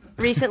like...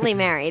 Recently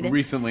married.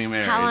 Recently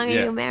married. How long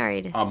are you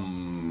married?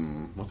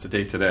 What's the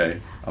date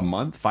today? A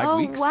month? 5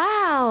 weeks?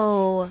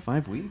 Oh, wow.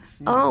 5 weeks?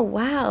 Yeah. Oh,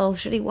 wow.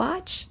 Should he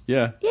watch?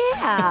 Yeah.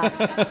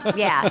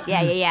 Yeah.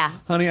 Yeah.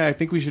 Honey, I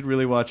think we should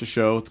really watch a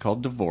show. It's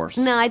called Divorce.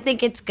 No, I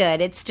think it's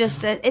good. It's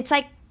just, it's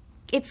like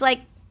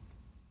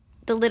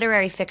the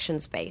literary fiction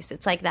space.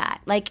 It's like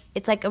that.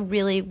 It's like a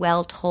really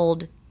well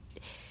told.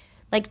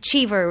 Like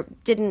Cheever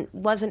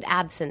wasn't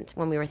absent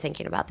when we were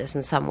thinking about this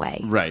in some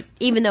way, right?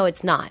 Even though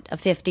it's not a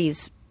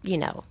 50s,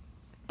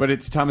 But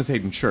it's Thomas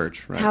Hayden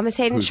Church, right? Thomas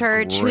Hayden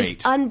Church,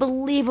 who's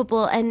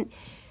unbelievable and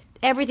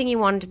everything you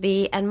want it to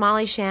be, and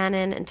Molly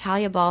Shannon and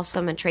Talia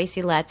Balsam and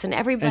Tracy Letts and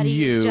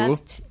everybody is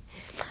just.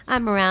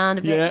 I'm around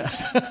a bit. Yeah.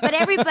 But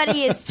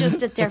everybody is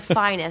just at their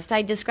finest.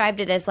 I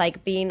described it as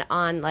like being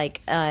on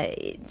like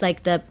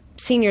the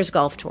seniors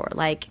golf tour.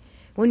 Like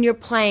when you're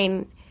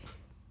playing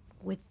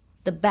with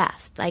the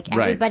best. Like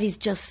everybody's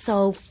just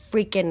so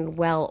freaking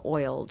well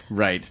oiled.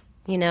 Right.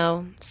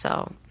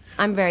 So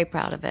I'm very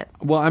proud of it.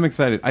 Well, I'm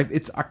excited.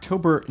 It's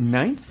October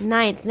 9th?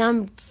 9th. Now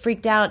I'm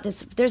freaked out.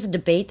 There's a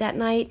debate that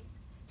night.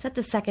 Is that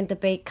the second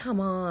debate? Come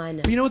on.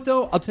 But you know what,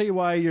 though? I'll tell you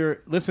why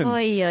listen.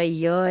 Oy,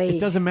 oy, oy. It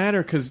doesn't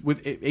matter because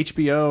with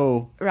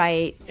HBO...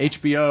 Right.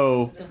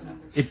 HBO...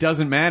 It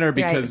doesn't matter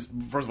because,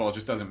 first of all, it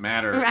just doesn't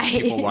matter.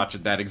 Right. People watch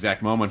at that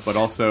exact moment. But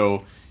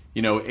also,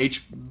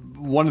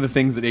 one of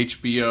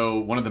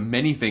the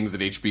many things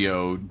that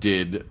HBO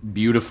did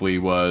beautifully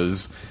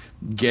was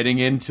getting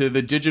into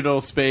the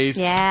digital space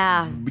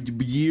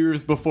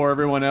years before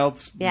everyone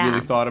else really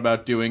thought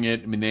about doing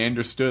it. I mean, they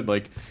understood,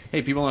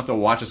 hey, people don't have to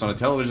watch us on a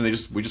television.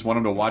 We just want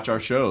them to watch our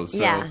shows.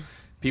 So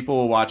people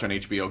will watch on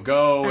HBO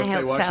Go if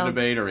they watch a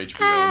debate, or HBO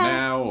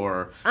Now,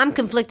 or... I'm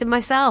conflicted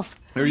myself.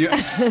 Or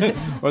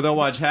they'll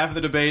watch half of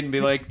the debate and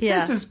be like,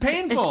 this is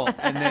painful.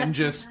 And then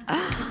just...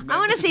 I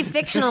want to see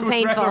fictional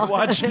painful. Rather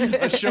watch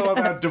a show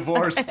about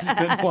divorce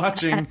than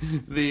watching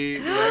the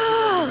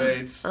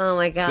debates. Oh,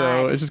 my God.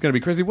 So it's just going to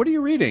be crazy. What are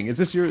you reading? Is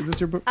this your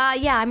book?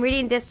 Yeah, I'm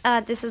reading this.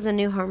 This is a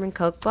new Herman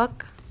Koch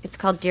book. It's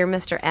called Dear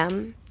Mr.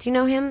 M. Do you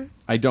know him?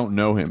 I don't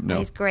know him, no.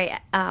 He's great.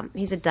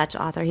 He's a Dutch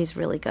author. He's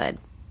really good.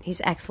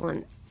 He's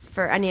excellent.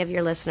 For any of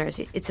your listeners,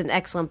 it's an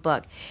excellent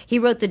book. He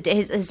wrote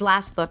his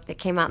last book that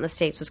came out in the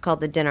States was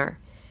called The Dinner.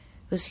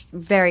 It was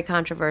very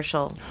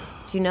controversial.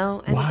 Do you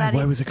know anybody?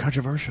 Why was it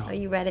controversial? Oh,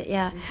 you read it,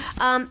 yeah.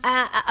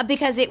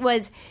 Because it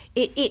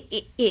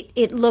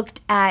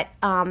looked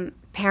at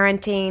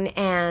parenting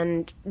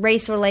and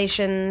race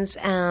relations.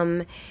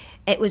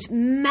 It was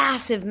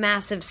massive,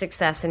 massive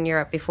success in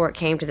Europe before it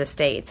came to the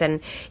States.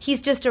 And he's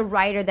just a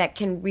writer that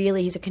can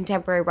really, he's a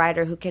contemporary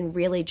writer who can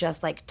really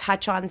just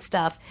touch on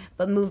stuff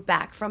but move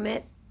back from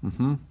it.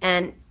 Mm-hmm.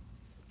 And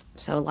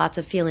so lots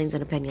of feelings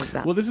and opinions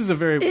about it. Well, this is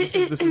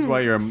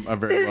why you're a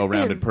very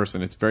well-rounded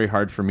person. It's very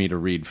hard for me to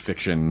read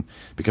fiction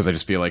because I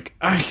just feel like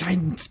I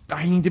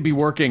need to be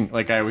working.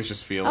 I always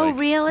just feel Oh,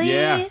 really?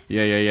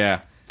 Yeah.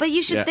 But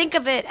you should think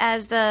of it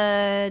as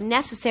the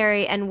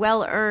necessary and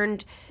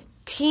well-earned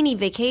teeny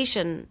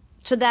vacation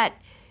so that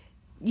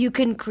you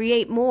can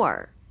create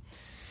more.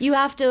 You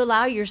have to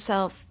allow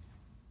yourself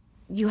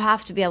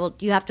the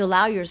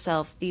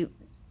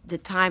the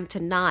time to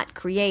not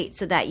create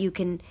so that you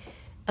can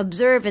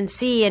observe and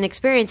see and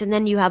experience, and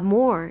then you have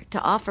more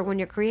to offer when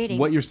you're creating.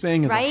 What you're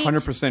saying is right?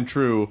 100%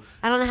 true.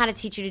 I don't know how to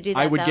teach you to do that.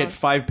 I would though. get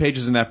 5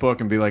 pages in that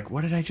book and be like,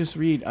 what did I just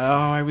read? Oh,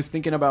 I was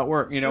thinking about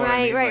work. You know what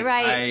I mean?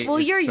 Right. Well,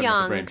 it's you're coming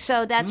off the brain. young,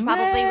 so that's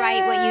probably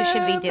right what you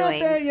should be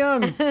doing. I'm not that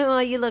young.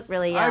 Well, you look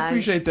really young. I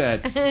appreciate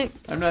that.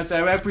 I'm not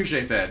that. I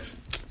appreciate that.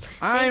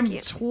 I'm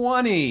you.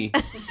 20.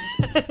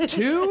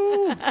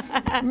 2?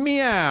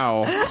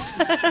 Meow.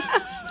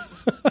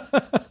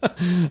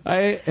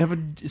 I have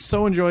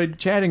so enjoyed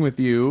chatting with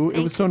you. It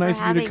was so nice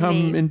of you to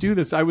come and do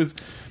this. I was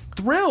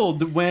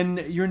thrilled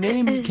when your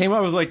name came up.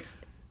 I was like,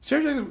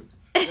 seriously,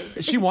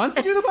 she wants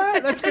to do the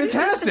podcast? That's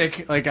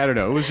fantastic. Like, I don't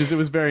know. It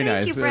was very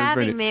nice. Thank you for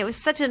having me. It was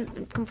such a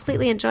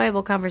completely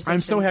enjoyable conversation.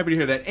 I'm so happy to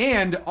hear that.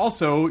 And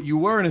also, you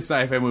were in a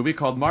sci-fi movie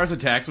called Mars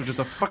Attacks, which is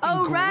a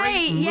fucking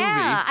great movie.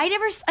 Yeah.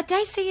 Did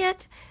I see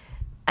it?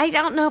 I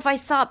don't know if I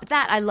saw it, but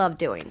that I love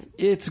doing.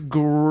 It's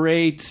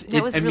great.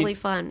 It was really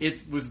fun.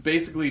 It was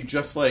basically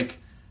just like,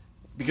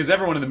 because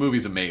everyone in the movie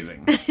is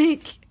amazing.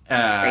 It's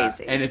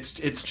crazy. And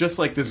it's just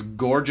like this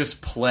gorgeous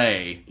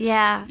play.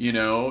 Yeah. You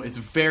know, it's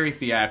very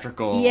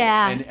theatrical.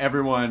 Yeah. And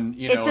everyone,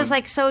 you know. It's just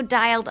like so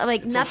dialed,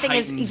 like it's nothing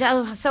is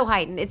so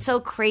heightened. It's so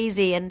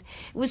crazy, and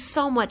it was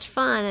so much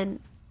fun.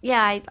 And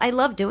yeah, I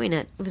love doing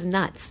it. It was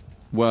nuts.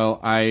 Well,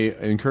 I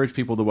encourage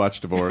people to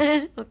watch Divorce.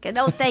 Okay.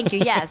 No, thank you.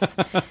 Yes.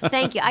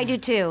 Thank you. I do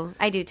too.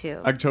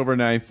 October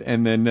 9th.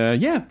 And then,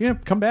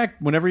 come back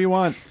whenever you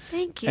want.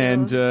 Thank you.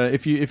 And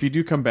if you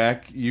do come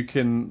back, you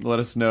can let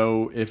us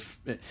know if...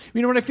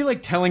 You know what? I feel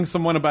like telling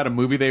someone about a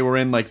movie they were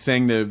in, like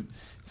saying to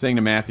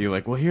Matthew,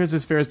 like, well, here's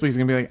this Ferris Bueller. He's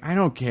going to be like, I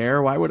don't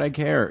care. Why would I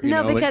care?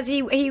 Because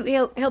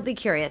he'll be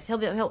curious.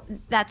 He'll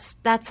that's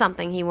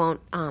something he won't...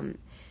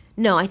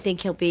 No, I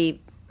think he'll be...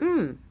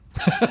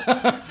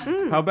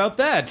 How about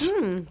that?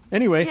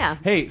 Anyway,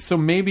 hey, so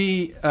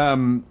maybe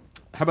how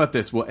about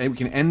this? Well, we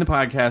can end the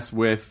podcast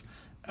with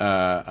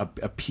a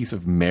piece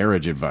of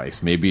marriage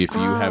advice. Maybe if you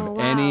have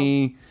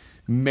any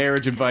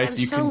marriage advice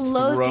you can throw. I'm so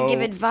loath to give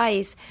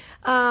advice.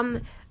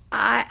 Doesn't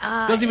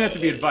even have to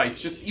be advice.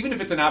 Just even if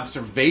it's an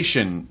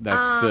observation,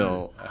 that's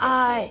still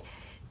helpful.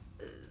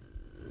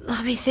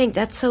 Let me think.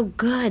 That's so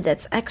good.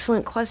 That's an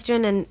excellent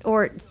question. I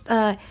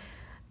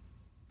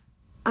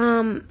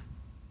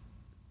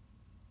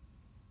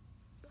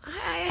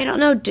don't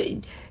know.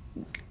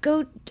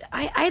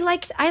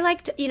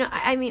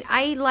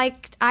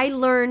 I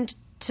learned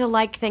to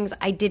like things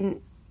I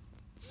didn't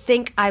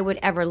think I would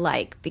ever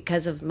like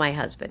because of my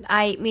husband.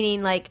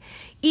 Meaning like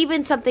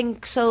even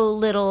something so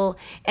little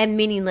and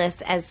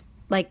meaningless as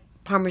like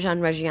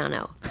Parmesan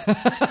Reggiano.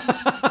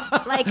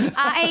 Like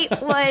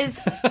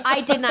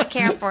I did not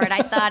care for it.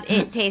 I thought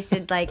it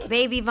tasted like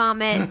baby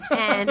vomit,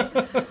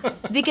 and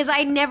because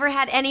I never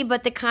had any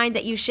but the kind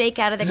that you shake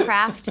out of the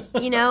Kraft,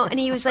 you know. And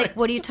he was like,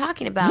 "What are you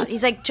talking about?"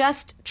 He's like,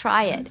 "Just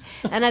try it."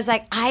 And I was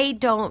like, "I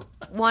don't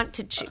want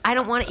to. I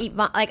don't want to eat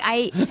but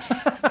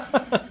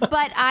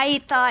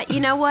I thought, you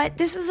know what?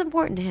 This is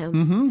important to him.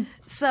 Mm-hmm.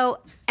 So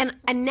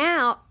and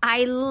now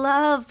I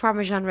love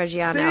Parmesan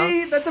Reggiano.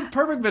 See, that's a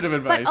perfect bit of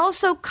advice. But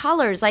also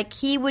colors. Like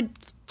he would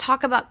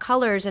talk about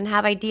colors and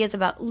have ideas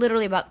about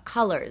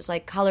colors,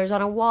 like colors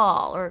on a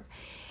wall,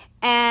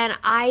 and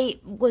I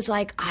was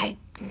like, I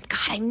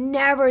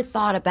never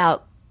thought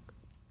about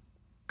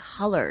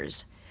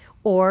colors.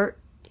 Or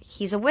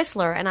he's a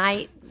whistler, and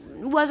I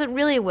wasn't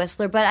really a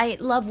whistler, but I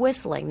love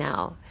whistling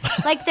now.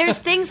 Like there's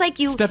things like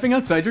you stepping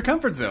outside your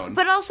comfort zone.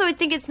 But also I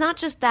think it's not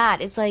just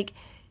that. It's like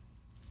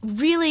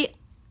really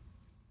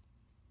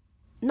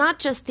not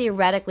just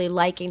theoretically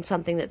liking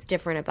something that's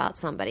different about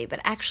somebody, but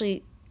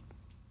actually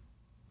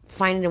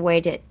finding a way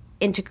to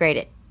integrate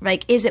it.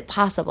 Like, is it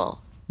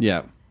possible?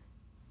 Yeah.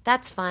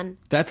 That's fun.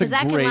 Because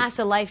that can last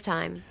a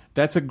lifetime.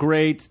 That's a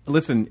great...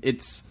 Listen,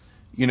 it's...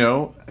 You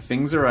know,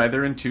 things are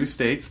either in two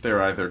states.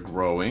 They're either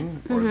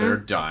growing or they're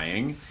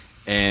dying.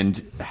 And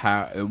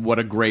what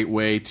a great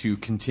way to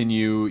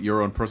continue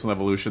your own personal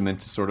evolution than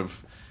to sort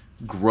of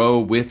grow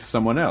with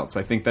someone else.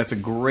 I think that's a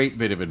great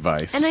bit of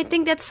advice. And I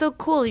think that's so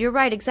cool. You're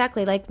right,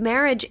 exactly. Like,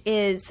 marriage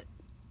is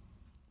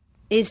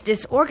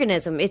this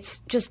organism.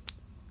 It's just...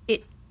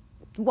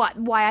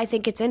 Why I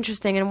think it's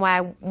interesting and why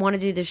I want to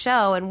do the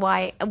show and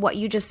why what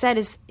you just said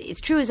is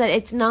true is that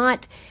it's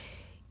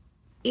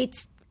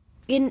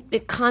in a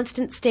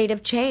constant state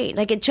of change.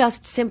 Like it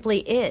just simply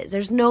is.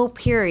 There's no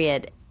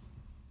period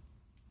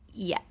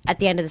at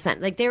the end of the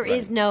sentence. Like there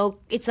is no,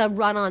 it's a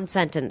run-on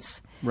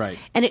sentence. Right.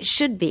 And it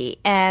should be.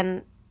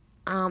 And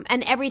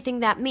everything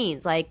that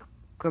means, like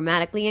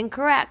grammatically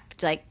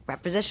incorrect, like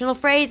prepositional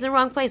phrase in the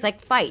wrong place,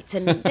 like fights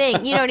and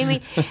thing, you know what I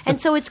mean? And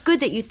so it's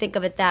good that you think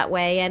of it that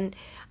way. And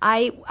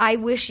I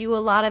wish you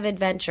a lot of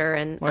adventure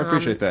and I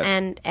appreciate that.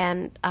 And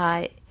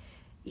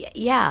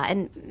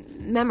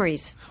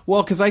memories.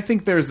 Well, because I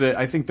think there's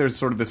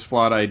sort of this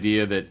flawed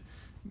idea that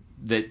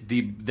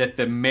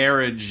the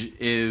marriage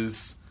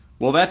is,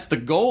 well, that's the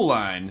goal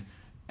line,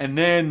 and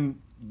then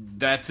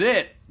that's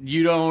it.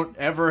 You don't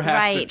ever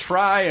have to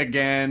try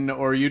again,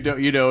 or you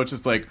don't. You know, it's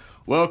just like,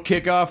 well,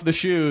 kick off the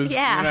shoes.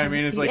 Yeah. You know what I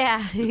mean? It's like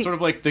Yeah. it's sort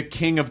of like the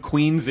king of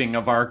queensing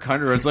of our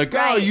country. It's like, oh,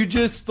 Right. you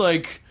just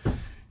like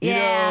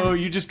Yeah.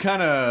 you just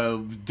kind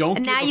of don't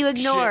And give now a you shit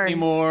ignore.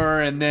 anymore,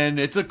 and then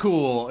it's a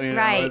cool. You know?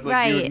 Right, It's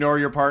like you right. ignore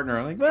your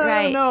partner. Like, well,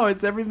 Right. no,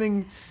 it's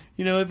everything.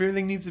 You know,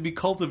 everything needs to be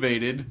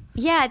cultivated.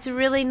 Yeah, it's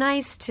really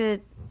nice to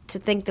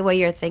think the way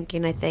you're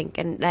thinking, I think,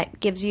 and that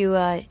gives you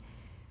a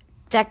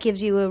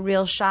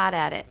real shot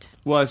at it.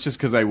 Well, it's just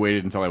because I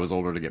waited until I was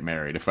older to get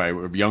married. If I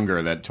were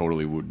younger, that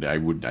totally would.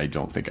 I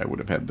don't think I would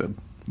have had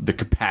the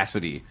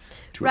capacity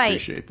to Right.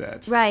 appreciate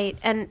that. Right,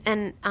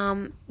 and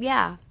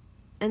yeah,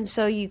 and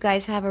so you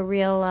guys have a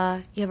real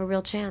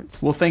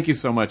chance. Well, thank you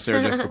so much,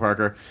 Sarah Jessica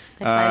Parker.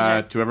 My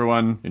pleasure. To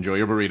everyone, enjoy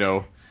your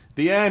burrito.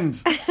 The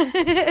end.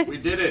 We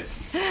did it.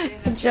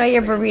 Enjoy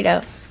your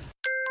burrito.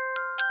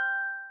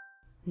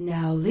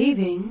 Now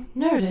leaving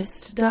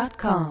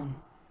Nerdist.com.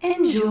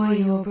 Enjoy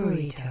your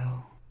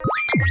burrito.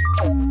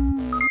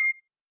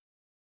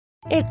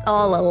 It's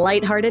all a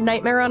lighthearted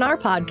nightmare on our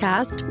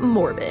podcast,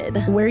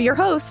 Morbid. We're your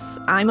hosts.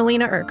 I'm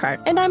Alina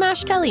Urquhart. And I'm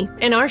Ash Kelly.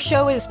 And our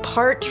show is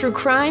part true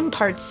crime,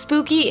 part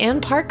spooky,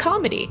 and part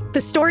comedy.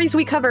 The stories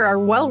we cover are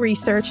well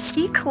researched,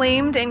 He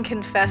claimed and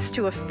confessed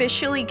to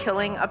officially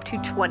killing up to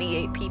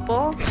 28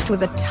 people.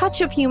 with a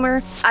touch of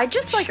humor, I'd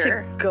just like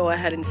to go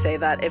ahead and say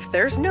that if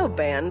there's no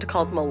band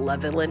called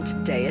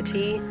Malevolent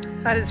Deity,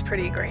 that is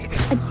pretty great.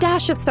 a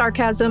dash of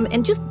sarcasm,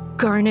 and just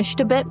garnished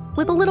a bit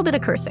with a little bit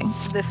of cursing.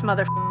 This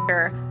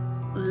motherfucker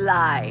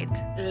lied.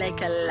 Like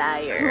a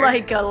liar.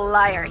 Like a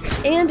liar.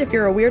 And if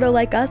you're a weirdo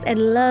like us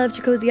and love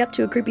to cozy up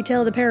to a creepy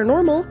tale of the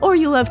paranormal, or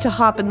you love to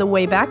hop in the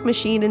Wayback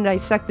Machine and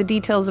dissect the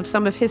details of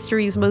some of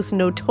history's most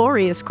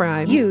notorious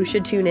crimes, you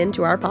should tune in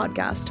to our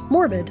podcast,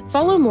 Morbid.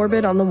 Follow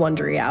Morbid on the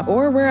Wondery app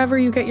or wherever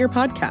you get your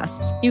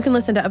podcasts. You can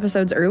listen to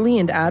episodes early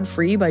and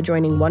ad-free by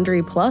joining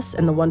Wondery Plus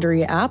in the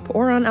Wondery app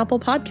or on Apple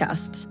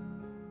Podcasts.